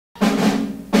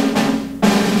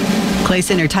Clay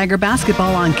Center Tiger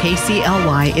Basketball on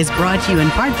KCLY is brought to you in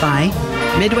part by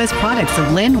Midwest Products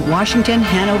of Lynn, Washington,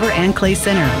 Hanover, and Clay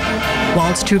Center.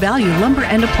 Walt's True Value Lumber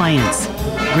and Appliance.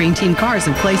 Green Team Cars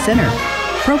of Clay Center.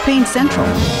 Propane Central.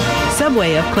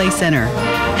 Subway of Clay Center.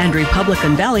 And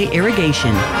Republican Valley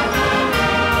Irrigation.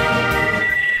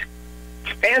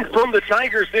 And from the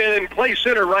Tigers in Clay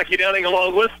Center, Rocky Downing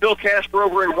along with Phil Casper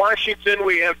over in Washington.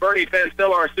 We have Bernie Van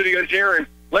our studio engineer, and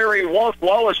Larry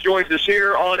Wallace joins us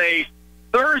here on a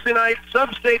Thursday night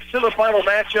Substate semifinal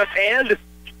matchup. And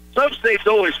Substate's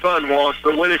always fun, Walt,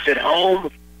 but when it's at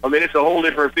home, I mean, it's a whole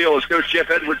different feel. As Coach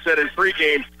Jeff Edwards said in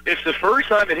pregame, it's the first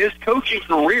time in his coaching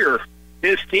career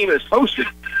his team has hosted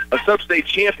a Substate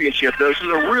championship. This is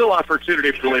a real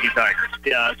opportunity for the Lady Tigers.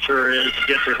 Yeah, it sure is.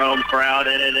 Get their home crowd,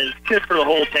 and it is good for the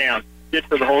whole town. Good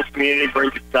for the whole community.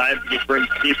 Brings excitement, brings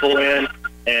people in,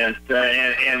 and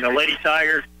the Lady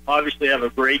Tigers obviously have a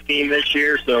great team this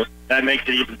year, so that makes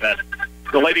it even better.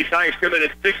 The Lady Tigers come in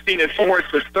at 16-4.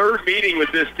 It's the third meeting with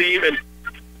this team, and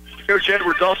Coach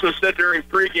Edwards also said during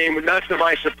pregame, not to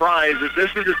my surprise, that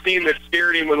this is a team that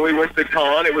scared him when we went to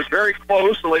Con. It was very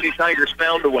close. The Lady Tigers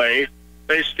found a way.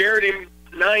 They scared him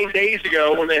 9 days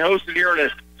ago when they hosted here on a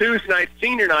Tuesday night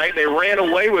senior night. They ran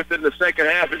away with it in the second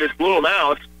half and just blew them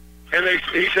out. And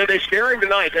he said they scare him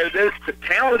tonight. It's a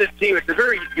talented team. It's a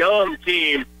very young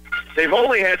team. They've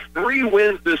only had 3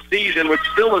 wins this season, which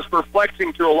still is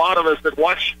perplexing to a lot of us that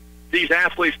watch these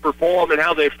athletes perform and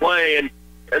how they play. And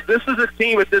this is a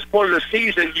team at this point of the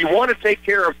season you want to take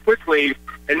care of quickly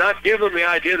and not give them the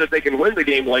idea that they can win the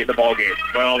game late in the ball game.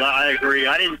 Well, I agree.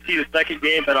 I didn't see the second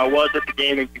game, but I was at the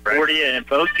game in Concordia, and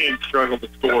both teams struggled to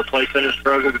score. Clay Center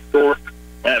struggled to score.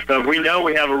 But we know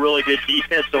we have a really good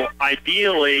defense, so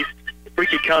ideally, if we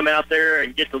could come out there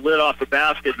and get the lid off the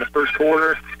basket in the first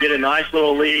quarter, get a nice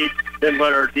little lead, then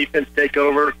let our defense take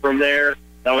over from there,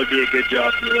 that would be a good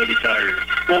job for the Lady Tigers.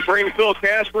 We'll bring Phil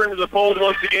Casper into the fold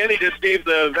once again. He just gave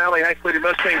the Valley Heights Lady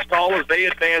Mustangs call as they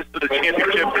advance to the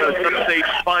championship state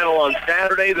final on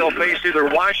Saturday. They'll face either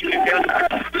Washington County.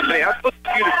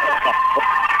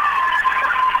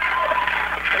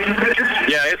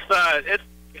 Yeah, it's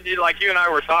like you and I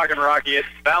were talking, Rocky. It's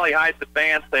Valley Heights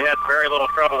advanced. They had very little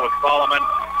trouble with Solomon.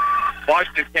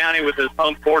 Washington County with his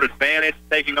home court advantage,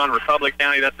 taking on Republic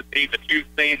County. That's a team that you've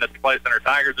seen, that the Clay Center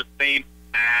Tigers have seen.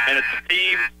 And it's a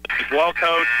team that is well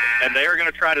coached, and they are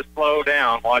going to try to slow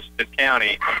down Washington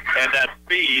County. And that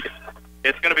speed,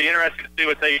 it's going to be interesting to see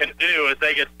what they can do as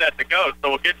they get set to go. So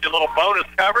we'll get you a little bonus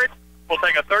coverage. We'll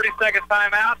take a 30-second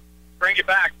timeout, bring you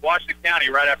back to Washington County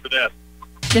right after this.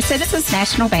 The Citizens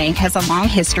National Bank has a long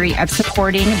history of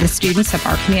supporting the students of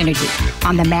our community,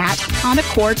 on the mat, on the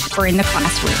court, or in the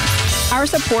classroom. Our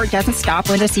support doesn't stop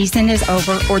when the season is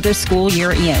over or the school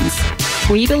year ends.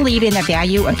 We believe in the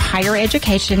value of higher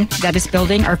education that is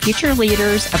building our future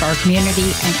leaders of our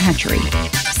community and country.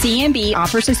 CNB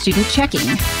offers a student checking.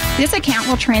 This account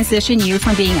will transition you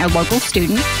from being a local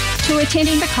student to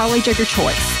attending the college of your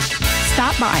choice.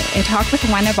 Stop by and talk with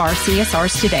one of our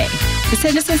CSRs today. The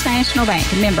Citizens National Bank,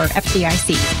 a member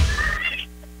FDIC.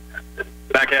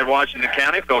 Back at Washington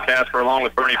County, Phil Casper along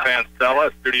with Bernie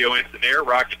Fancella, studio engineer,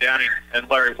 Rocky Downing, and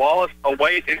Larry Wallace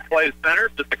away in Clay Center,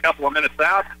 just a couple of minutes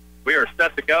out. We are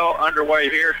set to go, underway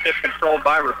here, tip controlled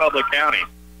by Republic County.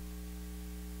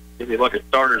 If you look at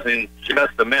starters in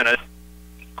just a minute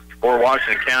for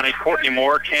Washington County, Courtney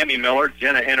Moore, Cammie Miller,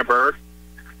 Jenna Henneberg,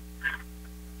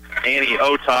 Annie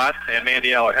Otot, and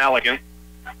Mandy Halligan.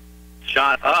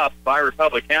 Shot up by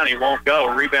Republic County, won't go.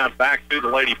 Rebound back to the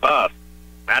Lady Buffs.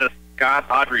 Madison Scott,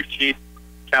 Audrey Sheets,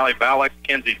 Callie Ballack,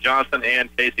 Kenzie Johnson,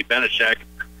 and Casey Benishek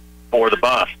for the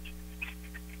Buffs.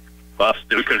 Buffs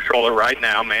do control it right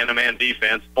now. Man-to-man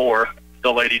defense for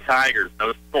the Lady Tigers.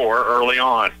 No score early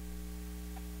on.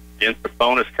 Against the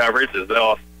bonus coverage as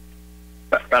they'll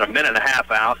about a minute and a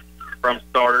half out from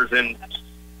starters in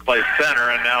Clay Center.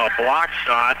 And now a block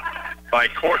shot by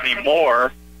Courtney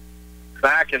Moore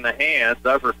back in the hands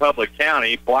of Republic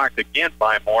County. Blocked again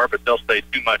by Moore, but they'll say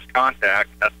too much contact.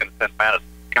 That's going to send Madison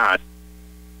Scott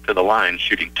to the line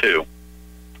shooting 2.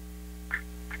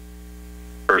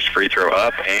 First free throw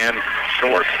up and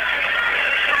short.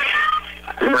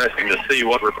 Interesting to see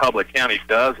what Republic County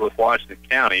does with Washington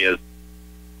County is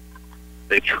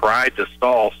they tried to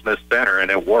stall Smith Center and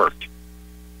it worked.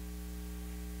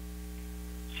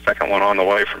 Second one on the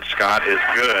way from Scott is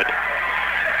good.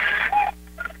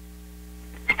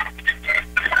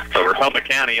 So Republic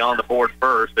County on the board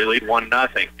first. They lead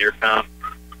 1-0. Here come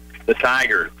the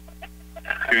Tigers.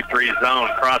 2-3 zone,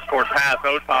 cross-court pass.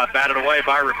 Otot batted away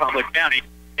by Republic County.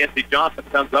 Kenzie Johnson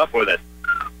comes up with it.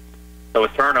 So a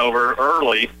turnover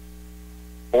early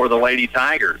for the Lady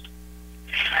Tigers.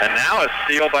 And now a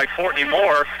steal by Courtney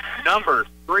Moore. Numbers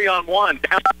 3-on-1.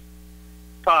 Down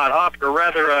Todd off, or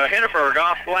rather Hindenburg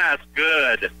off glass.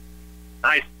 Good.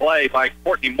 Nice play by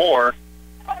Courtney Moore,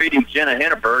 beating Jenna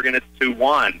Hindenburg, and it's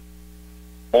 2-1.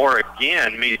 Moore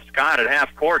again meets Scott at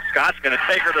half court. Scott's going to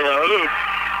take her to the hoop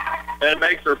and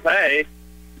makes her pay.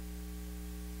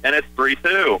 And it's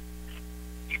 3-2.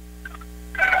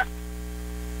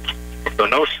 So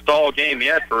no stall game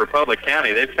yet for Republic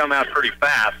County. They've come out pretty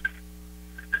fast.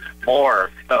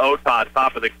 Moore to Otod,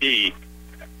 top of the key.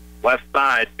 Left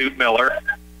side to Miller.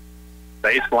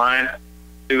 Baseline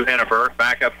to Hindenburg.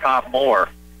 Back up top, Moore.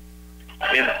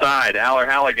 Inside, Aller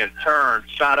Halligan turns,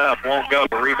 shot up, won't go.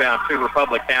 Rebound to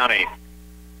Republic County.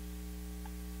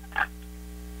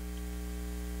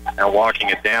 Now walking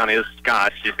it down is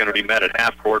Scott. She's going to be met at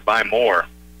half court by Moore.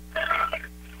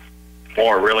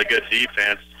 Moore, really good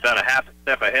defense. About a half a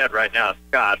step ahead right now.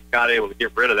 Scott able to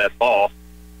get rid of that ball.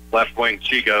 Left wing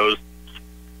she goes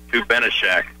to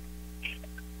Benishek.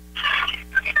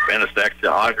 Benishek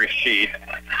to Audrey Sheet.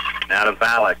 Now to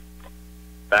Valek.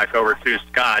 Back over to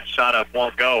Scott. Shot up,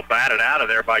 won't go. Batted out of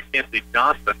there by Kinsey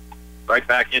Johnson. Right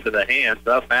back into the hands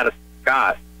of Madison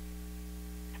Scott.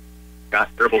 Scott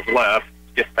dribbles left.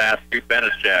 Gets past to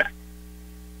Benishek.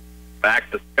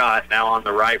 Back to Scott, now on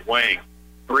the right wing.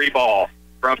 3-ball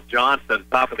from Johnson.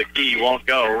 Top of the key, won't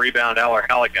go. Rebound, Aller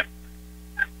Halligan.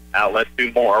 Outlet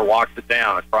to Moore. Walks it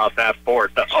down across half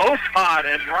court to Otod,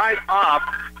 and right off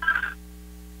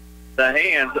the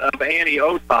hands of Annie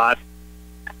Otod.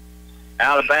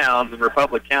 Out of bounds, and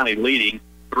Republic County leading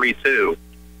 3-2.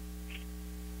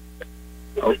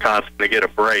 Otod's going to get a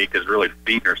break, is really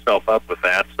beating herself up with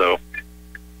that, so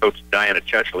Coach Diana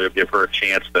Chechley will give her a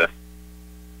chance to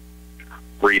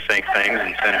rethink things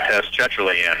and send Tess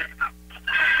Chechley in.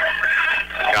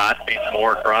 Scott beats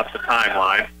Moore across the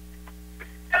timeline.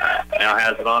 Now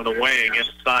has it on the wing.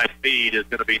 Inside feed is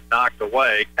going to be knocked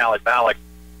away. Callie Valek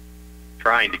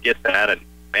trying to get that, and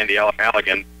Mandy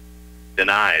Halligan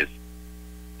denies.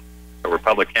 So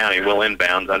Republic County will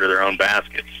inbounds under their own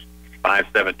baskets.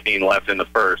 5:17 left in the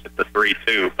first. It's a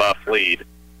 3-2 Buff lead.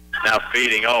 Now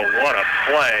feeding. Oh, what a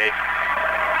play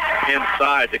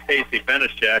inside to Casey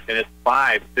Benishek, and it's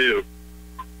 5-2.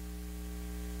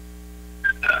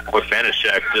 With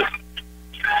Benishek just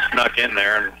snuck in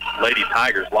there, and Lady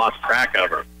Tigers lost track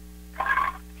of her.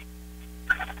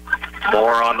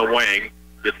 Moore on the wing.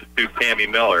 Gets it to Tammy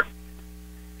Miller.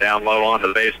 Down low on the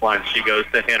baseline, she goes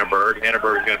to Hindenburg.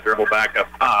 Hindenburg's going to dribble back up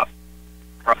top.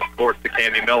 Cross court to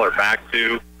Tammy Miller. Back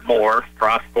to Moore.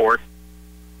 Cross court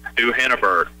to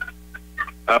Hindenburg.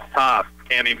 Up top,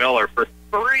 Tammy Miller for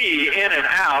 3, in and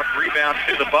out. Rebound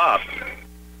to the Buffs.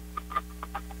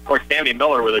 Of course, Tammy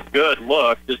Miller with a good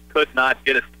look, just could not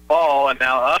get it to fall. And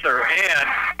now other hand,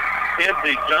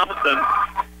 Kinsey Johnson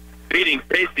beating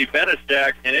Casey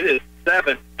Benishek, and it is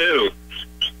 7-2.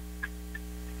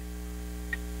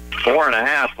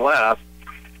 4.5 left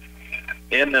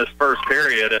in this first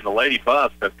period, and the Lady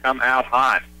Buffs have come out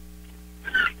hot.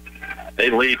 They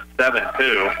lead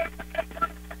 7-2.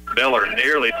 Miller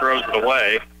nearly throws it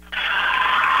away.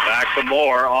 Back to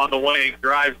Moore on the wing,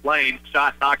 drives lane,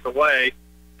 shot knocked away,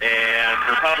 and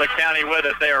Republic County with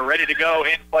it. They are ready to go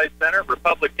in Clay Center.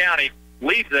 Republic County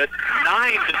leads it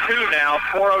 9-2 now,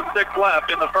 4:06 left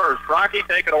in the first. Rocky,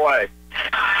 take it away.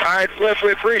 All right, Flip,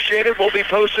 we appreciate it. We'll be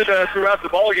posted throughout the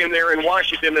ballgame there in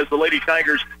Washington as the Lady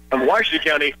Tigers of Washington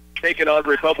County taking on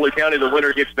Republic County. The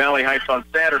winner gets Valley Heights on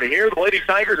Saturday. Here, the Lady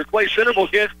Tigers at Clay Center will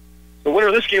get the winner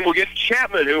of this game will get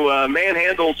Chapman, who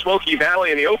manhandled Smoky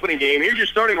Valley in the opening game. Here's your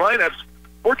starting lineups.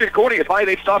 For Concordia,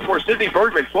 5'8" sophomore Sydney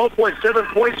Bergman,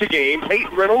 12.7 points a game.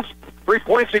 Peyton Reynolds, 3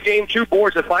 points a game, 2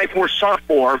 boards at 5'4"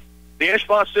 sophomore. The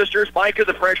Eschbach sisters, Micah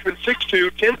the freshman,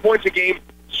 6'2", 10 points a game,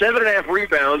 7.5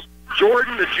 rebounds.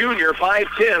 Jordan the junior,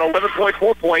 5'10",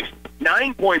 11.4 points,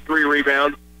 9.3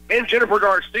 rebounds. And Jennifer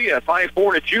Garcia,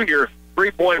 5'4", a junior,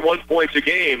 3.1 points a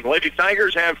game. The Lady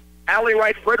Tigers have Allie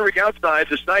Wright Frederick outside,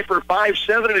 the sniper,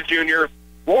 5'7", and a junior.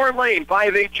 Lauren Lane,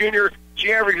 5'8", junior.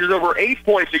 She averages over 8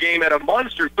 points a game at a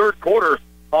monster third quarter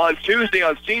on Tuesday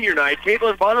on senior night.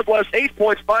 Caitlin Bonnebless, 8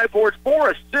 points, 5 boards, 4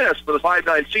 assists for the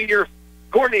 5'9" senior.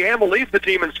 Courtney Hamill leads the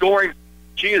team in scoring.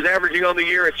 She is averaging on the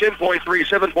year at 10.3,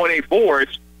 7.8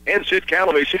 boards. And Sid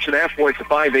Callaway, 6.5 points, a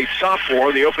 5'8"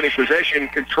 sophomore. The opening possession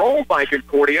controlled by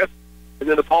Concordia. And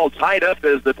then the ball tied up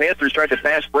as the Panthers tried to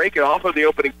fast break it off of the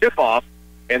opening tip-off.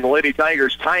 And the Lady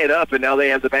Tigers tie it up, and now they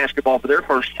have the basketball for their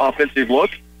first offensive look.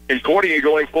 Concordia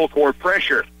going full court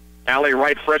pressure. Allie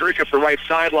Wright Frederick up the right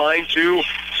sideline to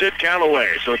Sid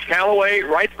Callaway. So it's Callaway,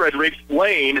 Wright Frederick,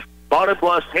 Lane,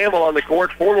 Bonnebless, Hamill on the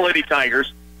court for the Lady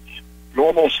Tigers.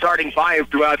 Normal starting five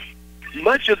throughout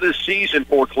much of this season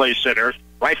for Clay Center.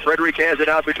 Wright Frederick has it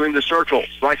out between the circles.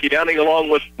 Rocky Downing along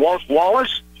with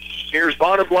Wallace. Here's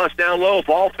Bonenbluss down low.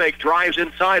 Ball fake drives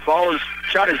inside.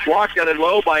 Shot is blocked down and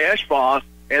low by Eschbaugh,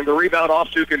 and the rebound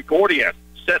off to Concordia.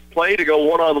 Set play to go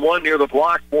one-on-one near the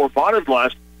block for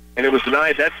Bonenbluss, and it was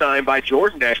denied that time by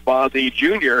Jordan Eschbaugh, the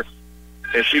junior,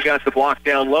 as she got the block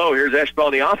down low. Here's Eschbaugh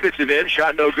on the offensive end.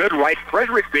 Shot no good. Wright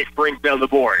Frederick brings down the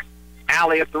board.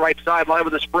 Alley up the right sideline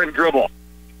with a sprint dribble.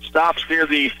 Stops near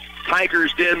the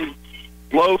Tigers Den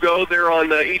logo there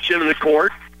on each end of the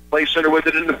court. Clay Center with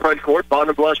it in the front court.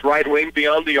 Bonenbluss right wing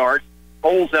beyond the arc.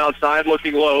 Holds outside,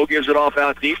 looking low. Gives it off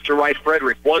out deep to Wright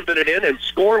Frederick. 1 minute in and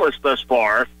scoreless thus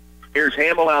far. Here's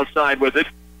Hamill outside with it.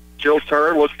 She'll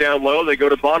turn, look down low. They go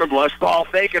to Bonenbluss. Ball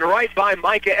fake and right by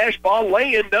Micah Eschbaugh.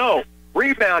 Lay in, no.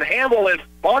 Rebound, Hamill and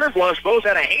Bonenbluss both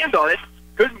had a hand on it.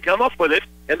 Couldn't come up with it.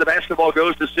 And the basketball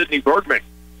goes to Sydney Bergman.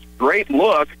 Great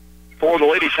look for the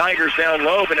Lady Tigers down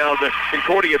low, but now the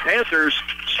Concordia Panthers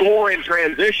score in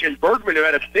transition. Bergman, who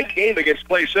had a big game against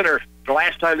Clay Center the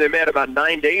last time they met about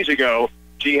 9 days ago,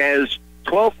 she has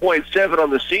 12.7 on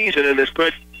the season and has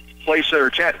put Clay Center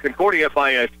Concordia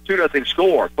by a 2-0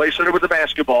 score. Clay Center with the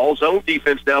basketball. Zone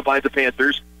defense now by the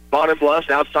Panthers. Bonenbluss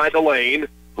outside the lane.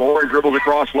 Lauren dribbles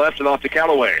across left and off to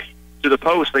Callaway. To the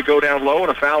post, they go down low, and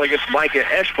a foul against Micah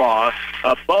Eschbaugh.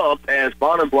 A bump as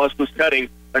Bonenbluss was cutting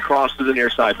across to the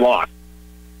near side block.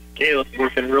 Kayla's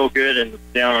working real good and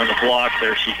down on the block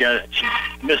there. She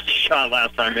missed a shot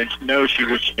last time, and she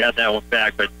wished she got that one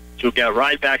back, but she got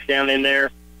right back down in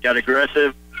there, got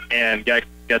aggressive, and got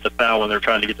the foul when they're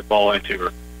trying to get the ball into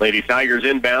her. Lady Tigers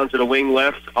inbounds to the wing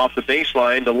left off the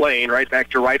baseline to Lane, right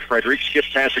back to Wright Frederick. Skip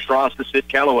pass across to Sid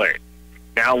Callaway.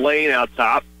 Now Lane out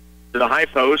top. To the high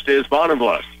post is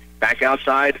Bonenbluss. Back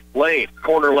outside, Lane.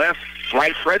 Corner left,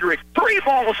 Wright Frederick. 3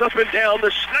 balls up and down.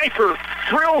 The sniper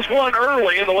drills one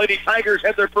early, and the Lady Tigers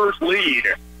have their first lead.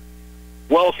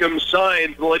 Welcome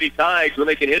sign to the Lady Tigers when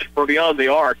they can hit it from beyond the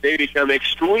arc. They become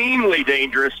extremely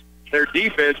dangerous. Their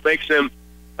defense makes them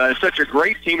such a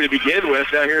great team to begin with.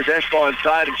 Now here's Eschbaugh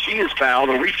inside, and she is fouled.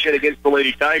 A reach in against the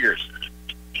Lady Tigers.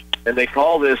 And they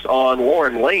call this on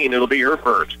Lauren Lane. It'll be her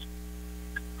first.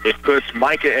 It puts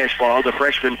Micah Eschbaugh, the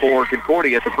freshman for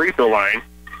Concordia, at the free throw line,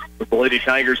 with the Lady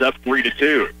Tigers up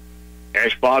 3-2.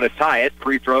 Eschbaugh to tie it.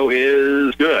 Free throw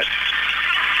is good.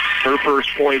 Her first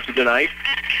points of the night.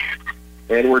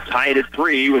 And we're tied at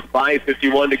 3 with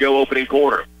 5:51 to go opening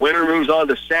quarter. Winner moves on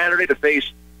to Saturday to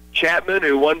face Chapman,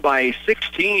 who won by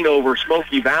 16 over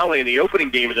Smoky Valley in the opening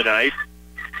game of the night.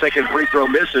 Second free throw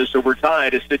misses, so we're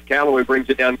tied as Sid Callaway brings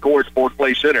it down court for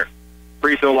Clay Center.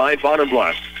 Free throw line,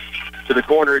 Bonenbluss. To the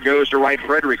corner, it goes to Wright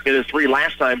Frederick. Hit his 3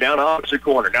 last time down opposite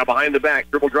corner. Now behind the back,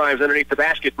 dribble drives underneath the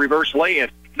basket, reverse lay-in.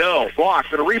 No,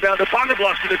 blocked, and a rebound to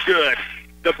Bonenbluss, and it's good.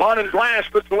 The Bonenbluss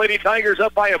puts the Lady Tigers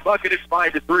up by a bucket. It's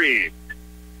 5-3.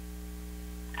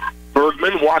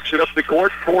 Bergman walks it up the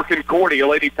court for Concordia.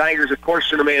 Lady Tigers, of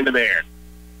course, in a man-to-man.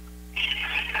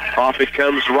 Off it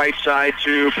comes right side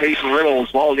to Peyton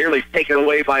Reynolds. Ball nearly taken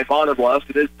away by Bonenbluss.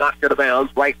 It is not going to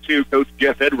bounce. Right to Coach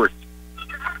Jeff Edwards.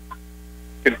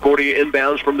 Concordia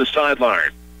inbounds from the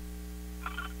sideline.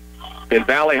 And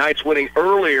Valley Heights winning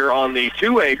earlier on the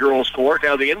 2A girls court.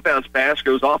 Now the inbounds pass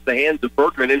goes off the hands of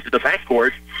Bergman into the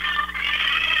backcourt.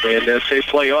 And as they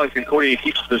play on, Concordia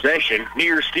keeps possession.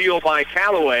 Near steal by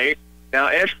Callaway. Now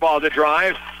Eschbaugh the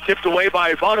drive. Tipped away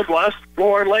by Bonenbluss.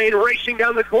 Lauren Lane racing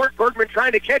down the court. Bergman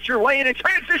trying to catch her. Lane in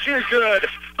transition is good.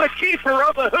 The keeper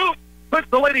of the hoop puts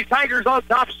the Lady Tigers on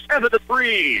top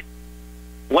 7-3.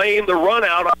 Lane the run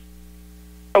out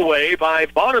away by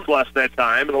Bonenbluss that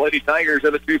time, and the Lady Tigers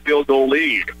have a 2 field goal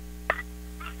lead.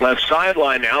 Left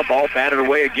sideline now. Ball batted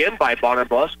away again by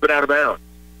Bonenbluss, but out of bounds.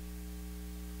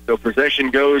 So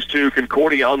possession goes to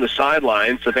Concordia on the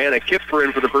sideline. Savannah Kipfer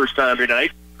in for the first time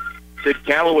tonight. Sid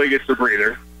Callaway gets the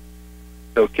breather.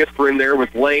 So Kipfer in there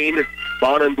with Lane,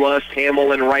 Bonenbluss,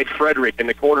 Hamill, and Wright Frederick. In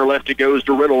the corner left, it goes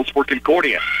to Reynolds for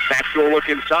Concordia. Backdoor look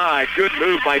inside. Good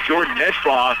move by Jordan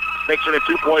Eschbaugh. Makes it a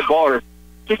 2-point ball.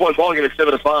 2-point ball game at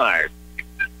 7-5.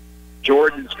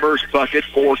 Jordan's first bucket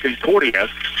for Concordia.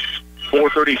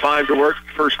 4:35 to work,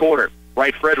 first quarter.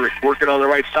 Wright Frederick working on the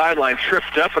right sideline,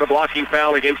 tripped up, and a blocking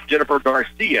foul against Jennifer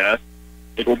Garcia.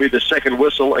 It will be the second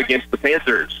whistle against the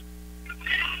Panthers.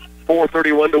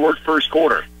 4:31 to work, first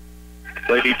quarter.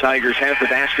 Lady Tigers have the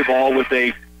basketball with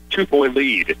a 2-point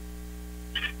lead.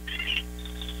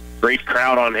 Great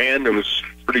crowd on hand. There was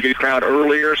a pretty good crowd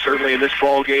earlier. Certainly in this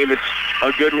ball game, it's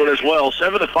a good one as well.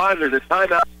 7-5. There's a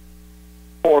timeout.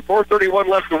 4:31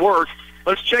 left to work.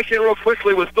 Let's check in real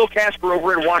quickly with Phil Casper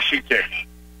over in Washington.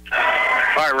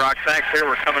 All right, Rock, thanks. Here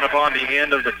we're coming up on the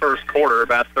end of the first quarter,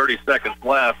 about 30 seconds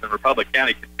left, and Republic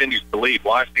County continues to lead.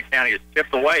 Washington County has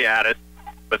chipped away at it,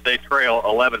 but they trail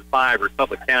 11-5.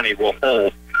 Republic County will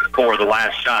hold for the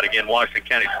last shot. Again, Washington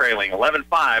County trailing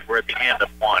 11-5. We're at the end of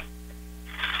one.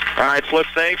 All right, Flip,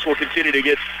 thanks. We'll continue to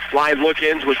get live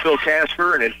look-ins with Phil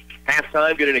Casper, and at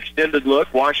halftime get an extended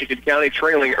look. Washington County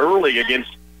trailing early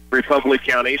against Republic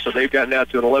County, so they've gotten out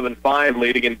to an 11-5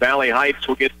 lead. Again, Valley Heights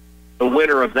will get the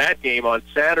winner of that game on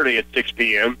Saturday at 6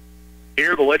 p.m.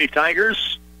 Here, the Lady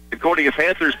Tigers, Concordia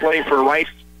Panthers playing for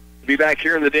rights to be back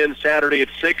here in the Den Saturday at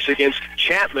 6 against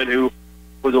Chapman, who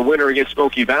was a winner against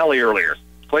Smoky Valley earlier.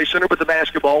 Clay Center with the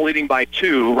basketball, leading by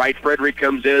 2. Wright Frederick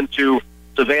comes in to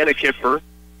Savannah Kipfer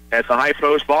at the high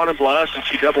post, bottom blast, and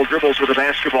she double dribbles with the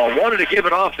basketball. Wanted to give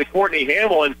it off to Courtney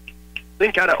Hamill, and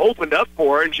then kind of opened up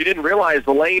for her, and she didn't realize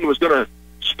the lane was going to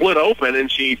split open,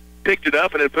 and she picked it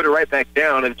up and then put it right back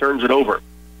down and turns it over.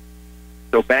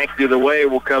 So back the other way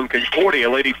will come Concordia.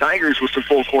 Lady Tigers with some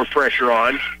full court pressure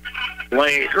on.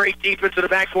 Lane, great defense in the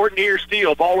backcourt, near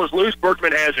steal. Ball is loose.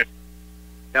 Bergman has it.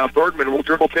 Now Bergman will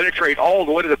dribble penetrate all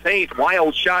the way to the paint.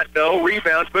 Wild shot, no.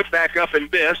 Rebound, put back up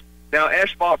and missed. Now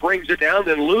Eschbach brings it down,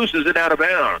 then loses it out of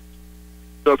bounds.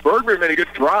 So Bergman made a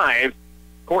good drive.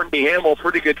 Courtney Hamill,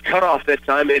 pretty good cutoff that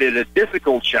time, made it a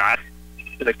difficult shot.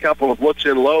 And a couple of looks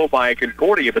in low by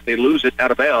Concordia, but they lose it out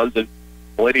of bounds. And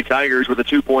the Lady Tigers with a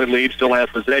 2-point lead still have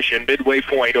possession. Midway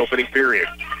point, opening period.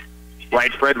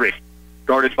 Wright Frederick,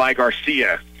 guarded by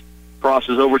Garcia.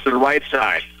 Crosses over to the right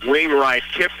side. Wing right,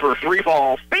 Kipfer,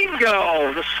 3-ball.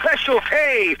 Bingo! The Special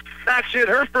K knocks in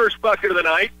her first bucket of the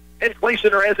night. And Clay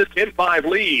Center has a 10-5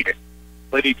 lead.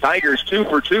 Lady Tigers 2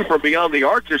 for 2 from beyond the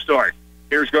arc to start.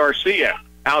 Here's Garcia.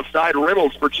 Outside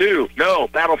Reynolds for 2. No.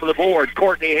 Battle for the board.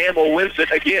 Courtney Hamill wins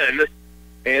it again.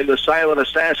 And the silent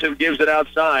assassin gives it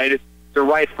outside to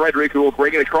Wright Frederick, who will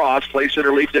bring it across. Clay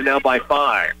Center leads it now by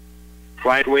 5.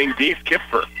 Right wing deep,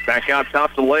 Kipfer. Back out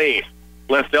top the lane.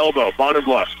 Left elbow, bottom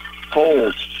left.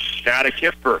 Holds. Now to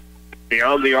Kipfer.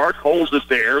 Beyond the arc, holds it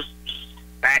there.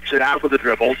 Backs it out with a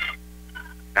dribble.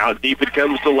 Out deep it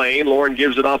comes to lane. Lauren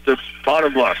gives it off to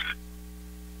bottom left.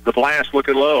 The blast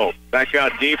looking low. Back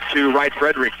out deep to Wright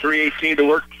Frederick. 3:18 to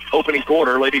work. Opening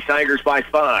quarter. Lady Tigers by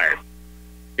 5.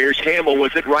 Here's Hamill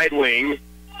with it. Right wing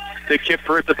to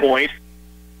Kipfer at the point.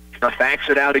 Backs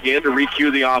it out again to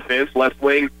re-cue the offense. Left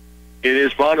wing, it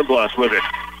is Bonneblus with it.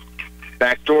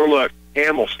 Backdoor look.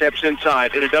 Hamill steps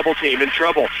inside in a double team. In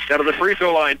trouble. Down to the free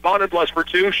throw line. Bonneblus for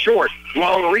 2. Short.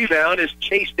 Long rebound is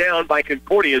chased down by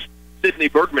Concordia's Sydney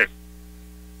Bergman.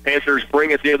 Panthers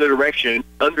bring it the other direction.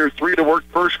 Under 3 to work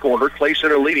first quarter. Clay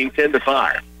Center leading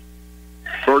 10-5.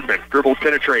 Bergman dribble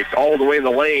penetrates all the way in the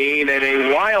lane, and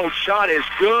a wild shot is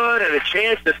good, and a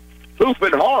chance to hoop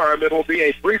and harm. It will be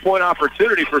a 3-point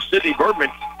opportunity for Sydney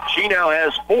Bergman. She now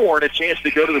has 4 and a chance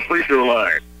to go to the free throw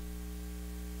line.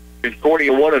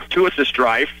 Concordia 1 of 2 at the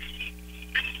stripe.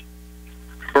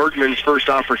 Bergman's first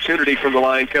opportunity from the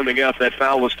line coming up. That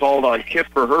foul was called on Kip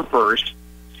for her first.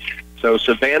 So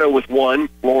Savannah with 1,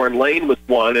 Lauren Lane with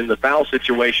 1 in the foul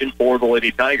situation for the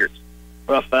Lady Tigers.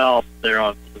 Rough foul there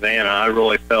on Savannah. I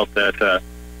really felt that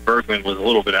Bergman was a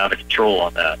little bit out of control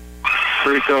on that.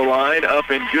 Free throw line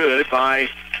up and good by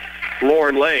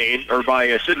Lauren Lane, or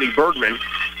by Sydney Bergman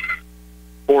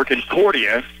for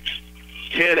Concordia.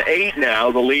 10-8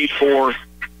 now. The lead for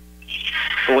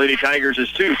the Lady Tigers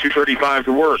is 2. 2:35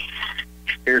 to work.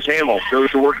 Here's Hamill. Goes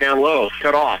to work down low.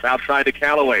 Cut off. Outside to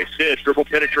Callaway. Sid, dribble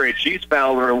penetrates. She's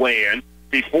fouled her way in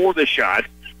before the shot.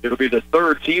 It'll be the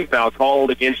 3rd team foul called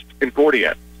against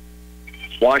Concordia.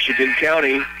 Washington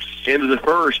County into the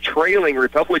first, trailing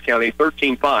Republic County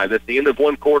 13-5. That's the end of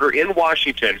one quarter in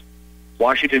Washington.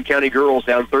 Washington County girls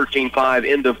down 13-5,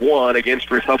 end of one against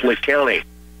Republic County.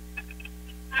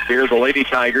 Here the Lady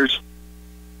Tigers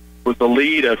with the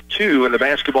lead of 2 in the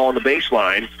basketball on the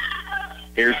baseline.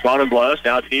 Here's Bonneblust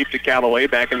out deep to Callaway,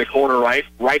 back in the corner right.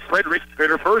 Wright Frederick hit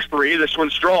her first 3. This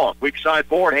one's strong. Weak side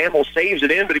forward. Hamill saves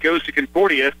it in, but it goes to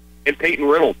Concordia and Peyton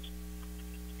Reynolds.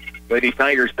 Lady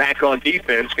Tigers back on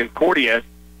defense. Concordia,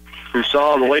 who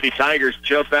saw the Lady Tigers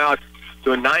jump out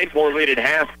to a 9-point lead at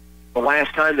half the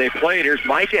last time they played. Here's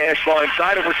Micah Eschbach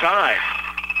inside over time.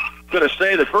 I'm going to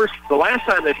say the last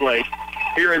time they played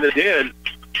here in the Den,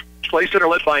 Clay Center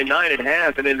led by 9 at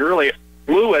half, and then really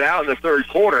blew it out in the third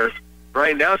quarter.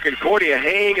 Right now, Concordia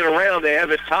hanging around. They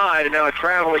have it tied, and now a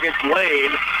travel against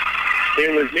Lane.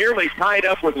 It was nearly tied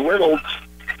up with Reynolds.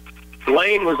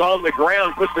 Lane was on the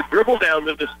ground, put the dribble down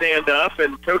to stand up,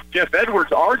 and Coach Jeff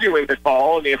Edwards arguing the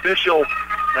call, and the official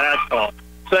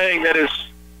saying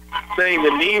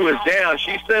the knee was down.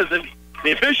 She says that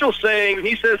the official saying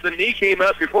he says the knee came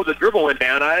up before the dribble went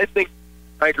down. I think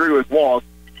I agree with Walt.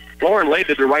 Lauren Lane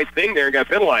did the right thing there and got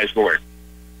penalized for it.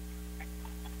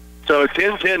 So a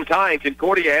 10-10 tie, and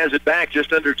Concordia has it back,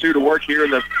 just under 2 to work here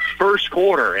in the first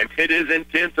quarter, and it is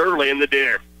intense early in the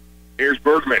dinner. Here's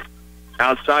Bergman.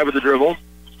 Outside with the dribble.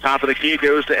 Top of the key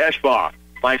goes to Eschbaugh.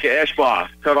 Micah Eschbaugh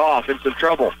cut off in some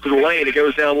trouble. To the lane, it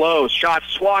goes down low. Shot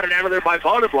swatted out of there by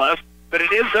Vonnebleth, but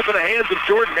it ends up in the hands of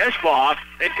Jordan Eschbaugh,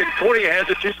 and Concordia has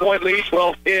a 2-point lead,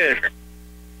 12-10.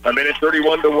 A minute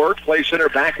 31 to work. Play center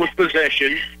back with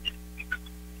possession.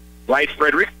 Right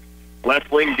Frederick.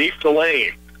 Left wing deep to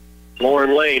Lane.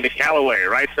 Lauren Lane to Callaway.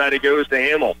 Right side it goes to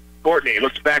Hamill. Courtney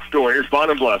looks back door. Here's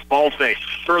Vonnebleth. Ball fake.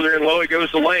 Further in low it goes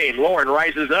to Lane. Lauren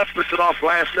rises up, puts it off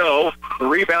glass. No. The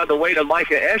rebound away to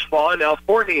Micah Eschbaugh. Now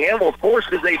Courtney Hamill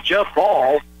forces a jump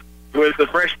ball with the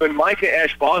freshman Micah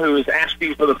Eschbaugh, who is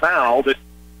asking for the foul, but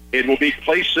it will be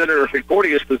place center of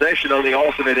Concordia's possession on the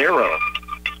alternate arrow.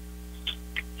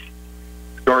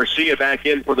 Garcia back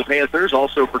in for the Panthers.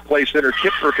 Also for play center,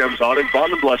 Kipfer comes on, and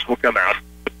Vonnebleth will come out.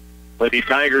 Lady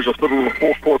Tigers will put a little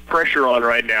full-court pressure on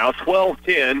right now.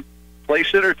 12-10. Play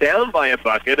center down by a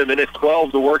bucket. A minute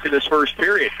 12 to work in this first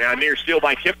period. Now near steal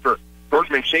by Kipfer.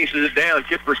 Bergman chases it down.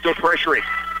 Kipfer still pressuring.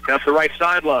 That's the right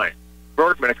sideline.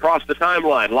 Bergman across the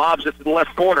timeline. Lobs it to the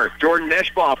left corner. Jordan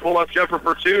Eschbaugh, pull-up jumper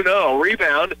for 2. No.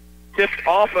 Rebound. Tipped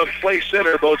off of play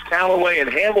center. Both Callaway and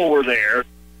Hamill were there.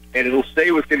 And it'll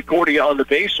stay with Concordia on the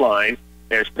baseline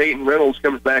as Peyton Reynolds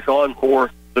comes back on for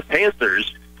the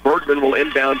Panthers. Bergman will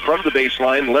inbound from the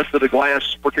baseline, left of the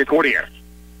glass for Concordia.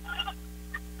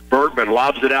 Bergman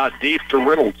lobs it out deep to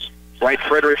Reynolds. Right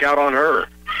Frederick out on her.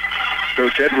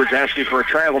 Coach Edwards asking for a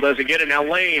travel, doesn't get it. Now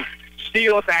Lane,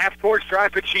 steal at the half-court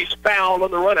stripe, and she's fouled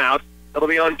on the run-out. That'll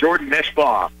be on Jordan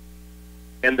Eschbaugh.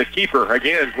 And the keeper,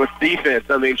 again, with defense.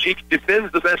 I mean, she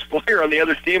defends the best player on the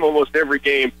other team almost every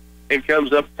game and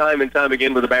comes up time and time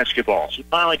again with the basketball. She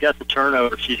finally got the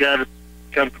turnover. She's had to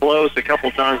come close a couple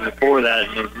times before that,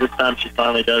 and this time she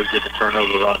finally does get the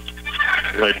turnover on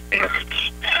Lady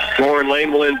Panthers. Lauren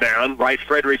Lane will inbound. Right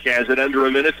Frederick has it. Under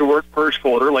a minute to work first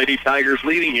quarter. Lady Tigers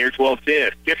leading here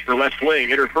 12-10. Gets her left wing.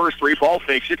 Hit her first 3. Ball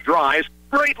fakes it. Drives.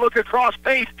 Great look across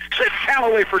pace. Sends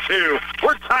Callaway for 2.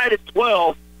 We're tied at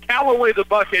 12. Callaway the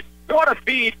bucket. What a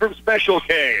feed from Special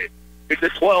K. It's a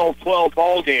 12-12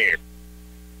 ball game.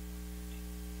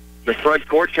 The front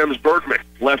court comes Bergman.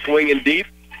 Left wing and deep.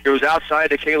 Goes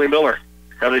outside to Kaylee Miller.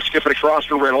 Now they skip it across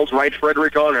for Reynolds. Right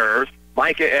Frederick on her.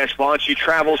 Micah Eschbaugh. She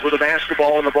travels with a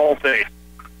basketball in the ball fake.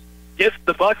 Gets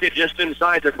the bucket just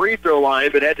inside the free throw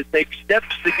line, but had to take steps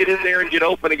to get in there and get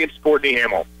open against Courtney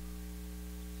Hamill.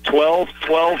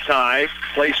 12-12 tie.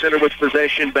 Play center with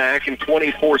possession back and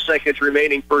 24 seconds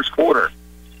remaining first quarter.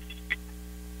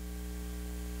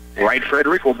 Right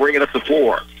Frederick will bring it up the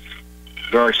floor.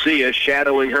 Garcia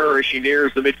shadowing her as she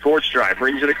nears the midcourt stripe.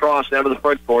 Brings it across down to the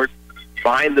front court.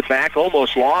 Behind the back,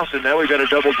 almost lost, and now we've got a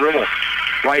double dribble.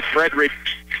 Right Frederick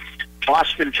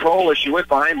lost control as she went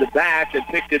behind the back and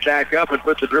picked it back up and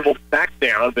put the dribble back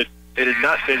down, but it had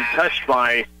not been touched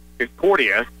by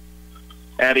Concordia.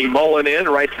 Addie Mullen in.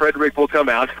 Right Frederick will come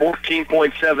out.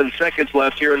 14.7 seconds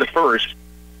left here in the first.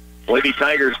 Lady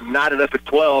Tigers knotted up at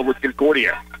 12 with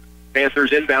Concordia.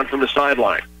 Panthers inbound from the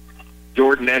sideline.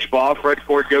 Jordan Eschbaugh, front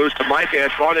court goes to Micah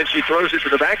Eschbaugh, and she throws it to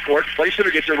the backcourt. Play center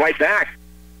gets it right back.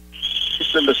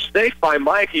 It's a mistake by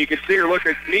Micah. You could see her look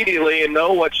immediately and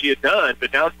know what she had done,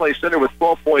 but now play center with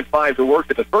 12.5 to work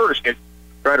at the first and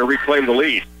try to reclaim the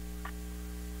lead.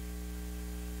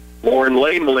 Lauren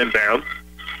Lane will inbound.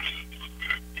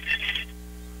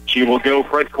 She will go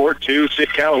front court to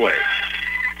Sid Callaway.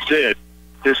 Sid,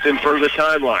 just in front of the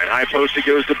timeline. High post, it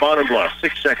goes to Vonnebleth.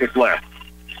 6 seconds left.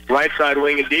 Right side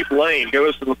wing and deep lane.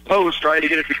 Goes to the post, trying to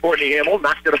get it to Courtney Hamill.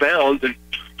 Knocked it out of bounds, and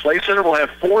play center will have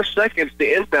 4 seconds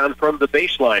to inbound from the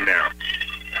baseline now.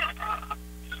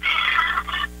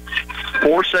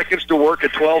 4 seconds to work, a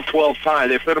 12-12 tie.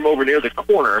 They put them over near the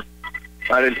corner,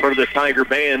 right in front of the Tiger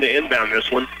band to inbound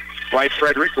this one. Right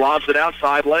Frederick lobs it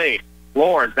outside lane.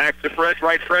 Lauren back to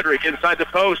right Frederick inside the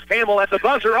post. Hamill at the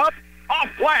buzzer, up, off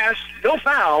glass, no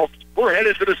foul. We're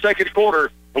headed to the second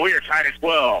quarter. We are tied at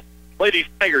 12. Lady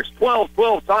Tigers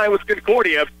 12-12 tie with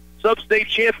Concordia. Substate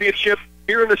championship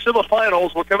here in the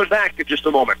semifinals. We're coming back in just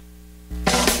a moment.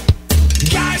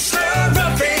 Geisler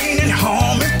Roofing and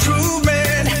Home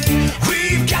Improvement.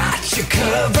 We've got you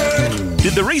covered.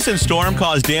 Did the recent storm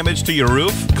cause damage to your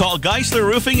roof? Call Geisler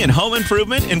Roofing and Home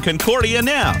Improvement in Concordia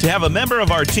now to have a member of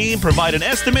our team provide an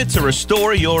estimate to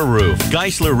restore your roof.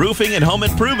 Geisler Roofing and Home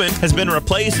Improvement has been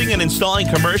replacing and installing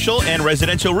commercial and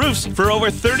residential roofs for over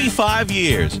 35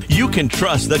 years. You can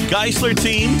trust the Geisler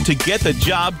team to get the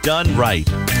job done right.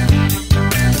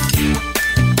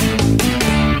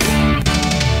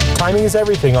 Timing is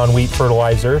everything on wheat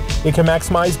fertilizer. It can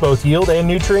maximize both yield and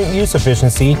nutrient use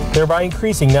efficiency, thereby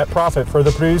increasing net profit for the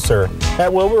producer.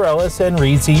 At Wilbur Ellis and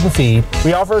Reed Seed and Feed,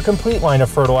 we offer a complete line of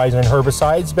fertilizer and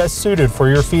herbicides best suited for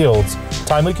your fields.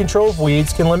 Timely control of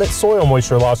weeds can limit soil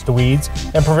moisture loss to weeds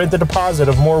and prevent the deposit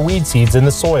of more weed seeds in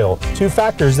the soil, two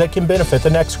factors that can benefit the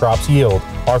next crop's yield.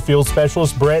 Our field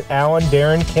specialists Brett, Allen,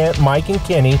 Darren, Kent, Mike, and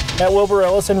Kenny at Wilbur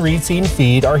Ellis and Reed Seed and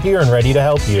Feed are here and ready to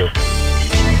help you.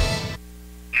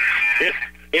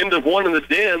 End of one in the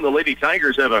Den. The Lady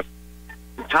Tigers have a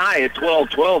tie at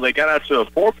 12-12. They got out to a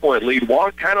 4-point lead.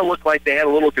 One kind of looked like they had a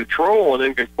little control, and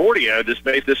then Concordia just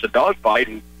made this a dogfight,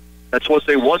 and that's what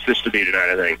they want this to be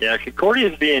tonight, I think. Yeah, Concordia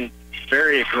is being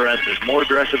very aggressive, more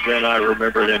aggressive than I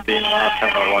remember them being last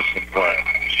time I watched them play.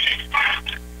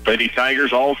 Lady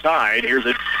Tigers all tied. Here's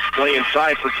a play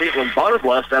inside for Caitlin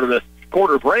Bonnerblust out of the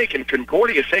quarter break, and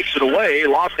Concordia takes it away.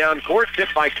 Lobbed down court,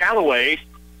 tipped by Callaway.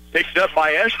 Picked up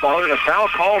by Eschball, and a foul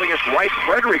called against Wright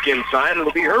Frederick inside.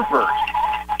 It'll be her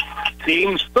first.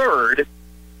 Team's third.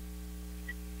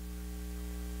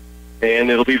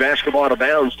 And it'll be basketball out of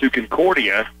bounds to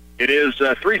Concordia. It is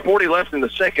 3:40 left in the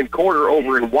second quarter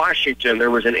over in Washington.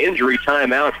 There was an injury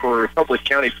timeout for a Republic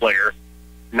County player.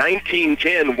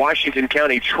 19-10, Washington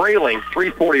County trailing.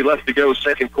 3:40 left to go,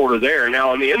 second quarter there. Now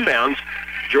on the inbounds,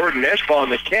 Jordan Eschball on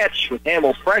the catch with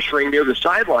Hamill pressuring near the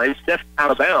sideline, stepped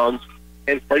out of bounds.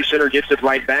 And Play Center gets it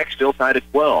right back, still tied at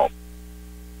 12.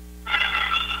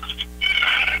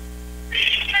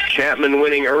 Chapman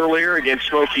winning earlier against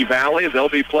Smoky Valley. They'll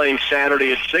be playing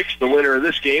Saturday at 6. The winner of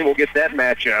this game will get that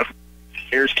matchup.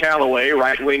 Here's Callaway,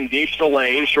 right wing deep to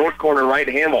lane, short corner right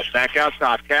Hamill. Back out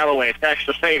top, Callaway attacks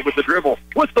the paint with the dribble.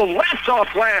 With the left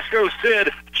off glass goes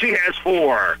Sid. She has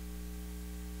 4.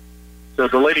 So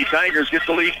the Lady Tigers get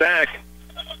the lead back.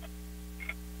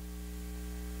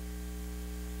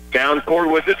 Down court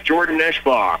with it, Jordan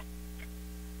Eschbach.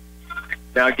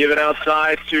 Now give it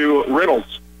outside to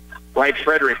Reynolds. Wright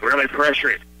Frederick, really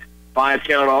pressuring. 5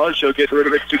 count on, she'll get rid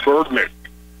of it to Bergman.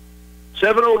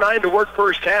 7:09 to work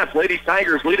first half. Lady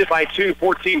Tigers lead it by 2,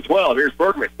 14-12. Here's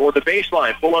Bergman for the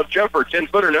baseline. Pull-up jumper,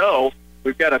 10-footer, no.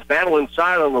 We've got a battle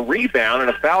inside on the rebound and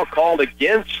a foul called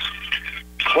against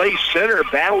Clay Center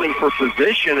battling for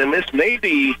position. And this may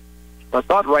be, I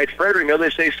thought Wright Frederick, no, they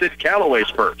say Sid Callaway's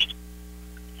first.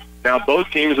 Now both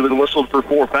teams have been whistled for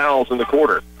 4 fouls in the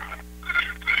quarter.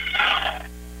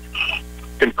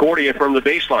 Concordia from the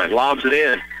baseline, lobs it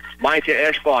in. Micah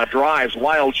Eschbach drives,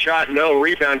 wild shot, no.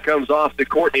 Rebound comes off to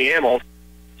Courtney Hamill.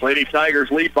 Lady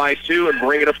Tigers lead by 2 and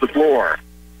bring it up the floor.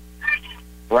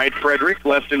 Wright Frederick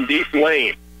left in deep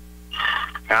lane.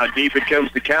 Out deep it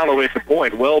comes to Callaway at the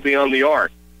point, well beyond the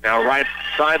arc. Now right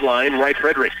sideline, Wright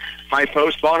Frederick. High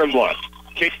post, Bonenbluff.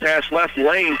 Kick pass left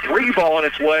lane, 3 ball on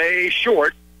its way,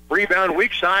 short. Rebound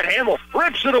weak side, Hamill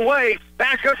rips it away.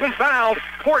 Back up and fouled.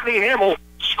 Courtney Hamill,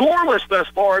 scoreless thus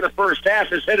far in the first half,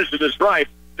 is headed to the stripe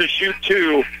to shoot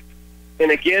 2.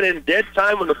 And again, in dead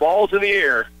time when the ball's in the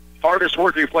air, hardest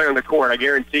working player on the court, I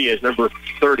guarantee you, is number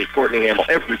 30, Courtney Hamill,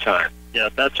 every time. Yeah,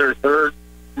 that's her third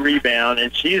rebound,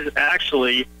 and she's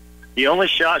actually, the only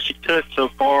shot she took so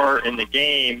far in the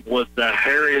game was that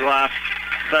very last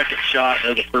second shot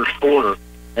of the first quarter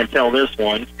until this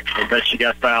one, and then she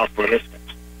got fouled for this one.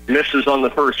 Misses on the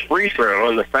first free throw,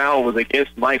 and the foul was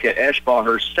against Micah Eschbach,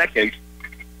 her second.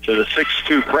 So the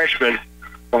 6'2 freshman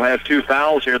will have 2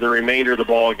 fouls here the remainder of the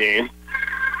ball game.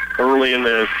 Early in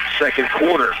the second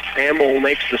quarter, Hamill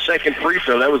makes the second free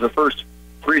throw. That was the first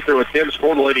free throw attempts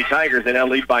for the Lady Tigers. They now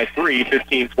lead by 3,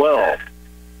 15-12.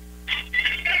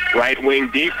 Right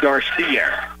wing deep,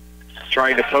 Garcia.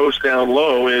 Trying to post down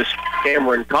low is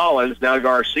Cameron Collins. Now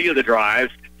Garcia the drive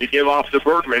to give off to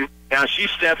Bergman. Now she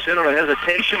steps in on a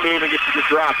hesitation move and gets to the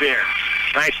drop in.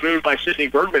 Nice move by Sydney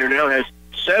Bergman, who now has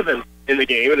 7 in the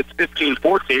game, and it's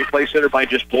 15-14. Play center by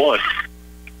just 1.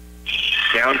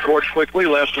 Down court quickly,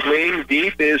 left wing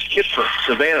deep is Kipfer.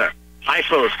 Savannah, high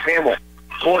post, Hamill.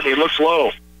 Courtney looks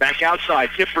low. Back outside.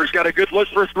 Kipfer's got a good look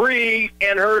for 3,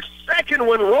 and her second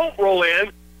one won't roll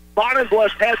in.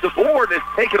 Bonenblust had the board and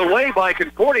taken away by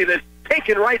Concordia, then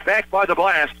taken right back by the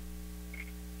blast.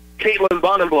 Caitlin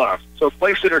Bonenblust. So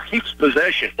Play Center keeps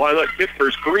possession. Why, look,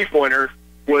 Kipfer's 3-pointer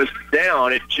was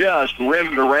down. It just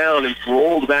rimmed around and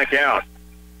rolled back out.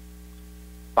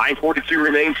 5:42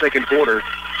 remains second quarter.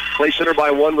 Play Center by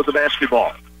 1 with the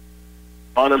basketball.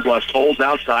 Bonenblust holds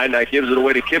outside, now gives it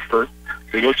away to Kipfer.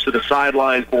 He looks to the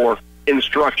sideline for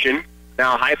instruction.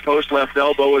 Now high post left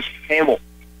elbow is Hamill.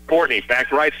 Courtney,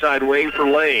 back right side wing for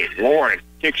Lane. Lauren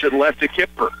kicks it left to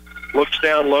Kipfer. Looks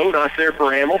down low, not there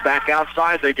for Hamill. Back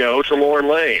outside they go to Lauren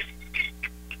Lane.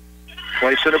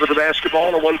 Play Center with the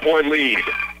basketball and a 1-point lead.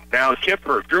 Now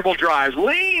Kipper, dribble drives,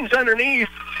 leans underneath.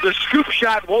 The scoop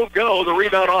shot won't go. The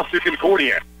rebound off to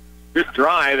Concordia. Good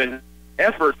drive and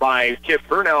effort by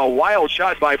Kipper. Now a wild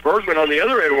shot by Bergman on the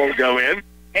other end won't go in.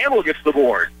 Hamill gets the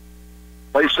board.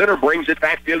 Play center brings it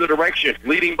back the other direction,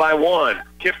 leading by 1.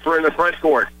 Kipper in the front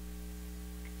court.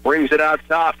 Brings it out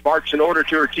top, barks an order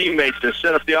to her teammates to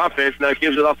set up the offense. Now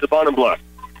gives it off to Bonenbluff.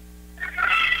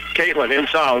 Caitlin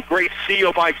inside. Great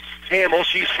steal by Hamill.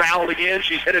 She's fouled again.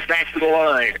 She's headed back to the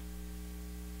line.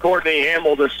 Courtney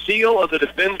Hamill, the steal of the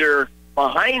defender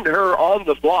behind her on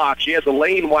the block. She had the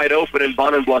lane wide open, and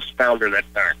Bonenbluff found her that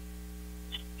time.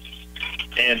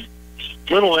 And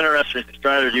little interesting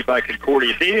strategy by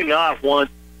Concordia. They do not want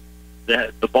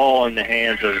the ball in the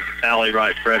hands of Allie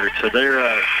Wright Frederick, so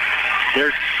they're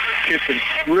keeping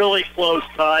really close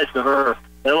ties to her.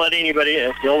 They'll let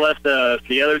they'll let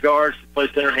the other guards play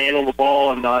center handle the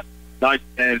ball and not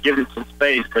give them some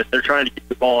space, but they're trying to keep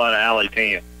the ball out of Allie's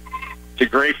hands. It's a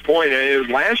great point.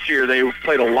 Last year they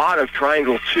played a lot of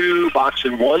triangle 2, box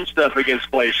and 1 stuff against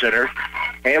Clay Center.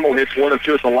 Hamill hits 1 of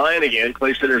 2 at the line again.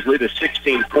 Clay Center's lead is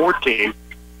 16-14.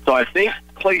 So I think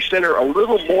Clay Center a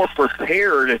little more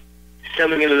prepared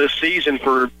coming into this season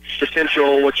for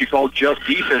potential what you call jump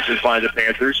defenses by the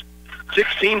Panthers.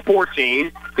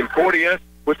 16-14. Concordia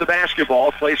with the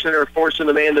basketball. Clay Center, of course, in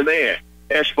the man-to-man.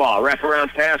 Eschbaugh, wraparound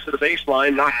pass to the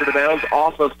baseline, knocked it out of bounds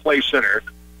off of Clay Center.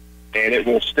 And it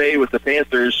will stay with the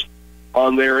Panthers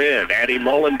on their end. Addie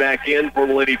Mullen back in for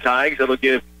the Lady Tigers. That'll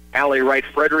give Allie Wright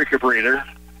Frederick a breather.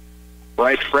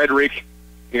 Wright Frederick,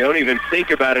 you don't even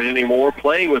think about it anymore,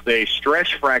 playing with a stress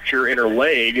fracture in her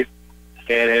leg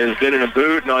and has been in a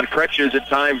boot and on crutches at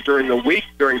times during the week,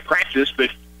 during practice, but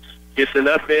gets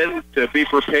enough in to be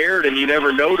prepared, and you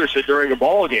never notice it during a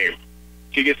ball game.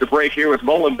 She gets a break here with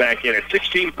Mullen back in at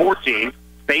 16-14.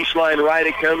 Baseline right,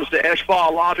 it comes to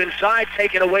Eschbaugh. Lob inside,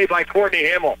 taken away by Courtney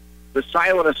Hamill. The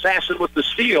silent assassin with the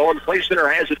steal, and Clay Center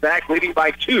has it back, leading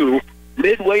by 2.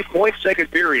 Midway point, second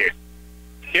period.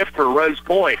 Kipper runs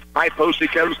point. High post,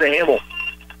 it comes to Hamill.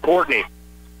 Courtney,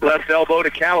 left elbow to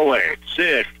Callaway.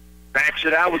 Sid backs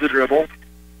it out with the dribble,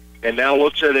 and now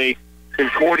looks at a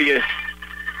Concordia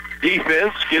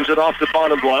defense, gives it off to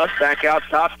Bonenbluff. Back out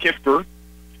top, Kipper.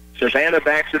 Savannah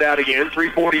backs it out again.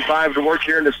 3:45 to work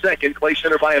here in the second. Clay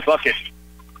Center by a bucket.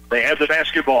 They have the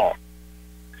basketball.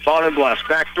 Bonenbluff,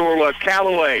 backdoor look.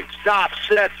 Callaway stops,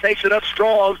 sets, takes it up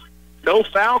strong. No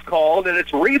foul called, and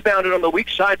it's rebounded on the weak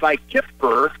side by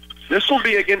Kipper. This will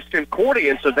be against Concordia,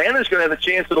 and Savannah's going to have a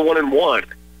chance at a 1-and-1.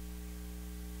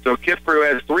 So Kipper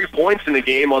has 3 points in the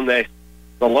game on the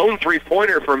lone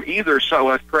three-pointer from either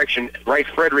side. Wright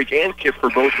Frederick and Kipper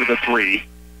both with a 3.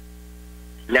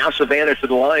 Now Savannah to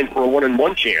the line for a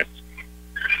 1-and-1 chance.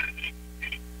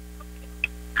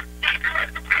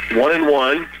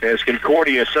 1-and-1 as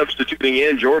Concordia substituting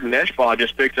in. Jordan Eschbaugh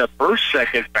just picked up her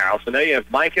second foul. So now you have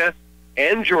Micah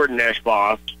and Jordan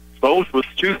Eschbaugh, both with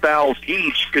 2 fouls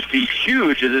each. Could be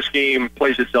huge as this game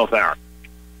plays itself out.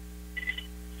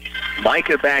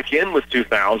 Micah back in with 2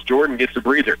 fouls. Jordan gets a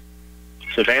breather.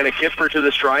 Savannah Kipper to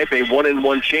the stripe, a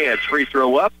 1-and-1 chance. Free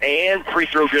throw up and free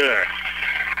throw good.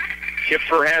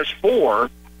 Kipper has 4.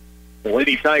 The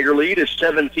Lady Tiger lead is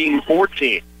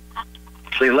 17-14.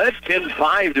 They led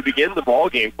 10-5 to begin the ball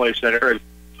game, Play Center,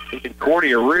 and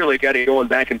Concordia really got it going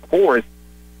back and forth.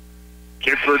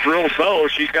 Kipper drills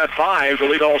both. She's got 5 to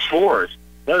lead all scorers.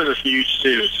 Those are huge,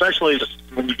 too, especially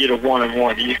when you get a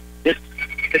 1-and-1. You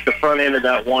hit the front end of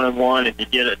that 1-and-1 and you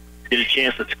get a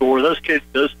chance to score.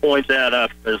 Those points add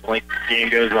up as the game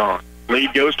goes on.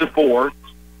 Lead goes to 4.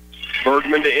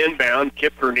 Bergman to inbound.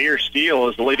 Kipper near steal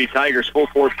as the Lady Tigers full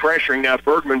court pressuring. Now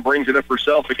Bergman brings it up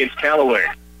herself against Callaway.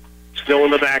 Still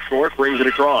in the backcourt, brings it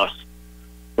across.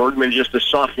 Bergman just a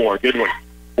sophomore. Good one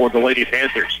for the Lady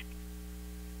Panthers.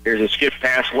 Here's a skip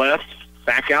pass left.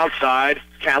 Back outside.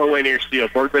 Callaway near steal.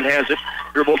 Bergman has it.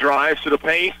 Dribble drives to the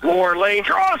paint. Lauren Lane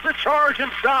draws the charge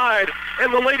inside,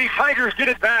 and the Lady Tigers get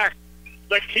it back.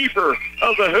 The keeper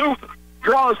of the hoop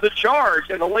draws the charge,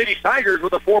 and the Lady Tigers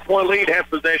with a 4-point lead have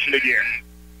possession again.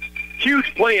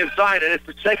 Huge play inside, and it's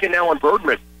the second now on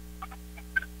Bergman.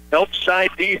 Help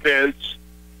side defense,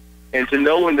 and to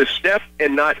know when to step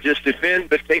and not just defend,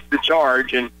 but take the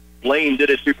charge, and Lane did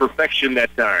it to perfection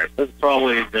that time. Those are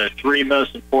probably the 3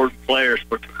 most important players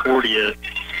for Concordia's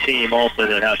team also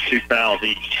that have 2 fouls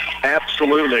each.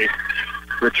 Absolutely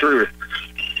the truth.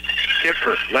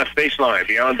 Kipper, left baseline,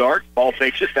 beyond arc. Ball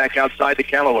takes it back outside to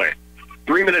Callaway.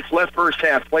 3 minutes left first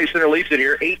half. Play Center leads it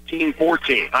here,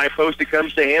 18-14. High post, it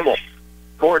comes to Hamill.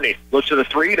 Courtney looks at the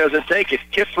 3, doesn't take it.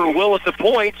 Kipper will at the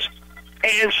points,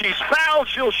 and she's fouled.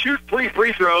 She'll shoot 3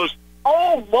 free throws.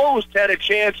 Almost had a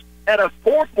chance at a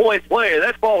 4-point play.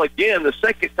 That ball again, the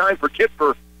second time for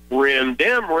Kipfer, rimmed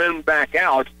back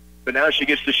out, but now she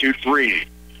gets to shoot 3.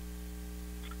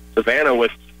 Savannah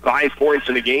with 5 points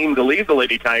in the game to lead the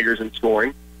Lady Tigers in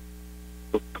scoring.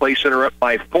 Clay Center up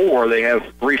by 4. They have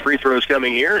 3 free throws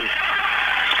coming here.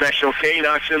 Special K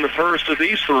knocks in the first of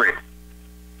these 3.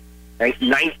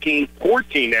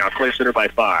 19-14 now. Clay Center by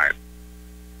 5.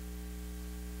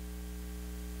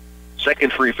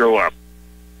 Second free throw up.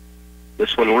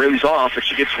 This one rims off, but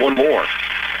she gets one more.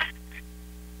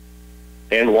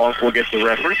 And Wonk will get the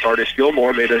reference. Artis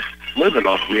Gilmore made a living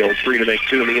off the old 3 to make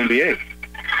 2 in the NBA.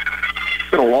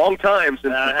 It's been a long time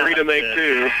since the 3 to make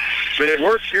 2, but it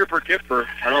works here for Kipfer.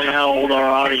 I don't know how old our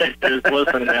audience is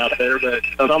listening out there, but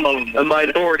some of them. A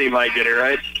minority might get it,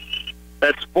 right?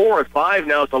 That's 4 of 5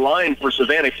 now at the line for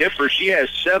Savannah Kipfer. She has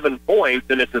 7 points,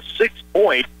 and it's a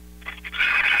 6-point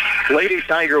Lady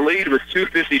Tiger lead with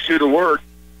 2:52 to work.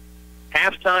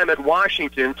 Halftime at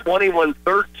Washington,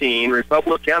 21-13.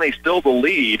 Republic County still the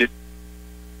lead.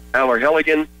 Howard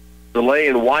Helligan, DeLay,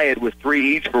 and Wyatt with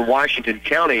 3 each for Washington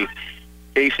County.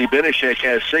 Casey Benishek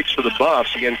has 6 for the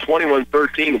Buffs. Again,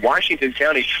 21-13. Washington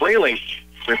County trailing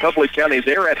Republic County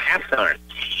there at halftime.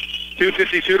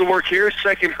 2:52 to work here,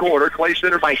 second quarter. Clay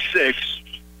Center by 6.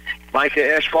 Micah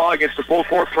Eschbaugh against the full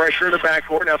court pressure in the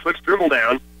backcourt. Now puts dribble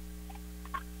down.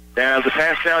 Now the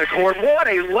pass down court. What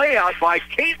a layout by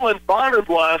Caitlin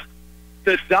Bonnerbluff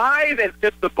to dive and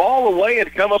tip the ball away and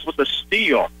come up with a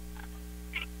steal.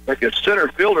 Like a center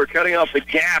fielder cutting off the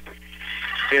gap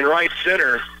in right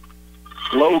center.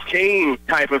 Low Kane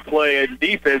type of play and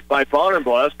defense by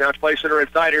Bonnerbluff. Now Clay Center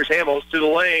inside. Here's Hamels to the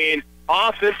lane.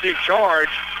 Offensive charge.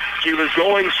 She was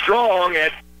going strong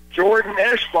at Jordan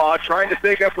Eschbaugh, trying to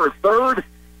pick up her 3rd,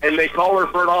 and they call her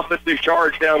for an offensive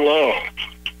charge down low.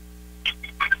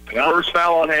 First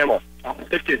foul on Hamel. I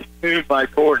think it's moved by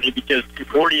Courtney because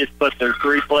Concordia's put their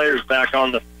 3 players back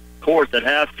on the court that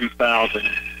have 2 fouls, and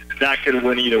that could have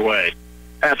went either way.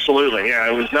 Absolutely, yeah.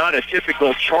 It was not a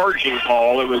typical charging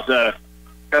call. It was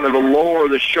kind of a lower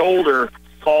the shoulder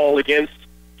call against,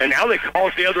 and now they call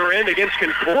it the other end against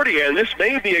Concordia, and this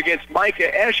may be against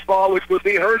Micah Eschbaugh, which would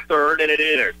be her 3rd, and it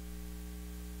is.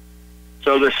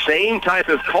 So the same type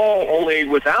of call, only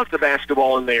without the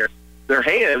basketball in their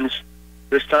hands,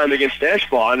 this time against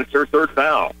Eschbaugh, and it's her 3rd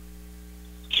foul.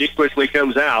 She quickly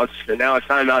comes out, and now a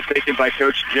timeout taken by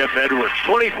Coach Jeff Edwards.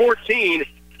 2014,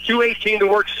 2:18 to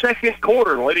work, second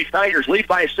quarter. The Lady Tigers lead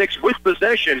by 6 with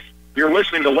possession. You're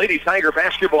listening to Lady Tiger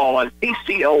basketball on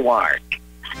KCLY.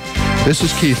 This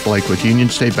is Keith Blake with Union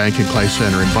State Bank and Clay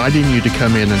Center, inviting you to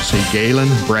come in and see Galen,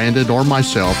 Brandon, or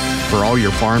myself for all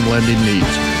your farm lending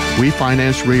needs. We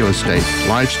finance real estate,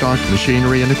 livestock,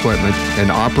 machinery, and equipment,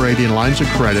 and operating lines of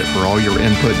credit for all your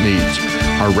input needs.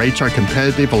 Our rates are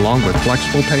competitive along with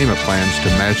flexible payment plans to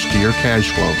match to your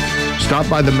cash flow. Stop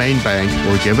by the main bank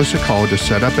or give us a call to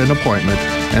set up an appointment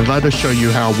and let us show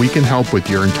you how we can help with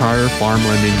your entire farm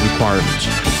lending requirements.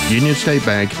 Union State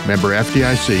Bank, member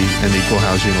FDIC, and equal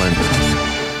housing lender.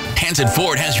 Hanson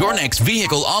Ford has your next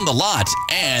vehicle on the lot,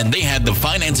 and they had the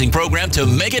financing program to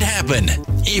make it happen.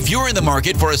 If you're in the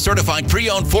market for a certified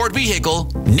pre-owned Ford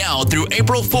vehicle, now through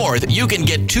April 4th, you can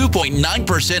get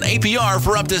 2.9% APR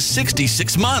for up to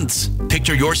 66 months.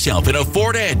 Picture yourself in a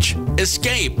Ford Edge,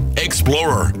 Escape,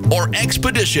 Explorer, or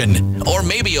Expedition, or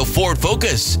maybe a Ford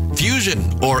Focus, Fusion,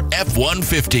 or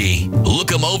F-150. Look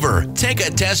them over, take a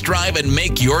test drive, and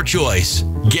make your choice.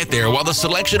 Get there while the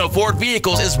selection of Ford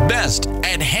vehicles is best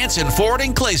at Hanson Ford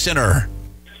and Clay Center.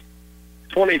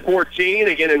 2014,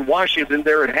 again in Washington,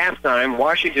 they're at halftime.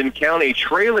 Washington County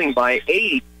trailing by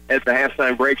 8 at the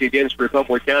halftime break against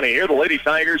Republic County. Here, the Lady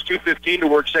Tigers, 2:15 to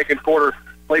work, second quarter.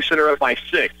 Clay Center up by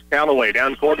 6. Callaway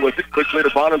down court with it, quickly to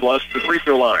Bonnerbluff to the free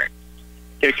throw line.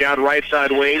 Kick out right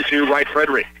side wing to Wright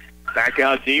Frederick. Back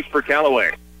out deep for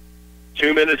Callaway.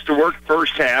 2 minutes to work,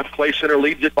 first half. Clay Center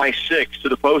leads it by 6. To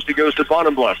the post, it goes to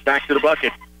Bonnerbluff. Back to the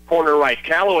bucket. Corner right.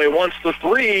 Callaway wants the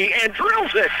 3 and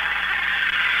drills it.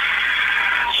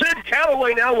 Sid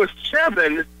Callaway now with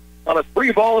 7 on a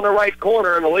free ball in the right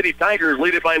corner, and the Lady Tigers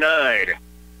lead it by 9.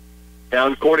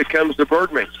 Down court it comes to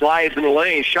Bergman. Slides in the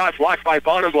lane. Shot blocked by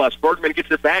Bonnerbluff. Bergman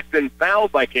gets it back, then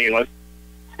fouled by Kayla.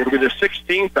 It'll be the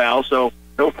 16th foul, so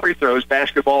no free throws.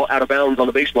 Basketball out of bounds on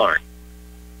the baseline.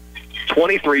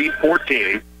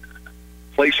 23-14.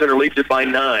 Clay Center leads it by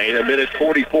 9. A minute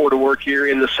 44 to work here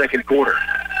in the second quarter.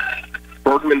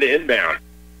 Bergman to inbound.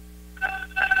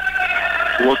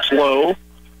 Looks low.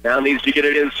 Now needs to get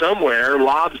it in somewhere.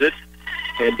 Lobs it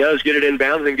and does get it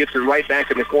inbounds and gets it right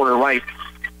back in the corner right.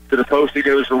 To the post, he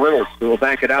goes to Reynolds, who will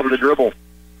back it out of the dribble.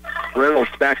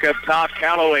 Reynolds back up top.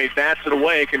 Callaway bats it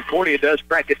away. Concordia does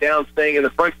crack it down, staying in the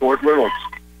front court. Reynolds,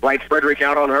 right Frederick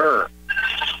out on her.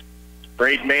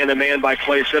 Great man-to-man by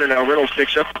Clay Center. Now Reynolds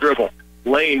picks up the dribble.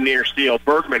 Lane near steal.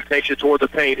 Bergman takes it toward the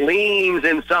paint. Leans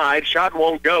inside. Shot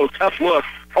won't go. Tough look.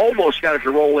 Almost got it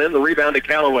to roll in. The rebound to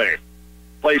Callaway.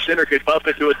 Clay Center could bump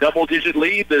it to a double-digit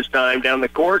lead this time down the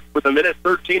court with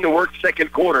 1:13 to work,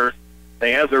 second quarter.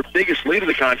 They have their biggest lead of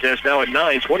the contest now at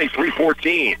 9,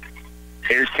 23-14.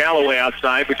 Here's Callaway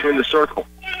outside between the circle.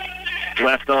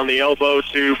 Left on the elbow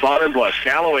to Bonenbluss.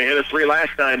 Callaway hit a three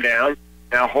last time down.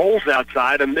 Now holds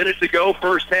outside. A minute to go,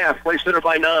 first half. Clay Center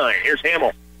by 9. Here's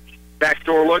Hamill.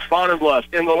 Backdoor look,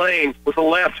 Bonenbluss in the lane with the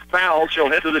left. Foul. She'll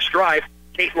head to the stripe.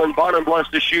 Caitlin Bonenbluss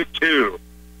to shoot 2.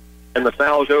 And the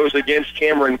foul goes against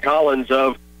Cameron Collins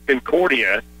of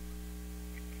Concordia.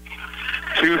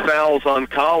 2 fouls on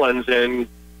Collins, and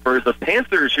for the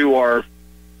Panthers, who are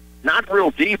not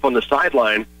real deep on the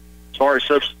sideline as far as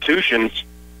substitutions,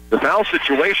 the foul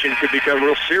situation could become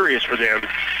real serious for them.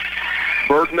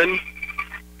 Bergman,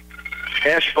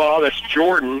 Ashbaugh, that's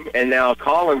Jordan, and now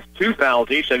Collins 2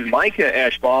 fouls each, and Micah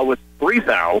Ashbaugh with 3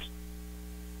 fouls.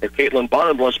 And Caitlin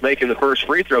Bonenbluss making the first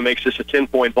free throw makes this a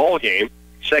 10-point ball game.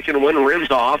 Second one rims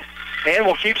off.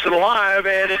 Hamill keeps it alive,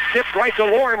 and it's tipped right to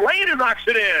Lauren Lane, who knocks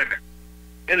it in.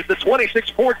 And it's the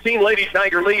 26-14 Lady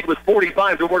Tiger lead with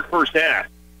 45 to work first half.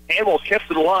 Hamill kept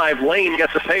it alive. Lane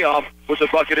gets the payoff with the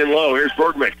bucket in low. Here's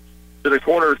Bergman to the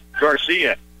corner.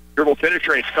 Garcia. Dribble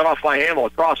penetrates. Cut off by Hamill.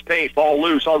 Across paint. Ball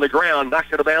loose on the ground. Knocked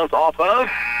it out of bounds off of.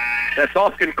 That's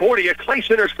off Concordia. Clay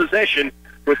Center's possession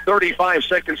with 35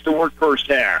 seconds to work first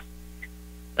half.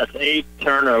 That's 8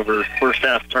 turnovers, first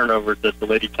half turnovers that the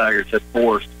Lady Tigers have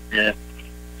forced. Yeah.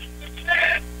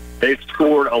 They've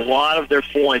scored a lot of their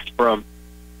points from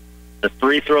the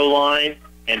free throw line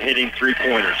and hitting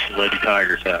 3-pointers, the Lady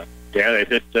Tigers have. Yeah, they've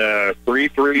hit 3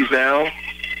 threes now.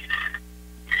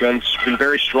 Been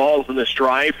very strong from the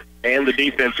stripe, and the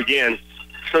defense, again,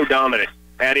 so dominant.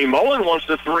 Addie Mullen wants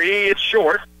the 3. It's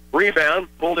short. Rebound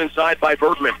pulled inside by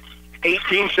Bergman.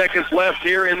 18 seconds left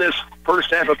here in this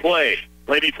first half of play.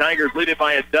 Lady Tigers lead it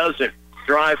by a dozen.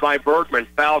 Drive by Bergman.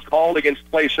 Foul called against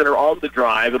Clay Center on the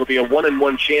drive. It'll be a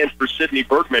 1-and-1 chance for Sydney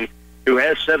Bergman, who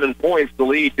has 7 points to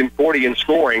lead Concordia in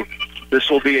scoring. This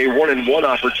will be a 1-and-1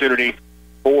 opportunity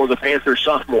for the Panthers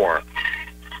sophomore.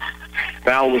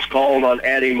 Foul was called on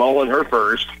Addie Mullen, her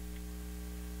first.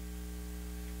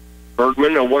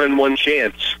 Bergman, a 1-and-1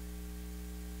 chance.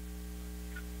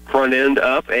 Front end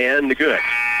up and good.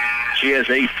 She has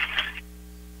 8.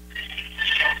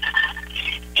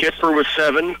 Kipfer with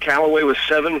 7. Callaway with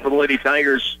 7 for the Lady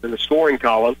Tigers in the scoring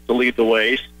column to lead the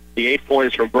way. The 8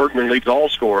 points from Bergman leads all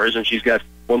scorers, and she's got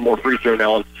 1 more free throw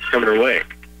now coming her way.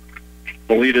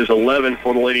 The lead is 11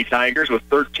 for the Lady Tigers with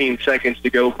 13 seconds to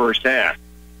go first half.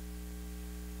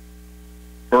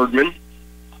 Bergman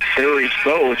carries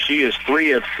both. She is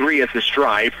 3 of 3 at the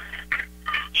stripe.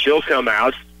 She'll come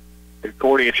out.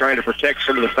 Concordia trying to protect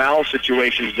some of the foul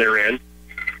situations they're in.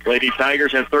 Lady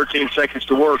Tigers have 13 seconds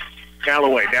to work.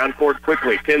 Callaway down court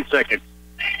quickly. 10 seconds.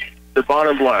 To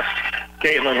Bonenbluss.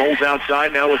 Caitlin holds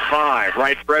outside now with 5.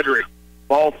 Right Frederick.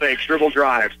 Ball fakes, dribble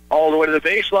drives. All the way to the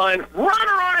baseline.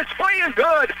 Runner on its way and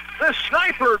good. The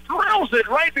sniper drills it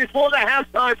right before the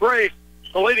halftime break.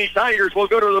 The Lady Tigers will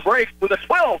go to the break with a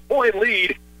 12-point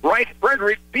lead. Right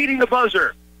Frederick beating the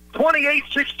buzzer.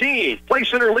 28-16. Clay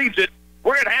Center leads it.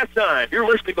 We're at halftime. You're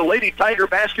listening to Lady Tiger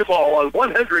basketball on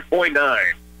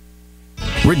 100.9.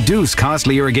 Reduce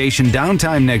costly irrigation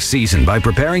downtime next season by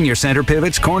preparing your center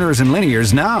pivots, corners, and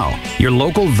linears now. Your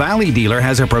local Valley dealer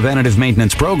has a preventative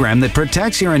maintenance program that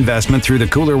protects your investment through the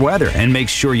cooler weather and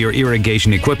makes sure your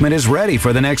irrigation equipment is ready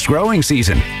for the next growing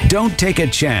season. Don't take a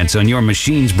chance on your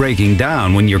machines breaking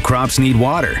down when your crops need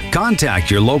water. Contact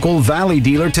your local Valley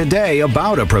dealer today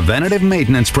about a preventative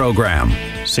maintenance program.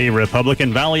 See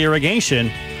Republican Valley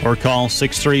Irrigation or call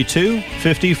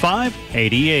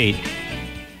 632-5588.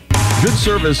 Good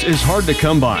service is hard to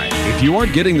come by. If you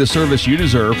aren't getting the service you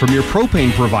deserve from your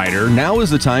propane provider, now is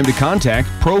the time to contact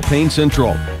Propane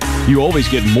Central. You always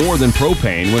get more than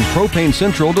propane when Propane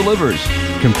Central delivers.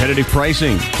 Competitive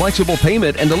pricing, flexible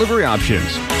payment and delivery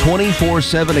options,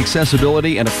 24/7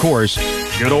 accessibility, and of course,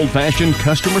 good old-fashioned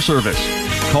customer service.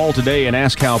 Call today and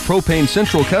ask how Propane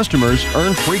Central customers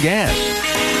earn free gas.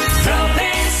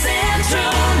 Propane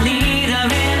Central, leader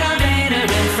in a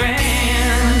veteran friend.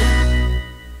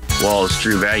 Walls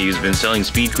True Value has been selling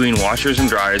speed queen washers and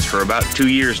dryers for about 2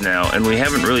 years now, and we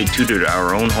haven't really tooted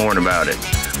our own horn about it.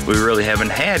 We really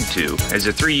haven't had to, as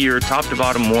a 3-year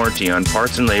top-to-bottom warranty on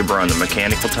parts and labor on the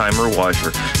mechanical timer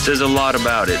washer says a lot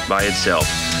about it by itself.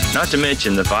 not to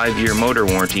mention the 5-year motor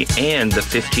warranty and the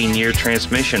 15-year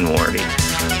transmission warranty.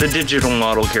 The digital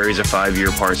model carries a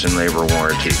 5-year parts and labor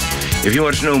warranty. If you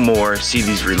want to know more, see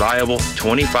these reliable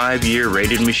 25-year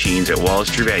rated machines at Wallace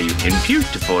True Value in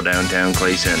beautiful downtown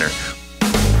Clay Center.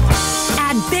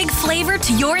 Add big flavor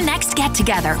to your next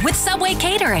get-together with Subway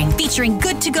Catering, featuring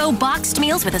good-to-go boxed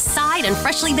meals with a side and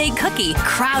freshly baked cookie,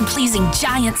 crowd-pleasing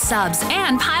giant subs,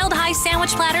 and piled-high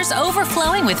sandwich platters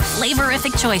overflowing with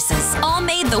flavorific choices. All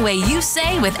made the way you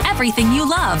say with everything you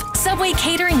love. Subway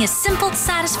Catering is simple,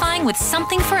 satisfying with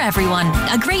something for everyone.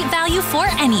 A great value for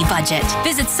any budget.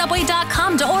 Visit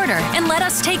Subway.com to order and let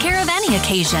us take care of any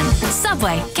occasion.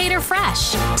 Subway, cater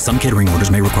fresh. Some catering orders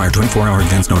may require 24-hour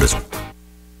advance notice.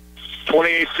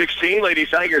 28-16, Lady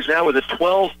Tigers now with a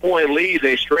 12-point lead.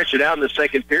 They stretch it out in the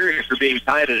second period after being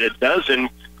tied at a dozen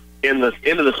in the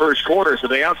end of the first quarter. So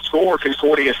they outscore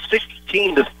Concordia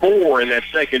 16-4 in that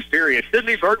second period.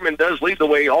 Sydney Bergman does lead the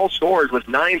way all scorers with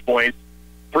 9 points.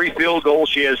 3 field goals.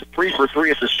 She has 3 for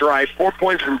 3 at the stripe. 4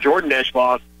 points from Jordan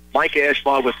Eschbaugh. Micah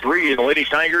Eschbaugh with 3. And the Lady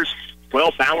Tigers,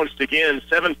 well balanced again.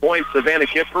 7 points. Savannah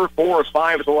Kipfer, 4 of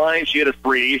 5 at the line. She had a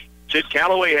 3. Sid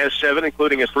Calloway has 7,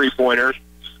 including a 3-pointer.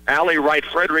 Allie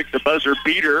Wright-Frederick, the buzzer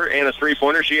beater, and a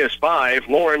 3-pointer. She has 5.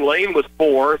 Lauren Lane with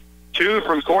 4. 2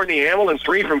 from Courtney Hamill and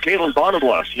 3 from Caitlin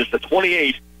Bonabluff. Just a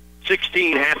 28-16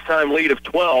 halftime lead of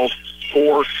 12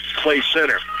 for Clay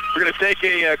Center. We're going to take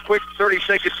a quick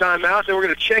 30-second timeout, then we're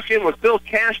going to check in with Phil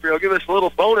Casper. He'll give us a little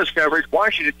bonus coverage.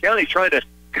 Washington County trying to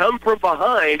come from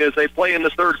behind as they play in the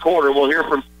third quarter. We'll hear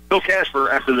from Phil Casper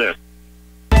after this.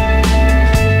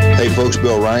 Hey folks,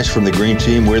 Bill Rice from the Green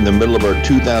Team. We're in the middle of our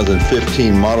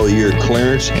 2015 model year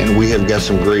clearance, and we have got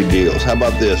some great deals. How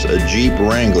about this? A Jeep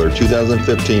Wrangler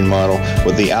 2015 model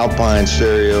with the Alpine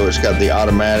stereo. It's got the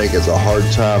automatic. It's a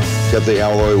hardtop. It's got the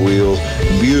alloy wheels.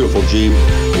 Beautiful Jeep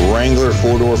Wrangler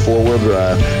 4-door, 4-wheel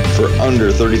drive for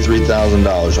under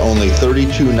 $33,000. Only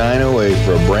 $32,908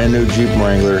 for a brand new Jeep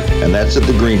Wrangler, and that's at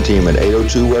the Green Team at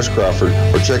 802 West Crawford,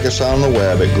 or check us out on the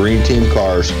web at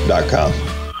greenteamcars.com.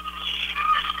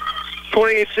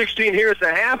 28-16 here at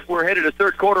the half. We're headed to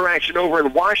third quarter action over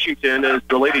in Washington as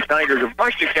the Lady Tigers of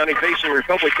Washington County facing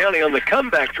Republic County on the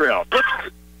comeback trail. All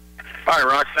right,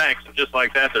 Rock, thanks. And just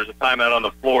like that, there's a timeout on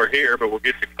the floor here, but we'll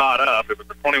get you caught up. It was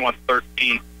a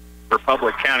 21-13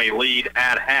 Republic County lead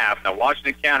at half. Now,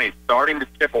 Washington County is starting to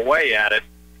chip away at it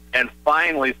and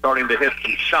finally starting to hit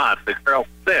some shots. They trail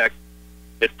 6.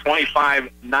 It's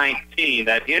 25-19.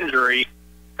 That injury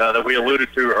that we alluded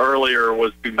to earlier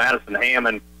was to Madison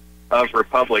Hammond of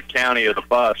Republic County of the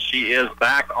Buffs. She is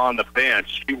back on the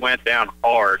bench. She went down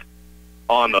hard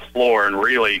on the floor and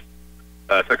really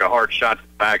took a hard shot to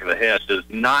the back of the head. Does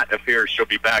not appear she'll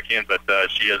be back in, but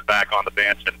she is back on the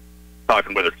bench and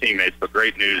talking with her teammates, so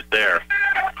great news there.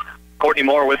 Courtney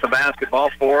Moore with the basketball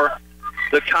for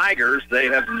the Tigers. They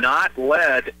have not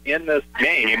led in this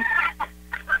game.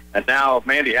 And now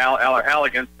Mandy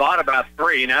Aller-Halligan thought about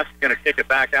 3, and that's going to kick it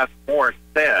back out to Moore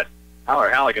instead.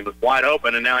 Aller-Halligan was wide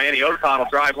open, and now Annie Otodd will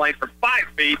drive lane from 5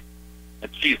 feet,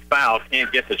 and she's fouled.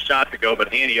 Can't get the shot to go,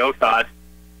 but Annie Otodd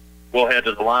will head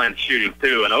to the line shooting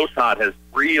 2. And Otodd has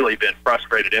really been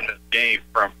frustrated in this game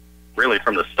from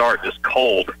the start. Just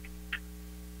cold.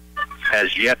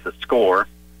 Has yet to score.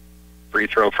 Free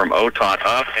throw from Otodd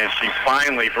up, and she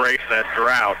finally breaks that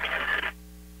drought.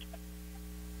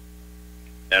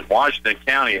 And Washington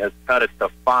County has cut it to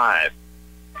 5.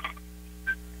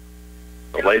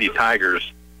 The Lady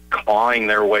Tigers clawing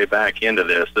their way back into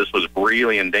this. This was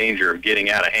really in danger of getting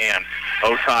out of hand.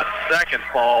 Otodd's second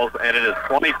falls, and it is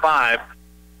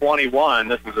 25-21.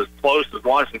 This is as close as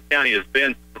Washington County has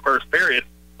been the first period.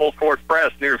 Full court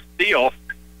press near steal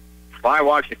by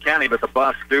Washington County, but the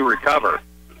Buffs do recover.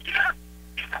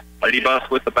 Lady Buffs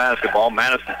with the basketball.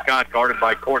 Madison Scott guarded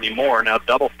by Courtney Moore. Now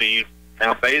double team.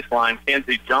 Now baseline.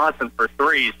 Kenzie Johnson for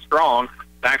 3. Strong.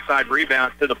 Backside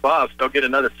rebound to the Buffs. They'll get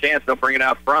another chance. They'll bring it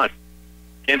out front.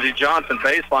 Kenzie Johnson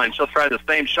baseline. She'll try the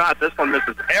same shot. This one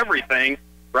misses everything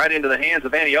right into the hands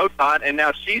of Annie Otodd, and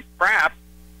now she's trapped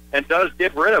and does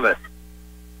get rid of it.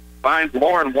 Finds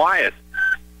Lauren Wyatt.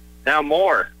 Now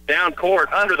Moore. Down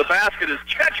court. Under the basket as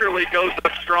Chetcherly goes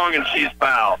up strong, and she's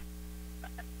fouled.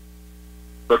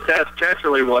 So Tess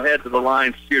Chetcherly will head to the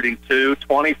line shooting 2.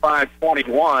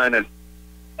 25-21, and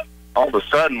all of a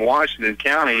sudden Washington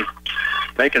County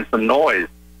making some noise.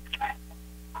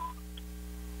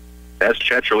 That's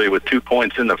Chetcherly with 2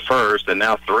 points in the first and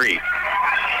now 3.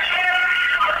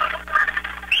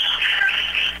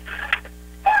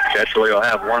 Chetcherly will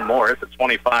have one more. It's a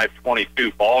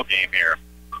 25-22 ball game here.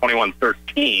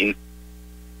 21-13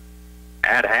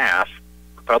 at half.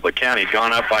 Republic County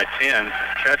gone up by 10.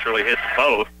 Chetcherly hits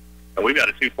both. So we've got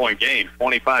a 2-point game,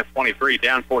 25-23,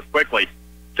 down court quickly.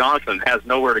 Johnson has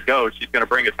nowhere to go. She's going to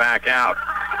bring it back out.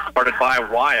 Started by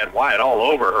Wyatt. Wyatt all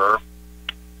over her.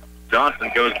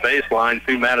 Johnson goes baseline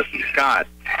to Madison Scott.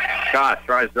 Scott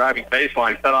tries driving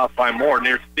baseline, cut off by Moore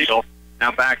near steal.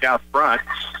 Now back out front.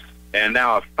 And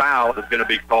now a foul is going to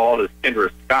be called as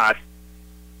Kendra Scott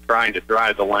trying to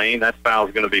drive the lane. That foul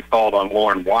is going to be called on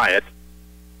Lauren Wyatt.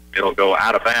 It'll go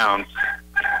out of bounds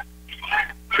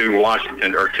to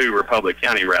Washington, or to Republic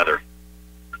County, rather.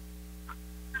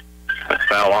 A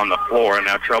foul on the floor, and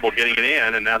now trouble getting it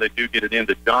in, and now they do get it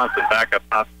into Johnson, back up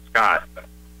top to Scott.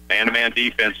 Man-to-man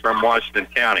defense from Washington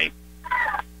County.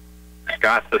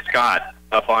 Scott to Scott,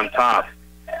 up on top.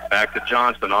 Back to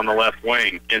Johnson on the left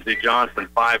wing. Kenzie Johnson,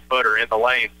 5-footer in the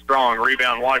lane. Strong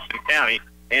rebound, Washington County.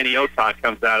 Annie Otot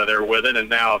comes out of there with it, and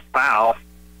now a foul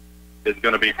is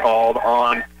going to be called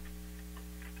on,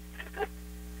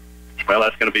 well,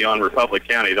 that's going to be on Republic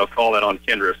County. They'll call that on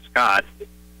Kendra Scott.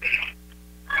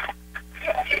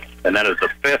 And that is the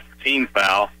 5th team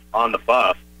foul on the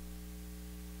Buff.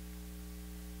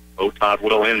 Otot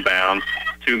will inbound.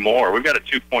 2 more. We've got a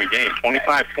 2-point game,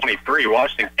 25-23,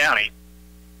 Washington County.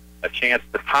 A chance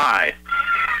to tie.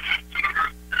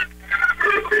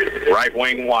 Right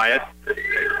wing Wyatt.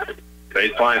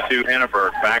 Baseline to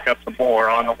Henneberg. Back up some more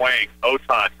on the wing.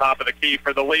 Otot, top of the key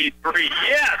for the lead. 3.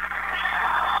 Yes!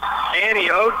 Annie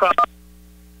Otot,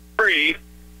 3.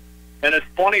 And it's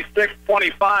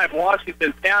 26-25.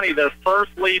 Washington County, the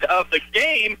first lead of the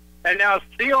game. And now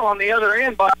steal on the other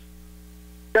end by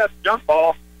Jeff jump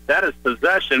ball. That is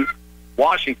possession,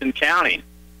 Washington County.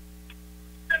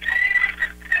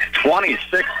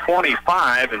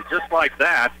 26-25, and just like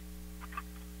that,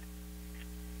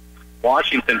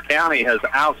 Washington County has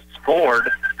outscored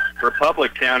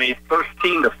Republic County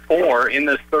 13-4 in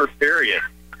this third period.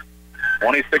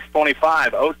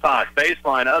 26-25, Otot,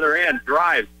 baseline, other end,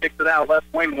 drives, kicks it out,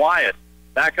 left wing Wyatt.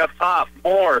 Back up top,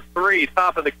 Moore, 3,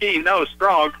 top of the key, no,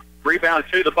 strong, rebound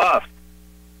to the Buff.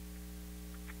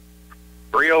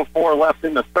 3:04 left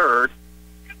in the third.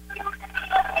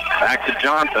 Back to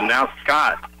Johnson, now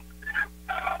Scott.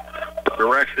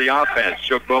 Directs the offense.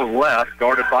 She'll go left,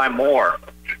 guarded by Moore.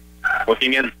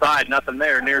 Looking inside, nothing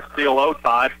there. Near steal,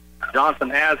 Otot. Johnson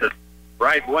has it.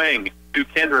 Right wing to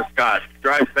Kendra Scott.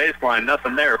 Drives baseline,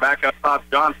 nothing there. Back up top,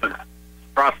 Johnson.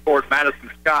 Cross court, Madison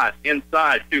Scott.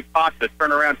 Inside to Pakta.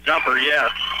 Turnaround jumper,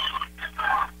 yes.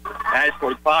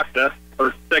 Ashley Pakta,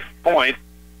 her 6th point.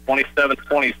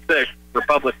 27-26,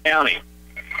 Republic County.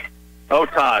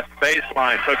 Otot,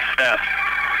 baseline, took step.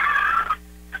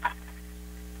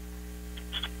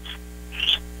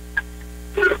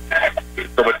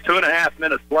 So with 2.5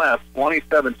 minutes left,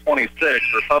 27-26,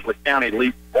 Republic County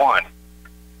leads 1.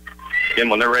 Again,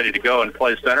 when they're ready to go in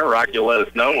Play Center, Rocky will let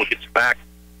us know. We'll get you back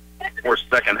for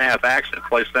second half action.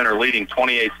 Play Center leading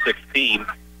 28-16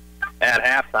 at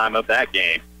halftime of that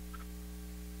game.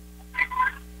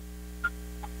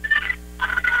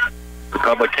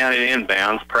 Republic County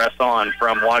inbounds, press on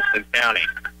from Washington County.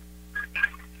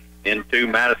 Into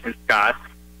Madison Scott.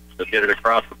 They'll get it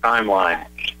across the timeline.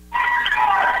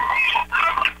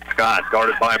 Scott,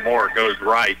 guarded by Moore, goes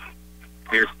right.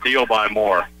 Here's steal by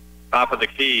Moore. Top of the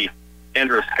key,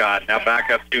 Kendra Scott. Now back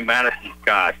up to Madison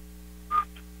Scott.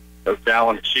 Coach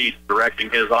Alan Sheets directing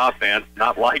his offense,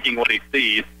 not liking what he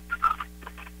sees.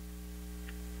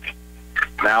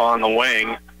 Now on the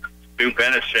wing, Stu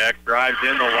Benishek drives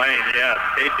in the lane. Yes,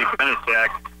 Casey Benishek,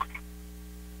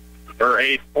 her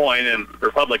 8th point, and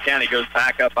Republic County goes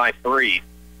back up by 3.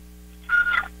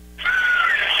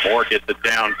 Moore gets it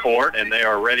down court, and they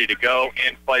are ready to go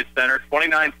in Play Center.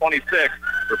 29-26,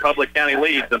 Republic County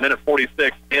leads, a minute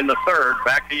 46 in the third.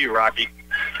 Back to you, Rocky.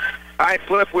 All right,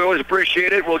 Flip, we always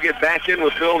appreciate it. We'll get back in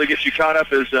with Phil to get you caught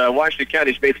up as Washington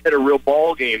County's made it a real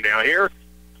ball game now here.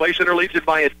 Play Center leads it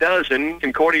by a dozen.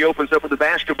 Concordia opens up with the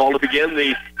basketball to begin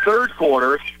the third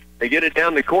quarter. They get it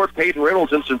down the court. Peyton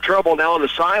Reynolds in some trouble now on the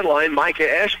sideline. Micah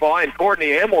Eschbaugh and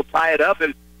Courtney Hamill tie it up,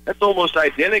 and that's almost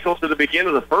identical to the beginning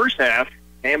of the first half.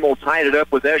 Hamill tied it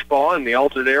up with Eschbaugh, and the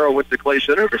alternate arrow went to Clay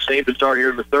Center. The same to start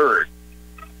here in the third.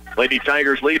 Lady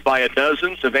Tigers lead by a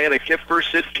dozen. Savannah Kipfer,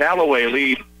 Sid Calloway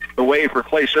lead the way for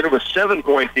Clay Center with 7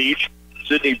 points each.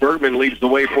 Sydney Bergman leads the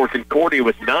way for Concordia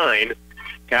with 9.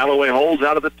 Calloway holds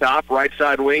out of the top, right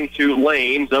side wing to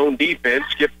Lane. Zone defense,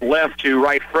 skips left to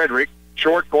right Frederick.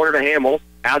 Short corner to Hamill.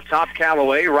 Out top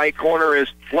Calloway. Right corner is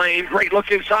Lane. Great look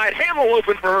inside. Hamill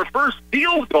open for her first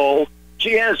field goal.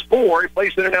 She has 4.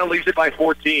 Play Center now leads it by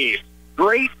 14.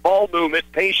 Great ball movement,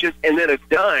 patience, and then a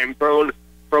dime thrown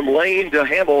from Lane to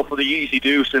Hamill for the easy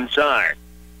deuce inside.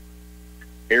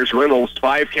 Here's Reynolds,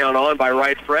 5 count on by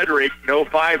right Frederick. No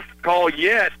 5 call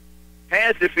yet.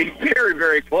 had to be very,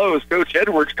 very close. Coach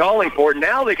Edwards calling for it.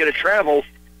 Now they get a travel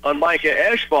on Micah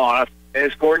Eschbaugh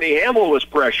as Courtney Hamill was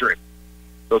pressuring.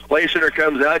 So Clay Center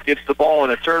comes out, gets the ball in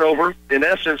a turnover, in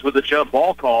essence with a jump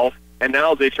ball call, and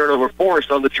now they turnover forced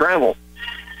on the travel.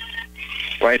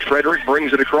 Wright Frederick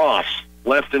brings it across.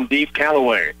 Left and deep,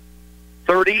 Callaway.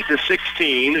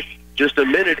 30-16. Just a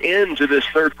minute into this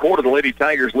third quarter, the Lady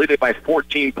Tigers lead it by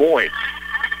 14 points.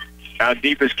 Out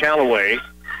deep is Callaway.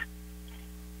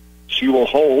 She will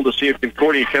hold to see if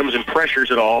Concordia comes and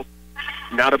pressures it all.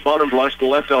 Now to Bonenblust, the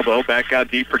left elbow, back out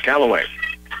deep for Callaway.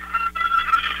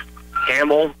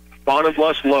 Hamill,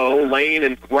 Bonenblust low, Lane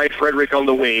and Wright Frederick on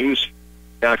the wings.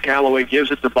 Now Callaway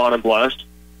gives it to Bonenblust.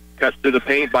 Cut through the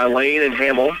paint by Lane and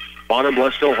Hamill.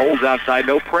 Bonenblust still holds outside,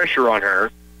 no pressure on her.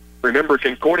 Remember,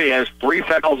 Concordia has 3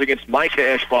 fouls against Micah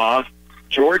Eschbaugh,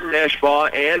 Jordan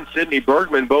Eschbaugh, and Sydney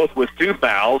Bergman, both with 2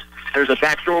 fouls. There's a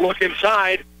backdoor look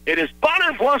inside. It is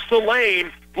Bonenblust to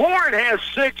Lane. Lauren has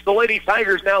 6. The Lady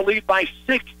Tigers now lead by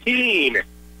 16.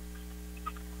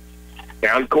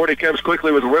 Down court it comes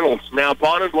quickly with Reynolds. Now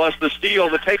Bonenblust the steal,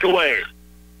 the takeaway.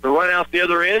 The run out the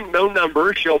other end, no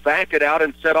number. She'll back it out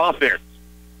and set offense.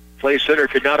 Clay Center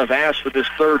could not have asked for this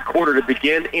third quarter to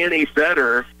begin any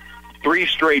better. 3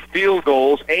 straight field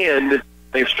goals, and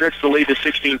they've stretched the lead to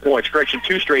 16 points. Correction,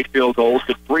 2 straight field goals,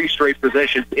 but 3 straight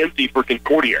possessions empty for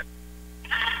Concordia.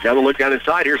 Now the look down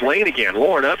inside. Here's Lane again.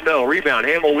 Lauren up, no. Rebound.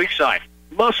 Hamill weak side.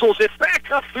 Muscles it back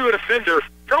up through a defender.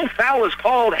 No foul is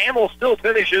called. Hamill still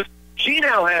finishes. She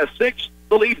now has 6.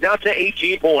 The lead's out to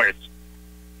 18 points.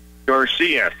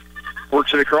 Garcia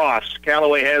works it across.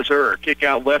 Callaway has her. Kick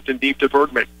out left and deep to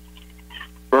Bergman.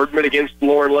 Bergman against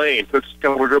Lauren Lane. Puts a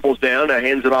couple of dribbles down.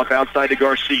 Hands it off outside to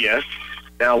Garcia.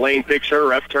 Now Lane picks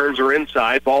her up, turns her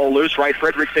inside. Ball loose. Wright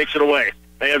Frederick takes it away.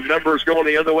 They have numbers going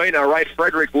the other way. Now Wright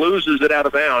Frederick loses it out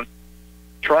of bounds.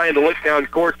 Trying to look down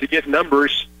court to get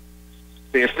numbers.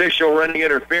 The official running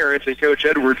interference, and Coach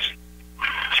Edwards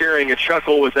sharing a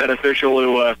chuckle with that official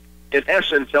who, in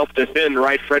essence, helped defend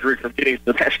Wright Frederick from getting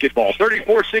the basketball.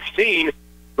 34-16.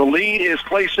 The lead is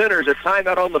Clay Center's. A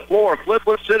timeout on the floor. Flip,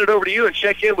 let's send it over to you and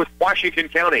check in with Washington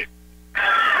County.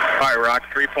 All right, Rock,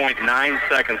 3.9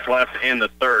 seconds left in the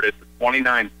third. It's a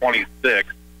 29-26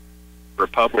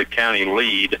 Republic County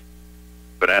lead.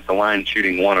 But at the line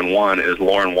shooting 1-1 is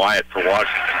Lauren Wyatt for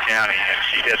Washington County, and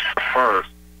she hits the first.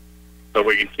 So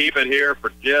we can keep it here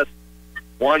for just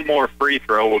one more free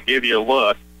throw. We'll give you a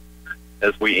look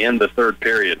as we end the third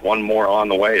period. One more on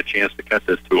the way, a chance to cut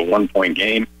this to a 1-point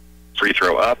game. Free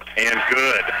throw up and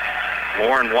good.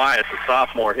 Lauren Wyatt, the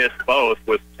sophomore, hits both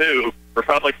with 2.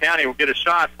 Republic County will get a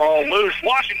shot. Ball loose.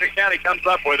 Washington County comes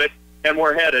up with it, and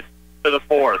we're headed to the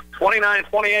fourth.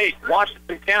 29-28.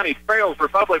 Washington County trails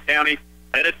Republic County.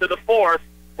 Headed to the fourth.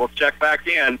 We'll check back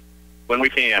in when we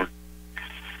can.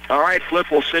 All right, Flip,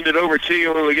 we'll send it over to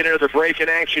you when we get another break in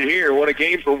action here. What a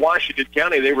game for Washington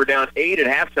County. They were down 8 at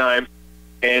halftime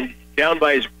and down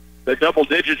by the double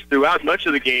digits throughout much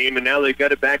of the game, and now they've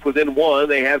got it back within 1.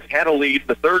 They have had a lead in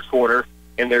the third quarter,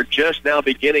 and they're just now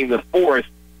beginning the fourth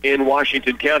in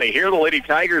Washington County. Here the Lady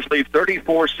Tigers lead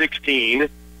 34-16.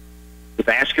 The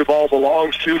basketball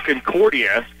belongs to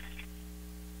Concordia.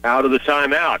 Out of the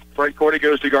timeout. Front court it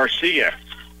goes to Garcia.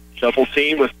 Double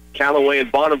team with Callaway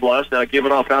and Bonenblust. Now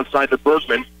given off outside to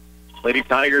Bergman. Lady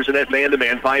Tigers in that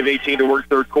man-to-man. 5:18 to work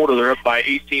third quarter. They're up by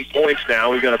 18 points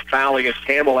now. We've got a foul against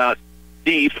Hamill out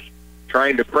deep,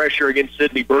 trying to pressure against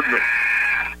Sydney Bergman.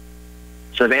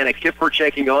 Savannah Kipper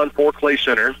checking on for Clay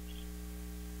Center.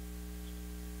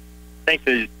 I think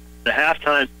the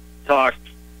halftime talk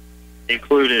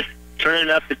included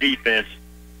turning up the defense.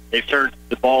 They've turned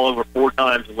the ball over 4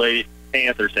 times, the Lady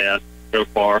Panthers have so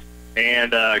far,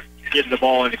 and getting the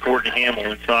ball into Courtney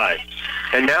Hamill inside.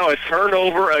 And now a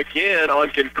turnover again on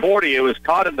Concordia. It was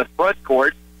caught in the front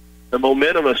court. The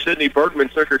momentum of Sydney Bergman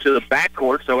took her to the back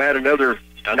court, so add another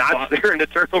notch there in the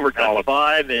turnover column.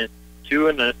 5 and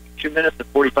 2 minutes and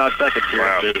 45 seconds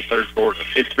here into the third quarter.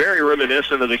 It's very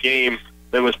reminiscent of the game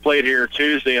that was played here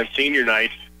Tuesday on senior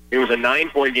night. It was a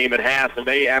 9-point game at half, and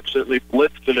they absolutely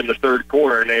blitzed it in the third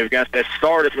quarter, and they've got that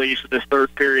start at least in this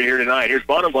third period here tonight. Here's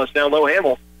Bonenblust down low.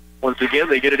 Hamill. Once again,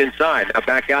 they get it inside. Now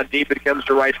back out deep it comes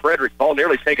to Wright Frederick. Ball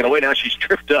nearly taken away. Now she's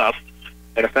tripped up,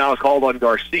 and a foul called on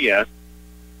Garcia.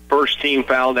 First team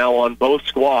foul now on both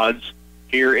squads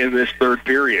here in this third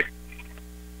period.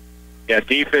 Yeah,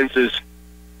 defense is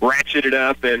ratcheted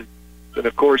up, and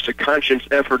of course a conscious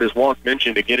effort, as Walt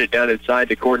mentioned, to get it down inside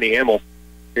to Courtney Hamill.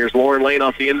 Here's Lauren Lane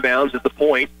off the inbounds at the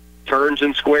point. Turns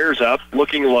and squares up,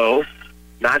 looking low.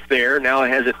 Not there. Now it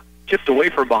has it tipped away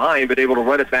from behind, but able to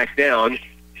run it back down.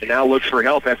 And now looks for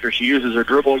help after she uses her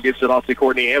dribble and gets it off to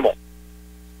Courtney Hamill.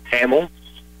 Hamill,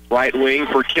 right wing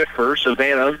for Kipfer.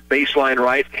 Savannah, baseline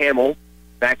right. Hamill,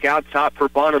 back out top for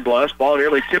Bonenbluss. Ball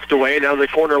nearly tipped away. Now the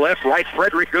corner left. Right,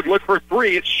 Frederick. Good look for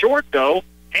three. It's short, though.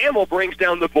 Hamill brings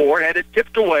down the board. Had it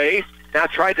tipped away. Now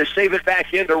tried to save it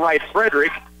back into right,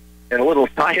 Frederick. And a little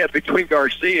tie-up between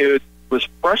Garcia, who was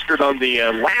frustrated on the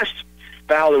last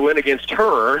foul that went against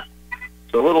her.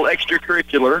 So a little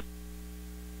extracurricular.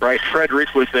 Right,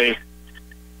 Frederick with a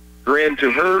grin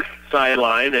to her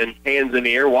sideline and hands in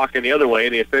the air, walking the other way.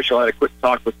 And the official had a quick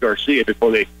talk with Garcia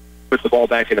before they put the ball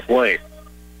back into play.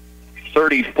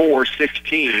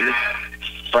 34-16.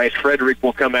 Bryce Frederick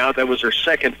will come out. That was her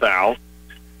second foul.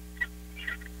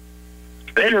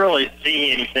 Didn't really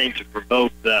see anything to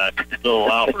provoke that little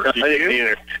outburst. I didn't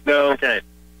either. No. Okay.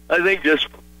 I think just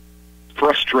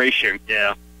frustration.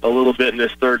 Yeah. A little bit in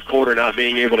this third quarter, not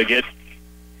being able to get.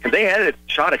 And they had a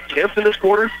shot attempt in this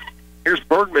quarter. Here's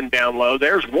Bergman down low.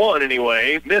 There's one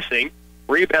anyway, missing.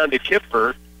 Rebound to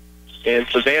Kipfer. And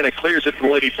Savannah clears it for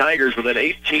the Lady Tigers with an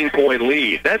 18-point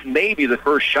lead. That may be the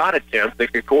first shot attempt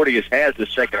that Concordia's had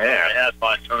this second half. It has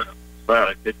by turnover.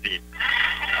 Wow.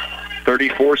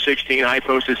 34-16, high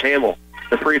post is Hamill.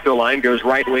 The free throw line goes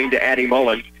right wing to Addie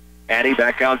Mullen. Addie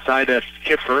back outside to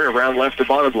Kipfer, around left to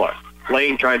Bonenbluss.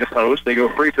 Lane trying to post. They go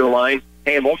free throw line.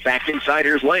 Hamill back inside.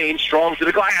 Here's Lane. Strong to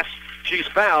the glass. She's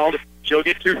fouled. She'll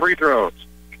get 2 free throws.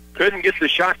 Couldn't get the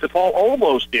shot to fall.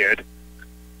 Almost did.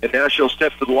 And now she'll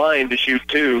step to the line to shoot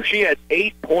 2. She had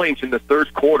 8 points in the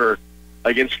third quarter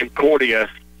against Concordia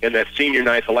in that senior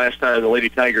night, the last time the Lady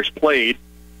Tigers played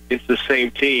against the same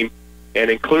team,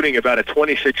 and including about a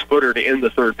 26-footer to end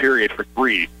the third period for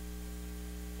 3.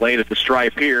 Lane at the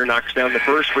stripe here, knocks down the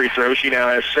first free throw. She now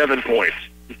has 7 points.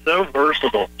 She's so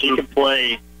versatile. She can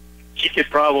play. She could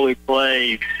probably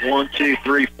play 1, 2,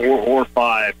 3, 4, or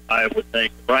 5, I would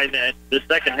think. Right now, the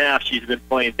second half, she's been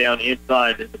playing down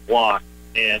inside in the block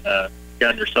and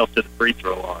gotten herself to the free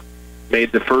throw line.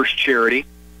 Made the first charity.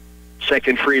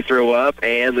 Second free throw up,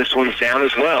 and this one's down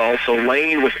as well. So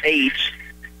Lane with 8.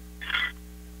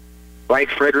 Right,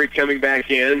 Frederick coming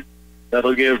back in.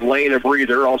 That'll give Lane a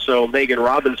breather. Also, Megan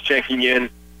Robbins checking in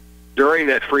during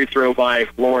that free throw by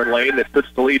Lauren Lane. That puts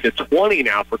the lead to 20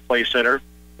 now for Clay Center.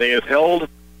 They have held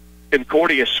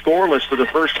Concordia scoreless for the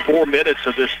first 4 minutes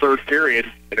of this third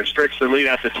period and have stretched their lead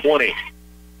out to 20.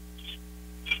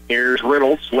 Here's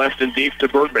Reynolds, left and deep to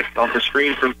Bergman. Off the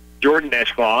screen from Jordan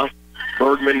Eschbaugh.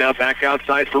 Bergman now back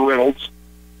outside for Reynolds.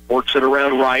 Works it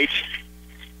around right.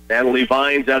 Natalie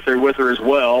Vines out there with her as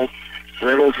well.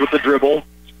 Reynolds with the dribble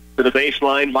to the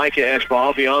baseline. Micah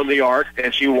Eschbaugh beyond the arc,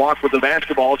 and she walked with the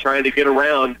basketball trying to get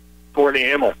around Courtney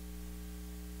Hamill.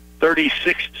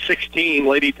 36-16,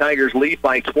 Lady Tigers lead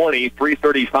by 20.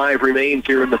 3:35 remains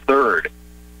here in the third.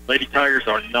 Lady Tigers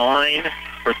are 9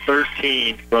 for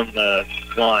 13 from the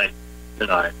line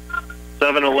tonight.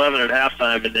 7-11 at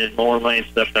halftime, and then Lauren Lane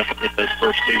stepped up and hit those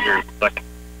first 2 here in the second.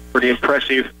 Pretty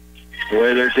impressive the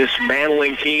way they're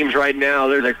dismantling teams right now.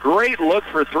 There's a great look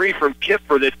for 3 from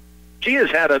Kipfer that she has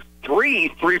had 3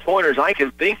 3-pointers I can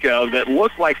think of that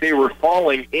looked like they were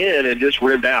falling in and just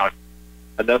rimmed out.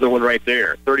 Another one right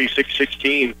there.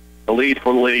 36-16, the lead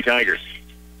for the Lady Tigers.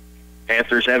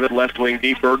 Panthers have it left wing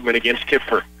deep. Bergman against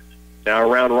Kipfer. Now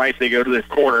around right they go to the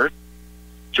corner.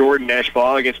 Jordan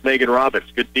Eschbaugh against Megan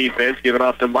Robbins. Good defense given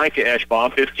off to Micah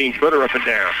Eschbaugh. 15-footer up and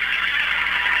down.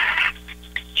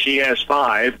 She has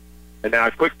 5. And now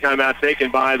a quick timeout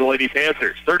taken by the Lady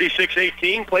Panthers.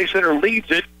 36-18, Clay Center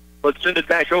leads it. Let's send it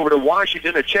back over to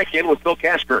Washington to check in with Phil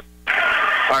Casper.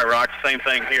 All right, Rock, same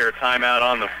thing here. Timeout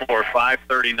on the floor.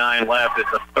 5:39 left.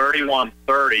 It's a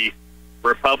 31-30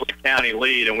 Republic County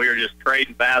lead, and we are just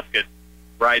trading baskets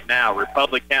right now.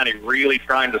 Republic County really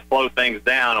trying to slow things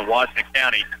down, and Washington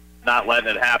County not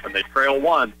letting it happen. They trail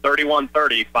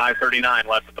 31-30, 5:39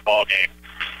 left at the ball game.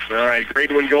 All right,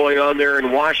 great one going on there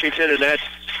in Washington, and that's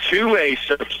 2A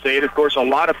Substate. Of course, a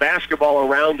lot of basketball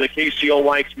around the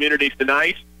KCLY community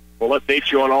tonight. We'll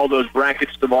update you on all those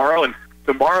brackets tomorrow. And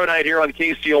tomorrow night here on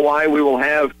KCLY, we will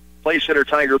have Clay Center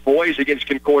Tiger boys against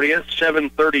Concordia,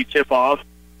 7:30 tip-off.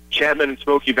 Chapman and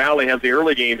Smoky Valley have the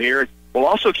early game here. We'll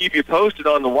also keep you posted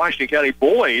on the Washington County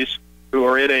boys, who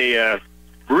are in a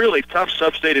really tough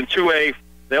Substate in 2A.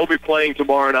 They'll be playing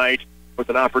tomorrow night with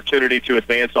an opportunity to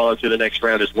advance on to the next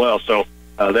round as well. So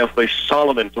they'll play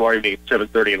Solomon tomorrow evening at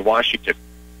 7:30 in Washington.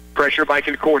 Pressure by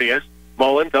Concordia.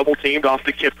 Mullen double-teamed off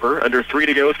to Kipfer. Under 3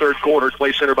 to go, third quarter.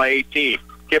 Clay Center by 18.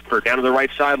 Kipfer down to the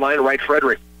right sideline, right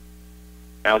Frederick.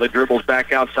 Now the dribbles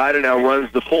back outside and now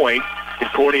runs the point.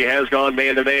 Concordia has gone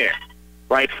man-to-man.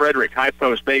 Right Frederick, high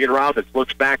post, Megan Robbins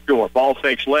looks back to her. Ball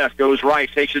fakes left, goes right,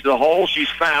 takes it to the hole. She's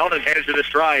fouled and heads to the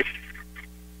stripe.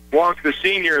 Walk, the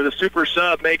senior, the super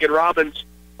sub, Megan Robbins,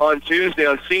 on Tuesday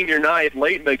on senior night,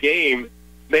 late in the game,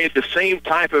 made the same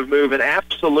type of move and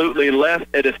absolutely left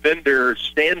a defender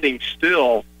standing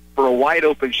still for a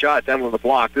wide-open shot down on the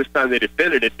block. This time they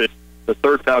defended it, but the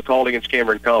third foul called against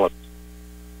Cameron Collins.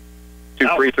 Two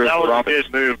free throws for Robbins.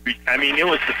 That was a good move. I mean, it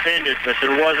was defended, but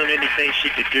there wasn't anything she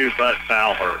could do but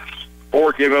foul her.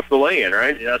 Or give up the lay-in,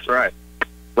 right? Yeah, that's right.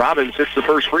 Robbins hits the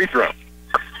first free throw.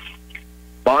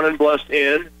 Bonenblust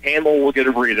in. Hamill will get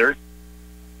a breather.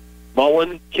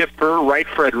 Mullen, Kipfer, Wright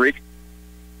Frederick.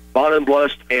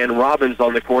 Bonenblust and Robbins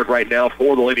on the court right now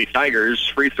for the Lady Tigers.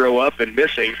 Free throw up and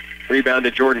missing. Rebound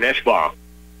to Jordan Eschbaugh.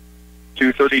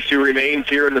 2:32 remains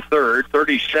here in the third.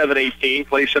 37-18.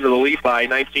 Clay Center the lead by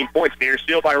 19 points. Near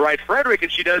steal by Wright Frederick,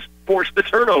 and she does force the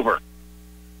turnover.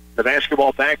 The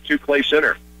basketball back to Clay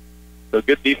Center. So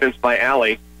good defense by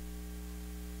Allie.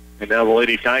 And now the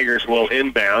Lady Tigers will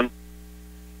inbound.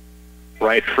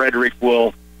 Wright Frederick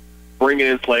will bring it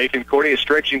in play. Concordia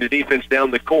stretching the defense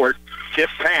down the court. Tip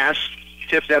pass,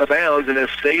 tips out of bounds, and it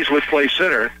stays with Clay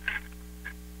Center.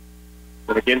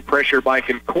 And again, pressure by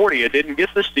Concordia. Didn't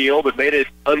get the steal, but made it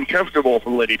uncomfortable for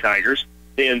the Lady Tigers.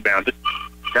 They inbound it.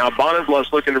 Now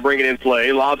Bonenblust looking to bring it in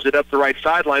play. Lobs it up the right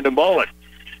sideline to Mullen.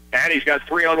 Addie's got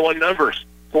 3-on-1 numbers.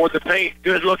 Toward the paint.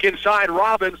 Good look inside.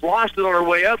 Robbins lost it on her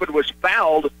way up, but was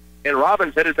fouled, and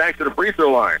Robbins headed back to the free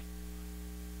throw line.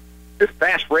 Good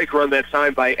fast break run that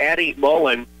time by Addie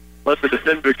Mullen. Let the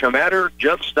defender come at her.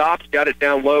 Jump stops. Got it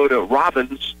down low to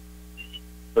Robbins.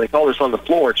 They call this on the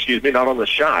floor, not on the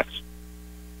shots.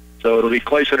 So it'll be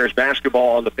Clay Center's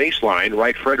basketball on the baseline.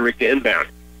 Wright Frederick to inbound.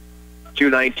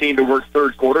 2:19 to work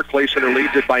third quarter. Clay Center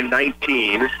leads it by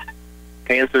 19.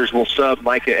 Panthers will sub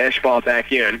Micah Eschbaugh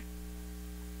back in.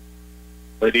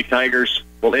 Lady Tigers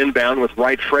will inbound with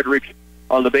Wright Frederick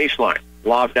on the baseline.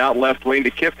 Lobbed out left wing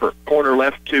to Kipfer. Corner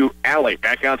left to Allie.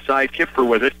 Back outside, Kipfer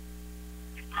with it.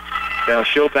 Now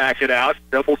she'll back it out.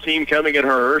 Double team coming at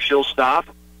her. She'll stop.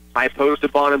 High post to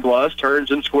Bonenblust.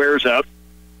 Turns and squares up.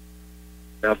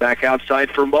 Now back outside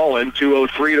for Mullen.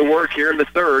 2:03 to work here in the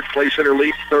third. Clay Center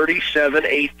leads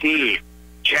 37-18.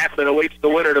 Chapman awaits the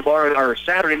winner tomorrow, or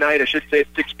Saturday night, I should say, at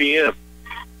 6 p.m.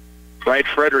 Wright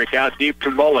Frederick out deep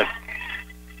to Mullen.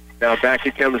 Now back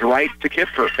it comes right to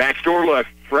Kipfer. Backdoor look.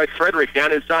 Wright Frederick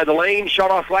down inside the lane.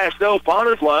 Shot off last no.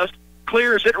 Bonenblust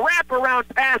clears it. Wrap around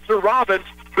pass to Robbins,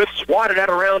 but swatted out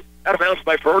of bounds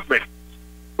by Bergman.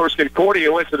 Of course,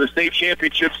 Concordia went to the state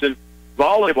championships in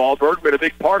volleyball. Bergman a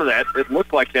big part of that. It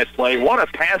looked like that play. What a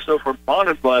pass though from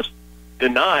Bonenblust,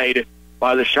 denied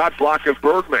by the shot block of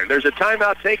Bergman. There's a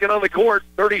timeout taken on the court.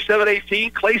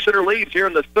 37-18. Clay Center leads here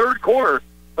in the third quarter.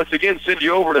 Let's again send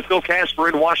you over to Phil Casper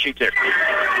in Washington.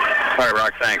 All right,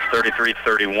 Rock, thanks.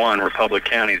 33-31. Republic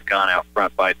County's gone out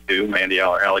front by 2. Mandy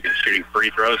Aller-Halligan shooting free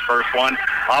throws. First one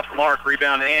off the mark.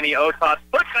 Rebound to Annie Otot.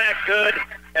 Put back good,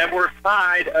 and we're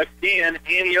tied again.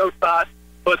 Annie Otot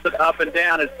puts it up and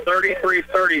down. It's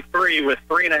 33-33 with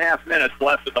 3.5 minutes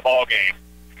left in the ball game.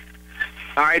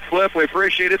 All right, Flip, we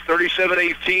appreciate it.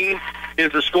 37-18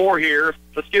 is the score here.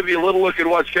 Let's give you a little look at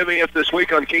what's coming up this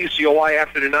week on KCLY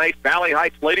after tonight. Valley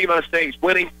Heights Lady Mustangs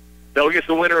winning. They'll get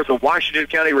the winner of the Washington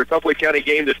County Republic County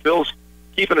game that Phil's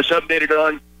keeping us updated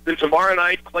on. Then tomorrow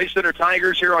night, Clay Center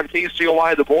Tigers here on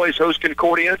KCLY. The boys host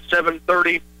Concordia,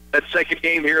 7:30. That second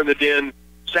game here in the Den.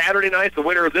 Saturday night, the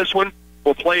winner of this one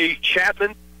will play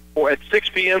Chapman at 6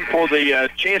 p.m. for the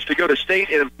chance to go to state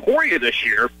in Emporia this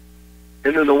year.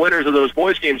 And then the winners of those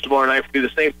boys games tomorrow night will do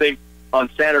the same thing on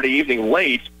Saturday evening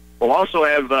late. We'll also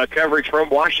have coverage from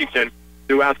Washington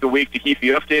throughout the week to keep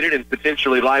you updated, and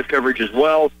potentially live coverage as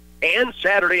well. And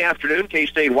Saturday afternoon,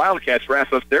 K-State Wildcats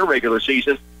wrap up their regular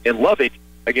season in Lubbock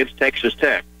against Texas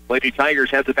Tech. Lady Tigers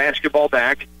have the basketball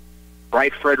back.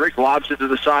 Wright Frederick lobs it to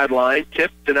the sideline,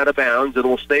 tipped and out of bounds. It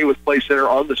will stay with Clay Center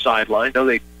on the sideline. No,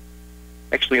 they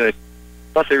actually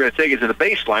thought they were going to take it to the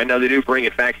baseline. Now they do bring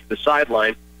it back to the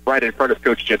sideline right in front of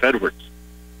Coach Jeff Edwards.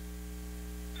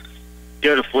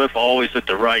 Go to Flip always at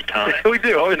the right time. We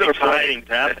do, always at a break.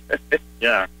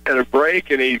 Yeah. At a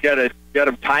break, and he's got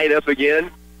him tied up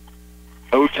again.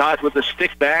 Otot with the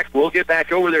stick back. We'll get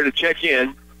back over there to check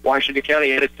in. Washington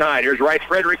County had it tied. Here's Wright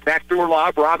Frederick, backdoor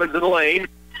lob. Robbins in the lane.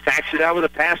 Backs it out with a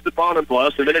pass to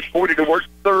Bonenblust. A minute 40 to work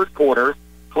third quarter.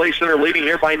 Clay Center leading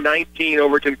here by 19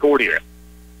 over Concordia.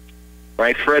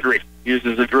 Wright Frederick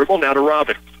uses the dribble. Now to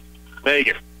Robbins.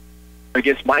 Megan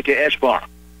against Micah Eschbaugh.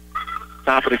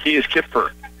 Top of the key is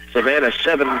Kipfer. Savannah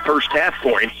 7 first half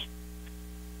points.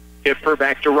 Kipfer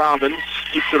back to Robbins.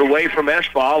 Keeps it away from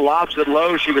Eschbaugh. Lobs it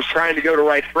low. She was trying to go to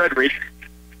Wright Frederick.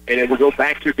 And it will go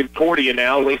back to Concordia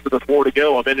now. Length of the floor to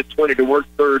go. A minute 20 to work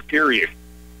third period.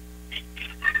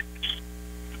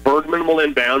 Bergman will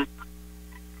inbound.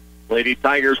 Lady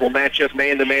Tigers will match up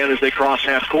man-to-man as they cross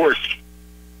half court.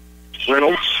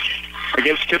 Reynolds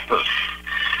against Kipper.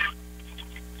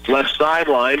 Left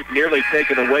sideline, nearly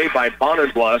taken away by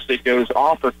Bonenblust. It goes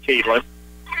off of Caitlin.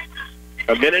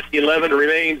 1:11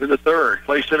 remains in the third.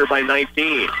 Play center by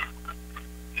 19.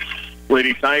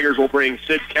 Lady Tigers will bring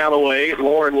Sid Calloway,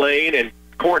 Lauren Lane, and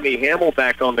Courtney Hamill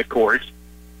back on the court.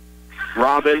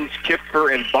 Robbins, Kipper,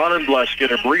 and Bonenblust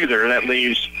get a breather. That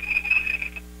leaves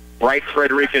Wright,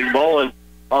 Frederick, and Mullen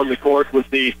on the court with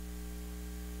the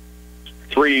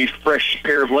three fresh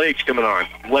pair of legs coming on.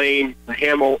 Lane,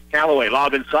 Hamill, Calloway.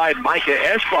 Lob inside. Micah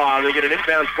Eschbaugh. They get an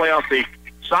inbound play off the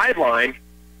sideline.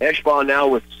 Eschbaugh now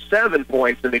with 7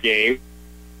 points in the game.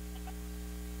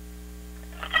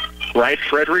 Wright,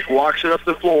 Frederick walks it up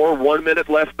the floor. 1 minute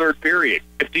left, third period.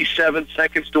 57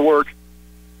 seconds to work.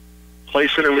 Play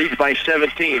center leads by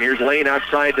 17. Here's Lane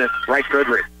outside to Wright,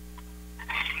 Frederick.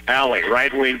 Alley,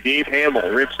 right wing deep.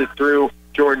 Hamill rips it through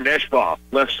Jordan Eschbaugh.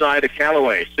 Left side to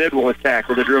Calloway. Sid will attack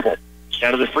with a dribble.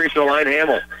 Out of the free throw line,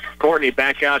 Hamill. Courtney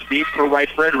back out deep for Wright,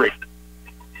 Frederick.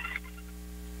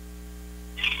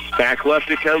 Back left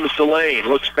it comes to Lane.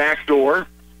 Looks back door.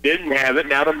 Didn't have it.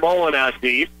 Now to Mullen out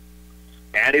deep.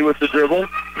 Addy with the dribble.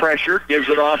 Pressure. Gives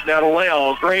it off now to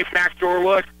Leal. Great backdoor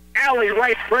look. Alley,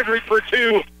 Wright, Frederick for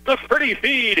two. The pretty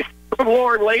feed from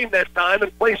Lauren Lane that time,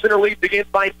 and Play Center leads again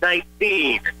by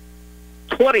 19.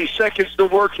 20 seconds to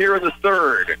work here in the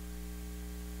third.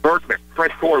 Bergman,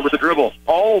 front court with the dribble.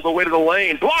 All the way to the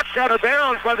lane. Blocked out of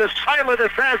bounds by the silent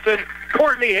assassin,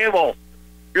 Courtney Hamill.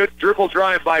 Good dribble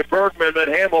drive by Bergman, but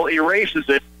Hamill erases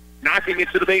it, knocking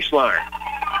it to the baseline.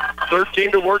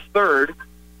 13 to work third.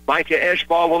 Micah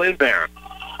Eschbaugh will inbound.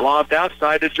 Lobbed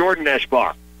outside to Jordan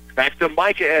Eschbaugh. Back to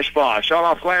Micah Eschbaugh. Shot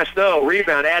off glass, no.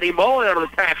 Rebound. Addie Mullen out of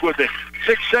the pack with it.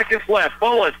 6 seconds left.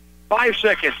 Mullen, 5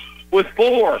 seconds with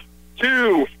 4,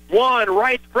 2, 1.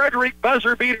 Wright, Frederick,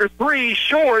 buzzer beater 3,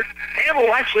 short.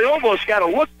 Hamill actually almost got a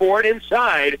look for it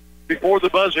inside before the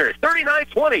buzzer.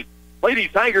 39-20. Lady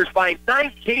Tigers by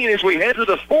 19 as we head to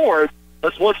the fourth.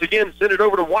 Let's once again send it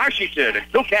over to Washington and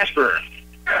Phil Casper.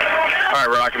 All right,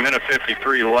 Rock, a minute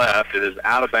 53 left. It is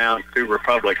out of bounds to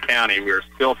Republic County. We are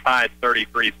still tied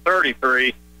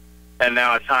 33-33, and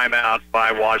now a timeout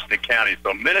by Washington County.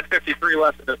 So minute 53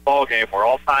 left in this ball game. We're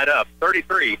all tied up,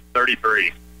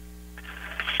 33-33.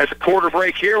 At the quarter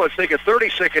break here, let's take a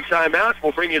 30-second timeout.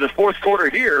 We'll bring you the fourth quarter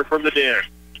here from the Den.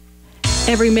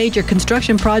 Every major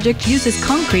construction project uses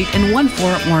concrete in one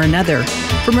form or another.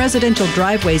 From residential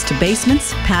driveways to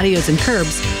basements, patios, and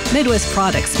curbs, Midwest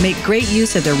Products make great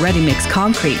use of their ready-mix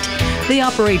concrete. They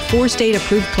operate 4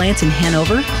 state-approved plants in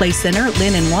Hanover, Clay Center,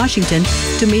 Lynn, and Washington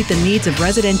to meet the needs of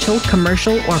residential,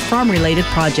 commercial, or farm-related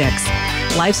projects.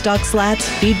 Livestock slats,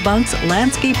 feed bunks,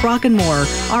 landscape rock, and more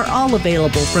are all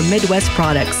available from Midwest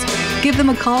Products. Give them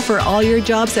a call for all your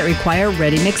jobs that require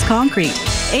ready-mix concrete.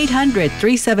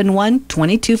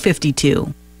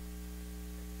 800-371-2252.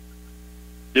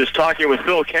 Just talking with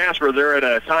Phil Casper, they're at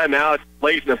a timeout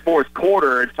late in the fourth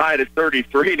quarter and tied at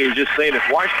 33, and he was just saying if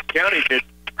Washington County could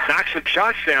knock some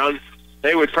shots down,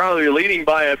 they would probably be leading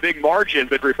by a big margin,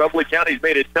 but Republic County's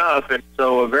made it tough, and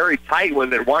so a very tight one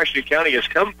that Washington County has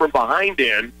come from behind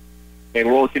in, and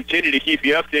we'll continue to keep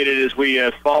you updated as we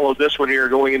follow this one here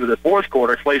going into the fourth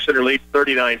quarter. Clay Center leads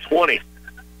 39-20.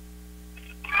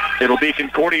 It'll be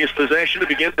Concordia's possession to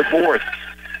begin the fourth.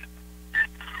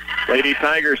 Lady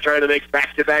Tigers trying to make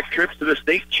back-to-back trips to the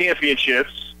state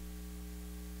championships.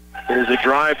 There's a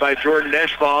drive by Jordan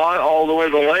Eschbaugh all the way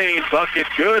to the lane. Bucket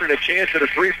good, and a chance at a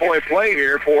three-point play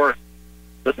here for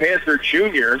the Panther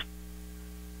junior.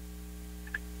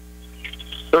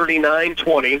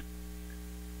 39-20.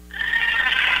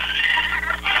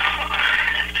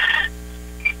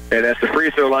 And at the free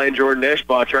throw line, Jordan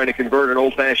Eschbaugh trying to convert an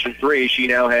old-fashioned three. She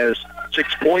now has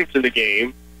 6 points in the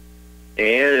game.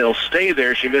 And it'll stay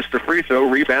there. She missed the free throw.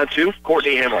 Rebound to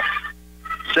Courtney Hamill.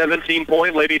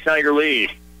 17-point Lady Tiger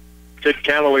lead. Sid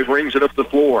Calloway brings it up the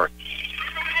floor.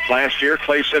 Last year,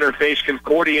 Clay Center faced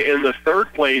Concordia in the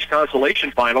third-place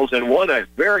consolation finals and won a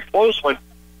very close one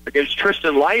against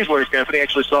Tristan Leisler's company.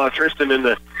 Actually saw Tristan in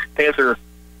the Panther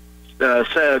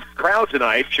crowd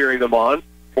tonight cheering them on,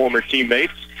 former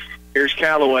teammates. Here's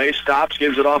Calloway. Stops,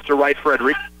 gives it off to Wright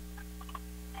Frederick.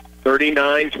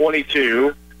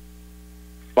 39-22.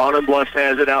 Bonenblust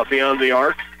has it out beyond the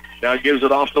arc. Now gives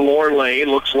it off to Lauren Lane.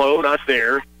 Looks low, not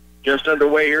there. Just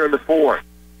underway here in the fourth.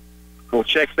 We'll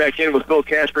check back in with Phil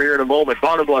Casper here in a moment.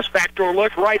 Bonenblust backdoor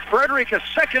look. Wright Frederick, a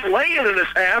second lay-in in this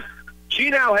half. She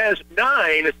now has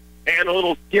 9, and a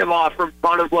little give-off from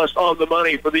Bonenblust on the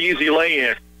money for the easy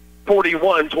lay-in.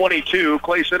 41-22,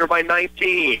 Clay Center by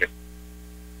 19.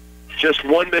 just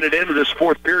 1 minute into this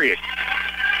fourth period.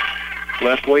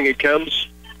 Left wing it comes.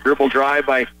 Dribble drive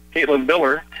by Caitlin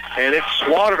Miller, and it's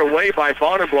swatted away by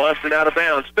Bonenblust and out of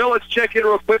bounds. Phil, let's check in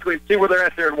real quickly and see where they're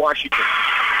at there in Washington.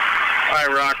 All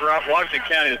right, Rock. Washington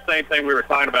County, the same thing we were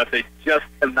talking about. They just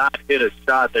cannot hit a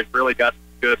shot. They've really got some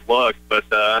good looks, but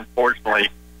unfortunately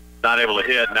not able to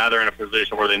hit. Now they're in a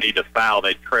position where they need to foul.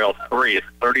 They trail 3. It's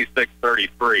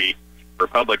 36-33.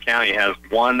 Republic County has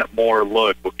one more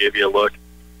look. We'll give you a look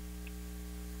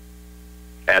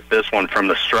at this one from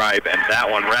the stripe, and that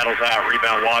one rattles out.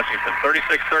 Rebound Washington.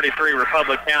 36-33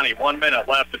 Republic County. 1 minute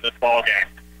left in this ball game.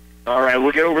 All right,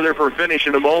 we'll get over there for a finish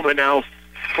in a moment. Now,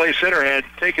 Clay Center had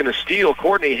taken a steal.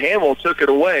 Courtney Hamill took it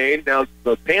away. Now,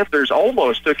 the Panthers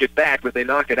almost took it back, but they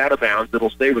knock it out of bounds. It'll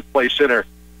stay with Clay Center,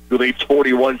 who leads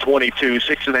 41-22.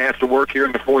 6.5 to work here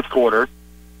in the fourth quarter.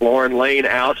 Lauren Lane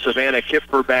out. Savannah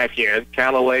Kipfer back in.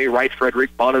 Callaway, Wright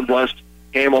Frederick, Bonenblust,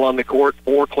 Hamill on the court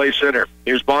for Clay Center.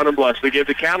 Here's Bonenblust. They give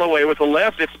to Callaway with the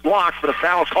left. It's blocked, but a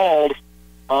foul called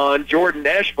on Jordan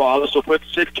Ashbaugh. This will put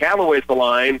Sid Callaway at the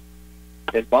line.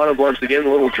 And Bonenblust again, a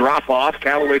little drop-off.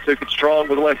 Callaway took it strong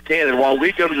with the left hand. And while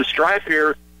we go to the stripe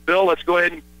here, Bill, let's go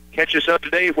ahead and catch us up to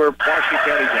date where Washington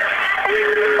County's at.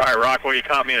 All right, Rockwell, you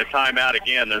caught me in a timeout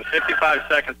again. There's 55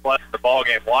 seconds left in the ball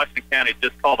game. Washington County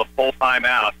just called a full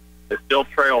timeout. They still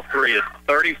trail 3. It's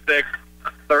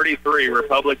 36-33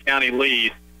 Republic County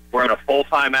lead. We're in a full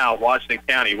timeout, Washington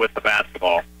County with the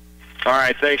basketball. All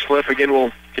right, thanks, Cliff. Again,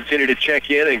 we'll continue to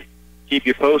check in and keep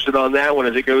you posted on that one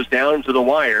as it goes down to the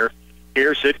wire.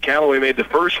 Here, Sid Callaway made the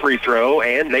first free throw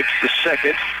and makes the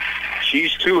second.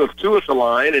 She's 2 of 2 at the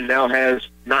line and now has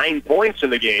 9 points in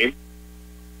the game.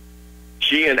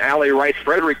 She and Allie Wright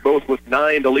Frederick both with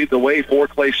 9 to lead the way for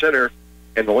Clay Center,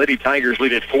 and the Lady Tigers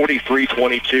lead at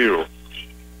 43-22.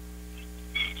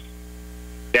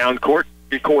 Down court,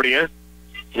 Concordia.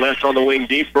 Left on the wing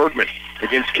deep, Bergman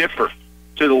against Kipfer.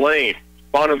 To the lane.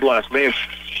 Bonenblust may have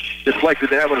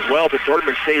deflected that one as well, but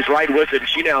Bergman stays right with it, and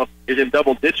she now is in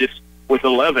double digits with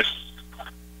 11.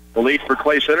 The lead for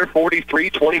Clay Center,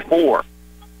 43-24.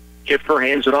 Kipfer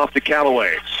hands it off to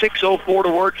Callaway. 6:04 to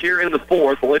work here in the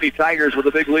fourth. The Lady Tigers with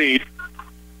a big lead.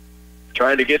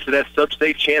 Trying to get to that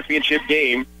Substate championship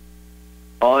game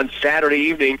on Saturday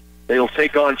evening. They'll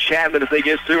take on Chapman if they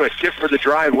get through it. Kipfer the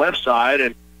drive left side,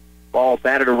 and ball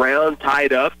batted around,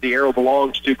 tied up. The arrow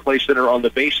belongs to Clay Center on the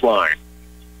baseline.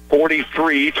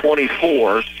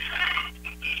 43-24.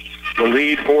 The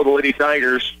lead for the Lady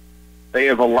Tigers. They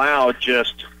have allowed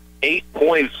just 8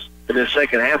 points in the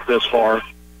second half thus far,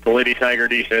 the Lady Tiger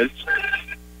defense.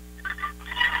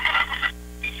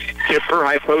 Kipfer,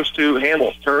 high post to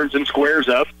Hamill. Turns and squares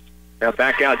up. Now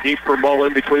back out deep for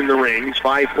Mullen between the rings.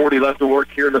 5:40 left to work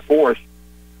here in the fourth.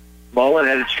 Mullen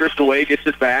had it stripped away, gets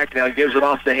it back. Now gives it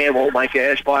off to Hamill. Micah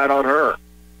Ashbaugh out on her.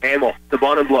 Hamill to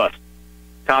Bonenblust.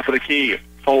 Top of the key.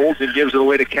 Holds and gives it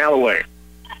away to Callaway.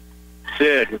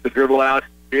 Sid with the dribble out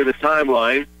near the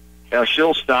timeline. Now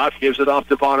she'll stop, gives it off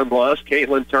to Bonenblust.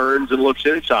 Caitlin turns and looks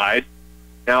inside.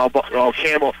 Now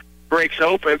Hamill breaks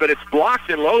open, but it's blocked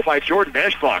and low by Jordan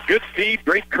Ashbaugh. Good feed,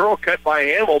 great curl cut by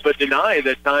Hamill, but denied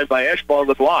that time by Ashbaugh on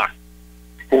the block.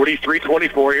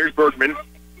 43-24. Here's Bergman.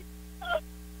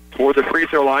 For the free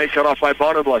throw line, cut off by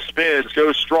Bonenblust. Spins,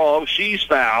 goes strong. She's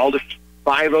fouled.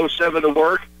 5:07 to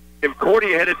work.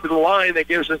 Concordia headed to the line. That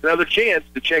gives us another chance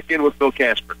to check in with Phil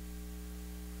Casper.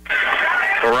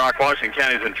 Well, Rock, Washington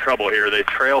County's in trouble here. They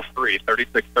trail 3,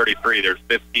 36-33. There's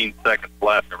 15 seconds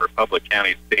left, and Republic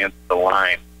County stands at the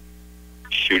line,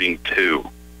 shooting 2.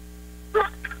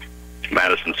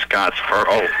 Madison Scott's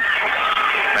first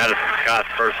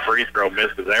free throw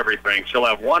misses everything. She'll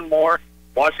have one more.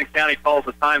 Washington County calls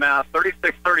the timeout.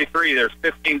 36-33. There's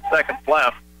 15 seconds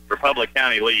left. Republic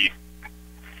County leads.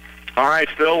 All right,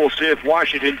 Phil, we'll see if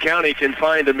Washington County can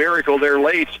find a miracle there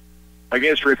late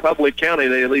against Republic County.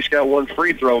 They at least got one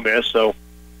free throw miss, so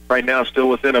right now still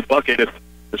within a bucket if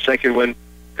the second one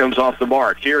comes off the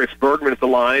mark. Here it's Bergman at the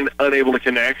line, unable to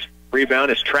connect.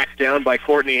 Rebound is tracked down by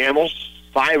Courtney Hamill.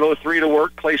 5:03 to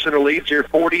work. Clay Center leads here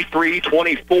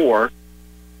 43-24.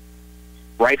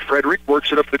 Wright Frederick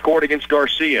works it up the court against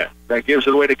Garcia. That gives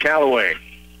it away to Callaway.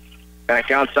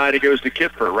 Back outside it goes to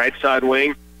Kipfer. Right side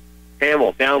wing.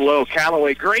 Hamill down low.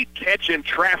 Callaway, great catch in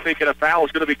traffic, and a foul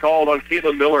is going to be called on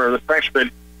Caitlin Miller, the freshman.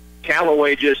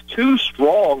 Callaway just too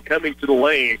strong coming to the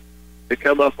lane to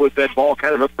come up with that ball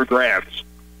kind of up for grabs.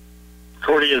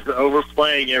 Concordia is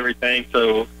overplaying everything,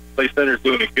 so Clay Center's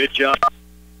doing a good job.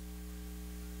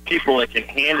 People that can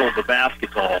handle the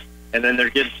basketball, and then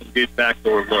they're getting some good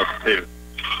backdoor looks, too.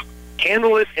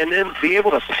 Handle it and then be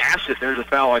able to pass it. There's a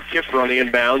foul on Kipfer on the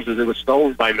inbounds as it was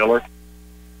stolen by Miller.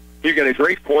 You got a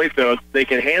great point, though. They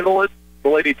can handle it, the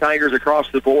Lady Tigers, across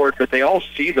the board, but they all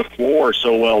see the floor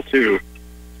so well, too.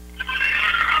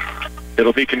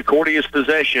 It'll be Concordia's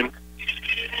possession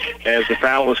as the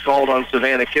foul was called on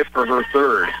Savannah Kipp for her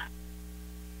third.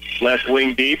 Left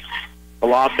wing deep, a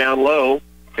lob down low.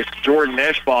 It's Jordan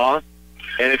Eschbaugh,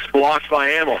 and it's blocked by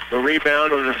Hamill. The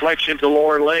rebound and deflection to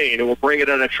Lauren Lane. It will bring it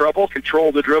out of trouble,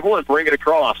 control the dribble, and bring it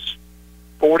across.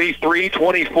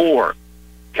 43-24.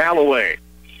 Callaway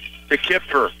to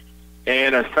Kipfer,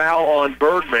 and a foul on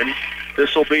Bergman.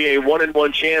 This will be a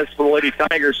 1-and-1 chance for the Lady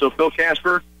Tigers. So, Phil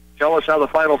Casper, tell us how the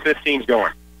final 15's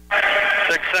going.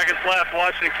 6 seconds left.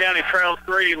 Washington County trails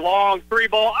 3. Long three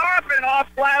ball up and off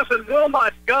glass and will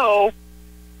not go.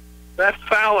 That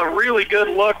foul, a really good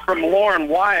look from Lauren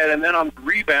Wyatt. And then on the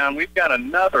rebound, we've got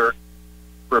another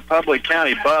Republic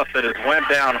County buff that has went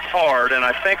down hard. And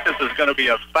I think this is going to be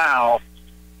a foul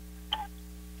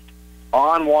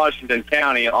on Washington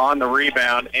County on the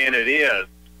rebound, and it is.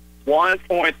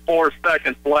 1.4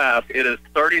 seconds left. It is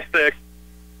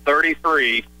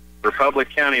 36-33. Republic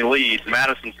County leads.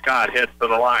 Madison Scott heads to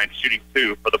the line, shooting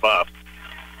 2 for the Buffs.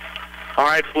 All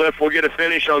right, Flip, we'll get a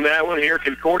finish on that one here.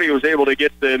 Concordia was able to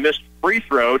get the missed free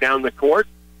throw down the court,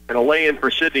 and a lay-in for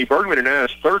Sydney Bergman, and now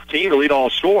it's 13 to lead all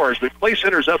scores. But Clay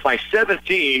Center's up by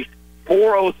 17.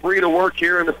 4:03 to work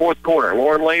here in the fourth quarter.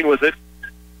 Lauren Lane with it.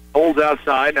 Holds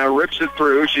outside, now rips it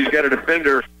through. She's got a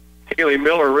defender, Haley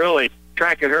Miller, really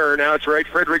tracking her. Now it's Wright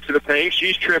Frederick to the paint.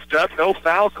 She's tripped up. No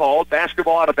foul called.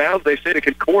 Basketball out of bounds, they say, to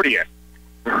Concordia.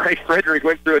 Wright Frederick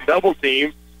went through a double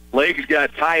team. Legs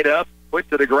got tied up, went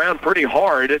to the ground pretty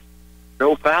hard.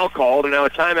 No foul called, and now a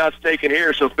timeout's taken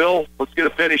here. So, Phil, let's get a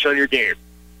finish on your game.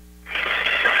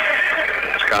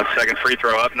 Scott's second free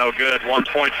throw up, no good.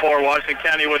 1.4, Washington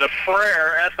County with a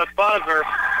prayer at the buzzer,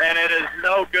 and it is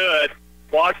no good.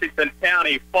 Washington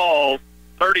County falls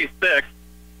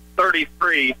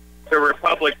 36-33 to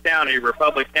Republic County.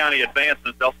 Republic County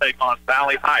advances. They'll take on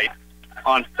Valley Heights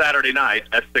on Saturday night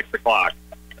at 6 o'clock.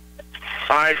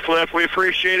 All right, Flip, we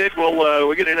appreciate it.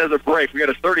 We'll get another break. We got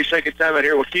a 30-second timeout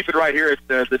here. We'll keep it right here at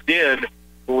the Den.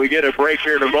 When we get a break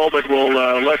here in a moment, we'll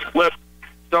let Flip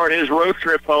start his road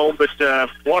trip home. But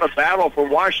what a battle for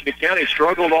Washington County.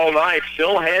 Struggled all night.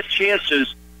 Still had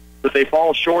chances, but they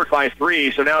fall short by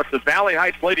 3. So now it's the Valley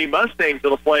Heights Lady Mustangs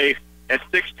that'll play at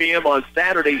 6 p.m. on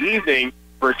Saturday evening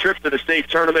for a trip to the state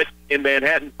tournament in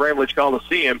Manhattan, Bramlage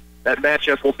Coliseum. That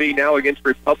matchup will be now against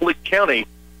Republic County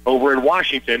over in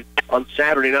Washington on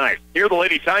Saturday night. Here the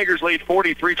Lady Tigers lead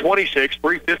 43-26.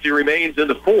 3:50 remains in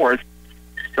the fourth.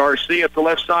 Garcia at the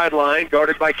left sideline,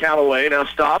 guarded by Callaway. Now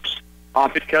stops.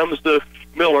 Off it comes to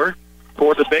Miller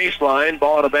toward the baseline.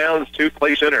 Ball out of bounds to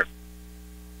Clay Center.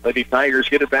 Lady Tigers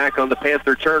get it back on the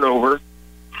Panther turnover.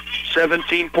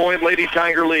 17-point Lady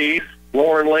Tiger lead.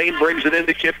 Lauren Lane brings it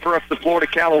into Kipfer up the floor to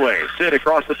Callaway. Sid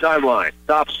across the timeline.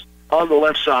 Stops on the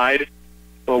left side.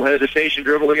 A little hesitation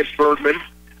dribble against Bergman.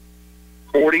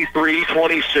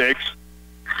 43-26.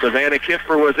 Savannah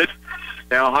Kipfer with it.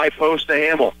 Now high post to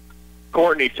Hamill.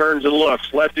 Courtney turns and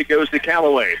looks. Left it goes to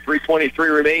Callaway. 3:23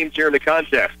 remains here in the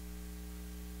contest.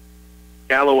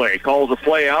 Callaway calls a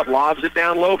play out, lobs it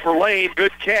down low for Lane.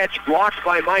 Good catch, blocked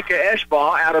by Micah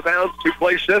Eschbaugh, out of bounds to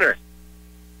Clay Center.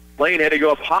 Lane had to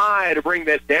go up high to bring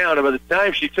that down, and by the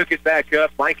time she took it back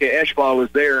up, Micah Eschbaugh was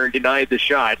there and denied the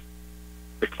shot.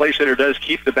 The Clay Center does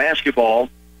keep the basketball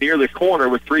near the corner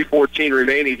with 3:14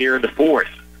 remaining here in the fourth.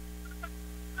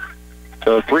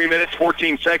 So 3 minutes,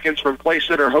 14 seconds from Clay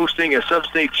Center hosting a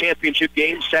Substate championship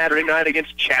game Saturday night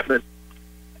against Chapman.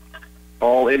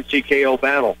 All NCKO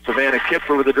battle. Savannah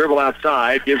Kipfer with the dribble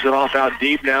outside. Gives it off out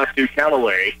deep now to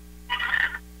Callaway.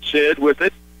 Sid with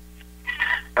it.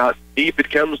 Out deep it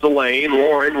comes to Lane.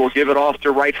 Lauren will give it off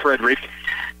to Wright Frederick.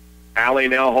 Alley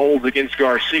now holds against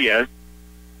Garcia.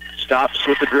 Stops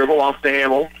with the dribble off to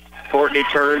Hamill. Courtney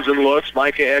turns and looks.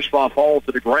 Micah Eschbaugh falls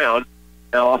to the ground.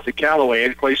 Now off to Callaway.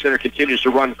 And Clay Center continues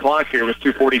to run clock here with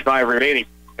 2:45 remaining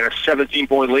and a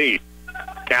 17-point lead.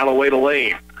 Callaway to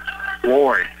Lane.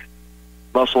 Lauren.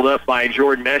 Muscled up by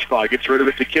Jordan Eschbaugh. Gets rid of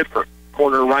it to Kipfer.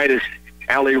 Corner right is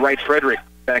Allie Wright Frederick.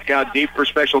 Back out deep for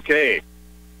Special K.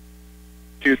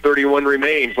 2:31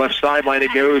 remains. Left sideline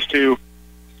it goes to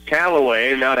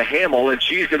Callaway. Now to Hamill, and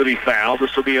she's going to be fouled.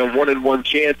 This will be a 1-and-1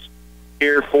 chance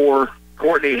here for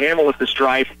Courtney Hamill at the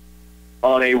stripe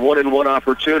on a 1-and-1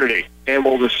 opportunity.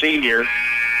 Hamill, the senior,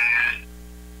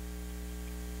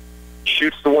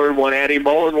 shoots the 1-and-1. Addie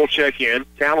Mullen will check in.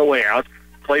 Callaway out.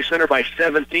 Clay Center by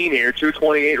 17 here.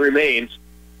 2:28 remains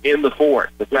in the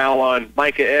fourth. The foul on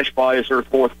Micah Eschbaugh is her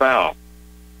fourth foul.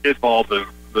 Good ball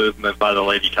movement by the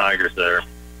Lady Tigers there.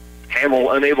 Hamill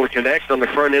unable to connect on the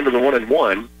front end of the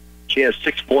 1-and-1. She has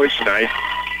 6 points tonight.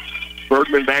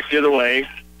 Bergman back the other way.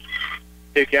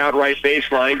 Kick out right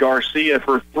baseline. Garcia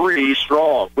for 3,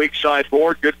 strong. Weak side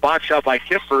board. Good box shot by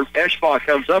Kipfer. Eschbaugh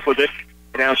comes up with it,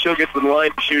 and now she'll get to the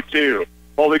line to shoot 2.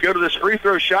 While we go to this free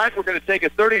throw shot, we're going to take a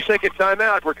 30-second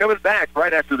timeout. We're coming back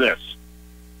right after this.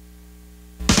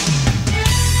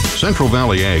 Central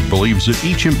Valley Ag believes that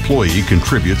each employee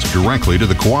contributes directly to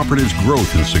the cooperative's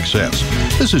growth and success.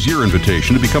 This is your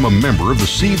invitation to become a member of the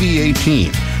CVA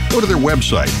team. Go to their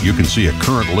website. You can see a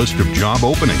current list of job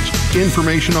openings,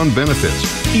 information on benefits,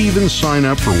 even sign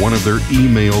up for one of their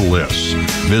email lists.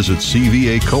 Visit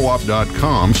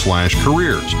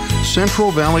cvacoop.com/careers. Central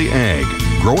Valley Ag,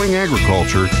 growing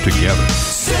agriculture together.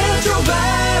 Central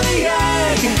Valley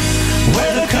Ag,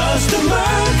 where the customer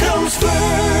comes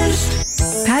first.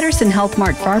 Patterson Health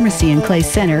Mart Pharmacy in Clay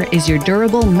Center is your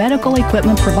durable medical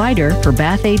equipment provider for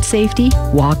bath aid safety,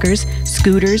 walkers,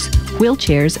 scooters,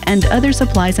 wheelchairs, and other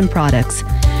supplies and products.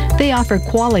 They offer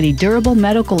quality, durable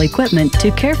medical equipment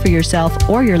to care for yourself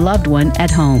or your loved one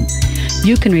at home.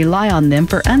 You can rely on them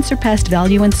for unsurpassed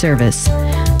value and service.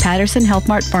 Patterson Health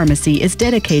Mart Pharmacy is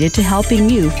dedicated to helping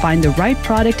you find the right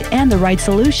product and the right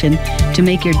solution to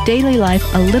make your daily life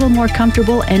a little more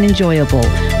comfortable and enjoyable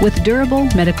with durable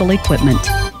medical equipment.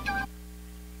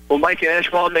 Well, Micah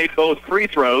Eschbaugh made both free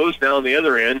throws. Now on the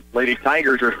other end, Lady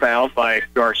Tigers are fouled by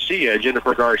Garcia.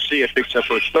 Jennifer Garcia picks up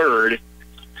her 3rd.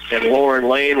 And Lauren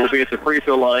Lane will be at the free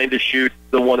throw line to shoot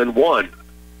the 1-and-1.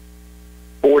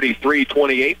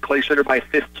 43-28, Clay Center by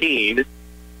 15.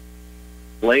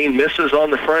 Lane misses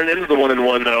on the front end of the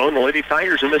 1-and-1, though. And the Lady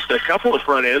Tigers have missed a couple of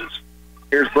front ends.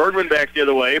 Here's Bergman back the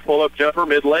other way. Pull-up jumper,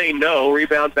 mid-lane, no.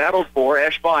 Rebound battled for.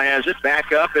 Eschbaugh has it.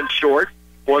 Back up and short.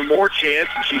 One more chance,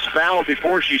 and she's fouled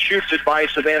before she shoots it by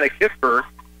Savannah Kipfer.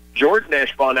 Jordan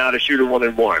Eschbaugh now to shoot a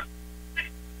 1-and-1.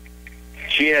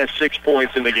 She has 6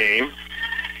 points in the game.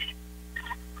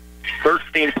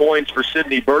 13 points for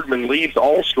Sydney Bergman, leads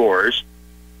all scorers.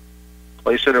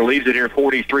 Clay Center leads it here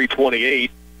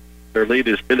 43-28. Their lead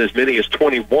has been as many as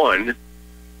 21.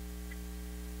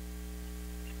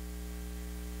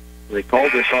 They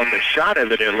called this on the shot,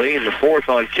 evidently, and the 4th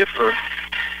on Kipfer.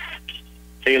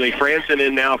 Haley Franson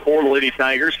in now for the Lady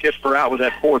Tigers. Kipfer out with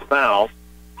that 4th foul.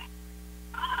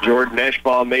 Jordan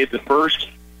Eschbaugh made the first.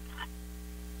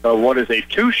 What is a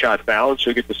 2-shot foul, and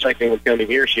she'll get the second one coming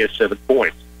here. She has 7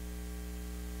 points.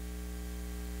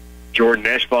 Jordan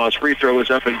Eschbaugh's free throw is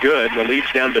up and good. The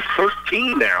lead's down to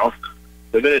 13 now.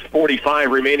 The minute 45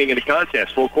 remaining in the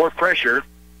contest. Full court pressure.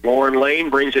 Lauren Lane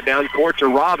brings it down court to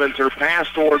Robbins. Her pass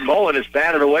toward Mullen is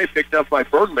batted away, picked up by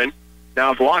Bergman.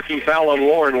 Now blocking foul on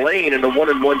Lauren Lane and a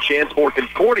 1-and-1 chance for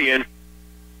Concordia.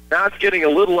 Now it's getting a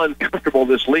little uncomfortable,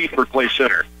 this lead for Clay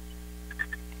Center.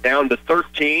 Down to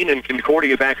 13 and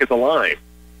Concordia back at the line.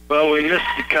 Well, we missed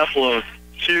a couple of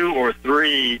 2 or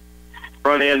 3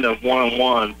 front end of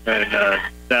 1-on-1, and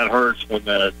that hurts when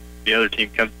the other team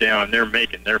comes down and they're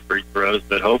making their free throws,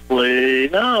 but hopefully,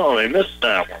 no, they missed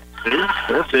that one.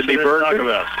 Sydney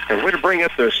Bergman. And way to bring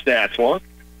up those stats, Juan.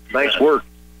 Nice work.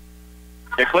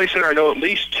 At Clay Center, I know at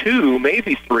least 2,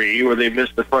 maybe 3, where they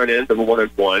missed the front end of a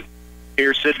 1-and-1.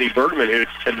 Here's Sydney Bergman, who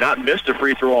had not missed a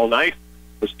free throw all night,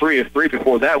 was 3 of 3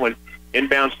 before that one.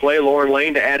 Inbounds play, Lauren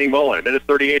Lane to Addie Mullen. Minute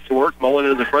 38 to work, Mullen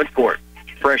into the front court.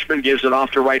 Freshman gives it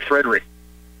off to Wright Frederick.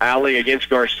 Alley against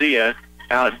Garcia,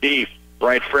 out deep.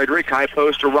 Wright Frederick, high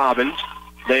post to Robbins.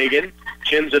 Nagan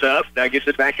chins it up, now gets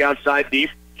it back outside deep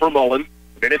for Mullen.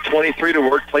 Minute 23 to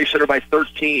work, Clay Center by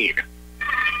 13.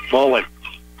 Mullen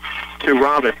to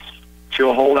Robbins.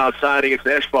 She'll hold outside against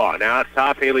Eschbaugh. Now at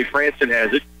top, Haley Franson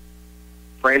has it.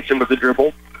 Franson with the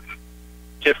dribble.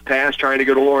 Tip pass, trying to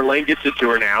go to Lauren Lane. Gets it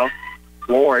to her now.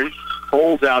 Lauren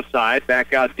holds outside,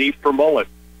 back out deep for Mullen.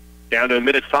 Down to a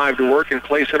minute 5 to work, and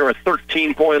Clay Center a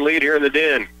 13-point lead here in the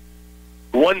Den.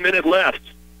 1 minute left.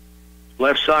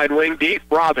 Left side wing deep,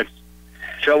 Robbins.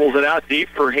 Shovels it out deep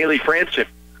for Haley Franson.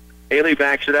 Haley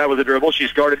backs it out with a dribble.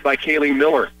 She's guarded by Kaylee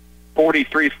Miller.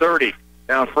 43-30.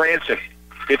 Now Franson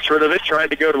gets rid of it, trying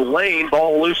to go to Lane.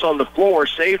 Ball loose on the floor,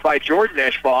 saved by Jordan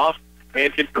Eschbaugh.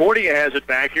 And Concordia has it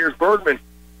back. Here's Bergman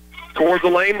toward the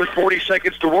lane with 40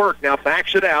 seconds to work. Now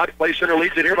backs it out. Clay Center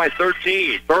leads it here by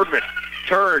 13. Bergman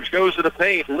turns, goes to the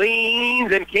paint,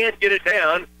 leans, and can't get it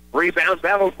down. Rebound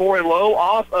battle for and low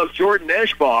off of Jordan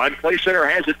Eschbaugh. And Clay Center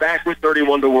has it back with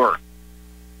 31 to work.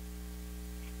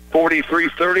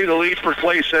 43-30, the lead for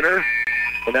Clay Center.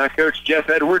 And now Coach Jeff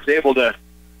Edwards able to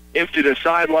empty the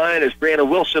sideline as Brianna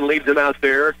Wilson leads them out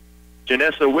there.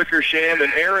 Janessa Wickersham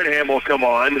and Aaron will come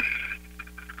on.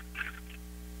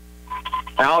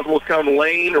 Out will come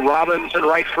Lane, Robbins, and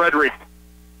Wright Frederick.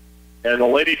 And the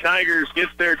Lady Tigers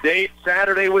gets their date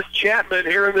Saturday with Chapman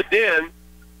here in the Den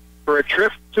for a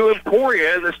trip to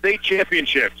Emporia in the state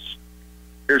championships.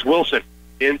 Here's Wilson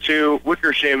into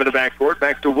Wickersham in the backcourt.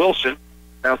 Back to Wilson.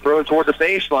 Now thrown toward the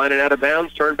baseline and out of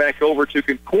bounds. Turned back over to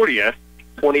Concordia.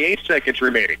 28 seconds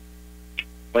remaining.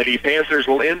 Lady Panthers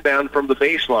will inbound from the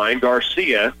baseline.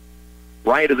 Garcia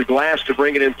right of the glass to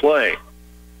bring it in play.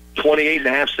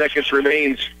 28.5 seconds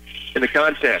remains in the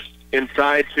contest.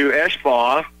 Inside to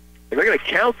Eschbaugh. And they're going to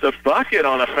count the bucket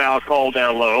on a foul call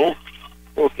down low.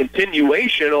 Well,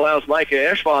 continuation allows Micah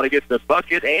Eschbaugh to get the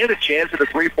bucket and a chance at a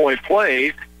three-point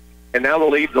play. And now the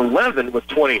lead's 11 with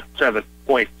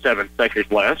 27.7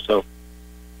 seconds left. So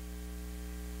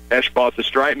Eschbaugh at the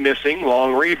stripe missing.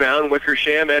 Long rebound.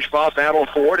 Wickersham, Eschbaugh battle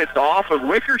for it. It's off of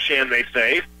Wickersham, they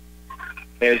say.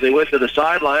 As they went to the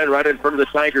sideline right in front of the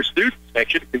Tiger student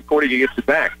section, Concordia gets it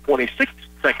back. 26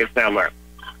 seconds now left.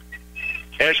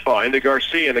 Eschbaugh into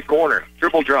Garcia in the corner.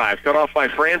 Dribble drive. Cut off by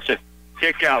Franson.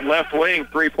 Kick out left wing.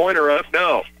 Three-pointer up.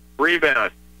 No.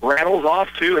 Rebound. Rattles off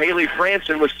to Haley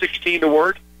Franson with 16 to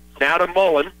work. Now to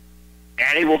Mullen.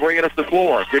 Annie will bring it up the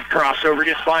floor. Good crossover.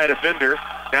 Gets by a defender.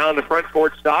 Down the front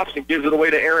court. Stops and gives it away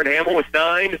to Aaron Hamill with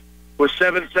 9. With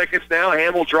 7 seconds now.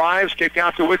 Hamill drives. Kick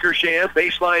out to Wickersham.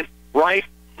 Baseline right.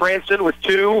 Franson with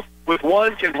 2. With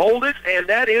 1. Can hold it. And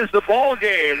that is the ball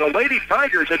game. The Lady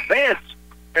Tigers advance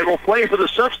and will play for the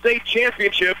Substate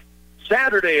Championship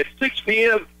Saturday at 6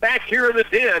 p.m. back here in the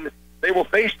Den. They will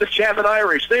face the Chapman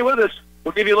Irish. Stay with us.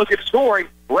 We'll give you a look at scoring.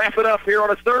 Wrap it up here on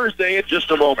a Thursday in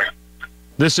just a moment.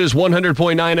 This is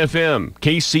 100.9 FM,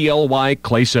 KCLY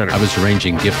Clay Center. I was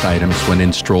arranging gift items when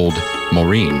in strolled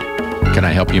Maureen. Can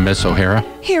I help you, Miss O'Hara?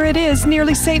 Here it is,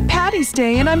 nearly St. Patty's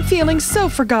Day, and I'm feeling so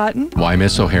forgotten. Why,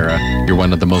 Miss O'Hara, you're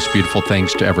one of the most beautiful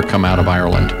things to ever come out of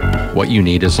Ireland. What you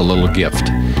need is a little gift.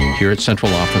 Here at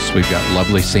Central Office, we've got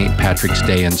lovely St. Patrick's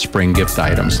Day and spring gift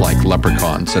items like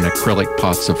leprechauns and acrylic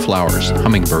pots of flowers,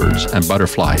 hummingbirds and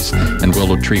butterflies, and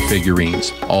willow tree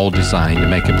figurines, all designed to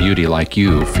make a beauty like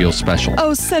you feel special.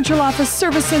 Oh, Central Office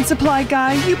Service and Supply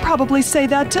Guy, you probably say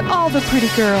that to all the pretty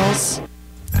girls.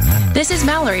 This is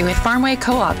Mallory with Farmway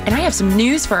Co-op, and I have some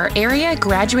news for our area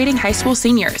graduating high school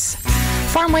seniors.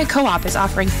 Farmway Co-op is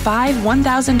offering 5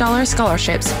 $1,000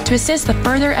 scholarships to assist the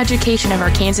further education of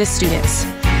our Kansas students.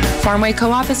 Farmway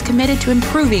Co-op is committed to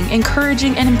improving,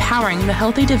 encouraging, and empowering the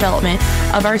healthy development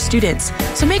of our students,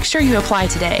 so make sure you apply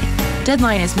today.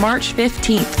 Deadline is March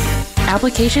 15th.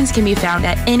 Applications can be found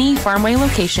at any Farmway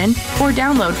location or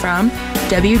download from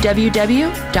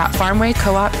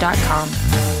www.farmwaycoop.com.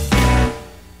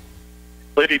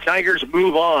 Lady Tigers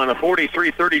move on, a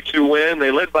 43-32 win.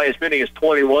 They led by as many as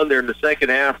 21 there in the second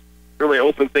half. Really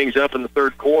opened things up in the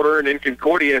third quarter, and then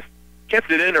Concordia kept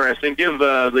it interesting. Give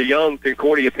the young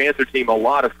Concordia Panther team a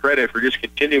lot of credit for just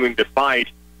continuing to fight.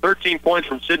 13 points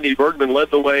from Sydney Bergman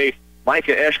led the way.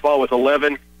 Micah Eschbaugh with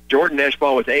 11. Jordan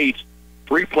Eschbaugh with 8.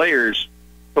 3 players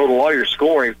total all your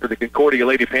scoring for the Concordia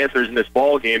Lady Panthers in this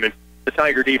ball game, and the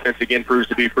Tiger defense again proves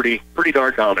to be pretty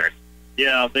darn dominant.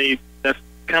 Yeah, that's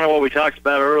kind of what we talked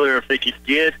about earlier. If they could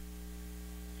get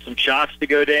some shots to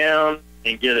go down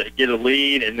and get a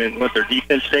lead, and then let their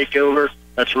defense take over,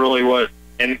 that's really what.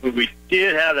 And we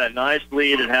did have that nice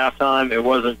lead at halftime. It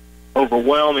wasn't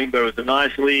overwhelming, but it was a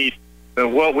nice lead. But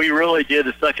what we really did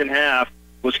the second half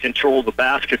was control the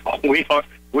basketball. We took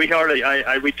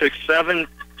 7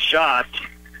 shots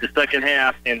the second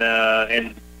half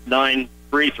and 9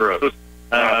 free throws.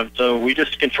 So we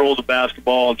just controlled the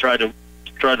basketball and tried to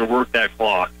work that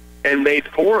clock. And made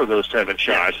 4 of those 7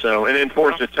 shots. So, and then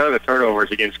forced a ton of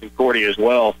turnovers against Concordia as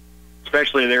well,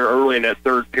 especially there early in that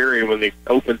third period when they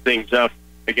opened things up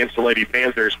against the Lady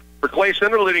Panthers. For Clay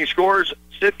Center, leading scorers,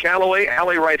 Sid Calloway,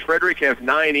 Allie Wright-Frederick have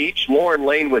 9 each. Lauren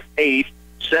Lane with 8.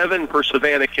 7 for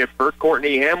Savannah Kipfer.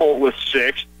 Courtney Hamill with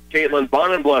 6. Caitlin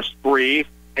Bonenbluss 3.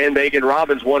 And Megan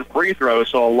Robbins 1 free throw.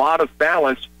 So a lot of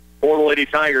balance for the Lady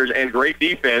Tigers and great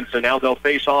defense. And now they'll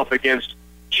face off against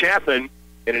Chapman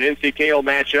in an NCKL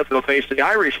matchup. They'll face the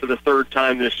Irish for the 3rd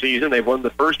time this season. They've won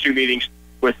the first 2 meetings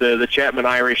with the Chapman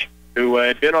Irish, who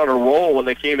had been on a roll when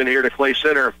they came in here to Clay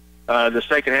Center the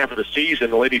second half of the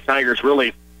season. The Lady Tigers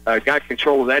really got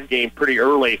control of that game pretty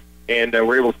early and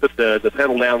were able to put the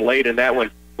pedal down late in that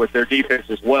one with their defense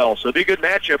as well. So it'll be a good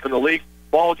matchup in the league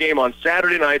ball game on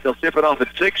Saturday night. They'll tip it off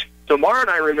at 6. Tomorrow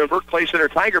night, remember, Clay Center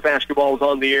Tiger basketball is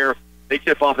on the air. They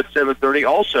tip off at 7:30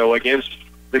 also against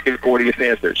the Concordia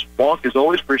Panthers. Walk, as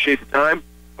always, appreciate the time.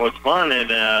 Well, it's fun,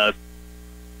 and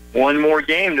one more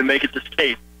game to make it to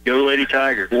state. Go Lady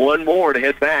Tigers. One more to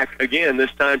head back again,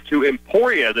 this time to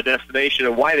Emporia, the destination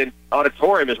of White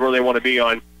Auditorium is where they want to be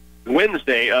on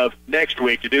Wednesday of next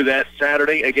week. To do that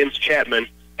Saturday against Chapman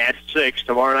at 6.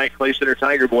 Tomorrow night, Clay Center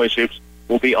Tiger Boys Hoops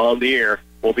will be on the air.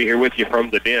 We'll be here with you from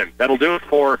the Den. That'll do it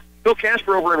for Phil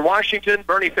Casper over in Washington,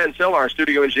 Bernie Fensell, our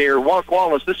studio engineer, Walt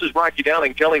Wallace. This is Rocky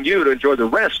Downing telling you to enjoy the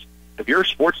rest of your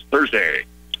Sports Thursday.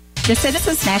 The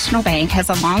Citizens National Bank has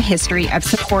a long history of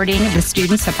supporting the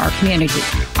students of our community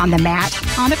on the mat,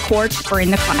 on the court, or in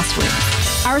the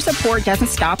classroom. Our support doesn't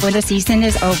stop when the season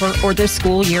is over or the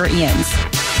school year ends.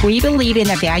 We believe in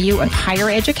the value of higher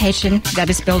education that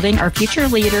is building our future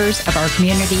leaders of our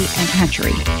community and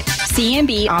country.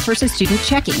 CNB offers a student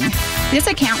checking. This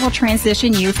account will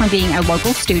transition you from being a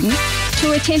local student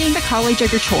to attending the college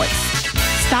of your choice.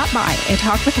 Stop by and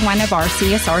talk with one of our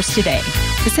CSRs today.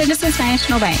 The Citizens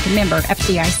National Bank, member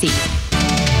FDIC.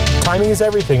 Timing is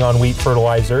everything on wheat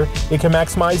fertilizer. It can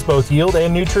maximize both yield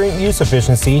and nutrient use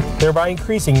efficiency, thereby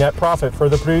increasing net profit for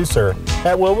the producer.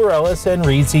 At Wilbur Ellis and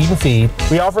Reed Seed and Feed,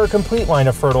 we offer a complete line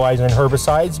of fertilizer and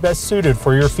herbicides best suited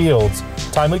for your fields.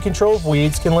 Timely control of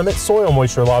weeds can limit soil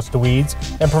moisture loss to weeds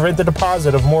and prevent the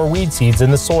deposit of more weed seeds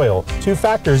in the soil, 2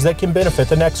 factors that can benefit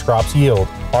the next crop's yield.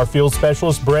 Our field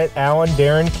specialists Brett, Allen,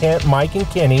 Darren, Kent, Mike, and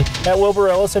Kenny at Wilbur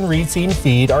Ellis and Reed Seed and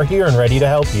Feed are here and ready to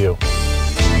help you.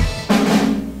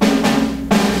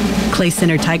 Clay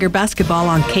Center Tiger Basketball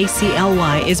on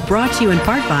KCLY is brought to you in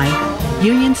part by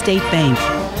Union State Bank,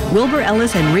 Wilbur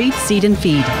Ellis and Reed Seed and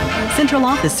Feed, Central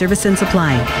Office Service and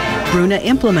Supply, Bruna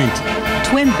Implement,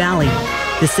 Twin Valley,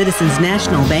 the Citizens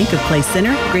National Bank of Clay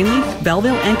Center, Greenleaf,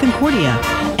 Belleville, and Concordia,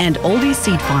 and Oldie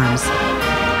Seed Farms.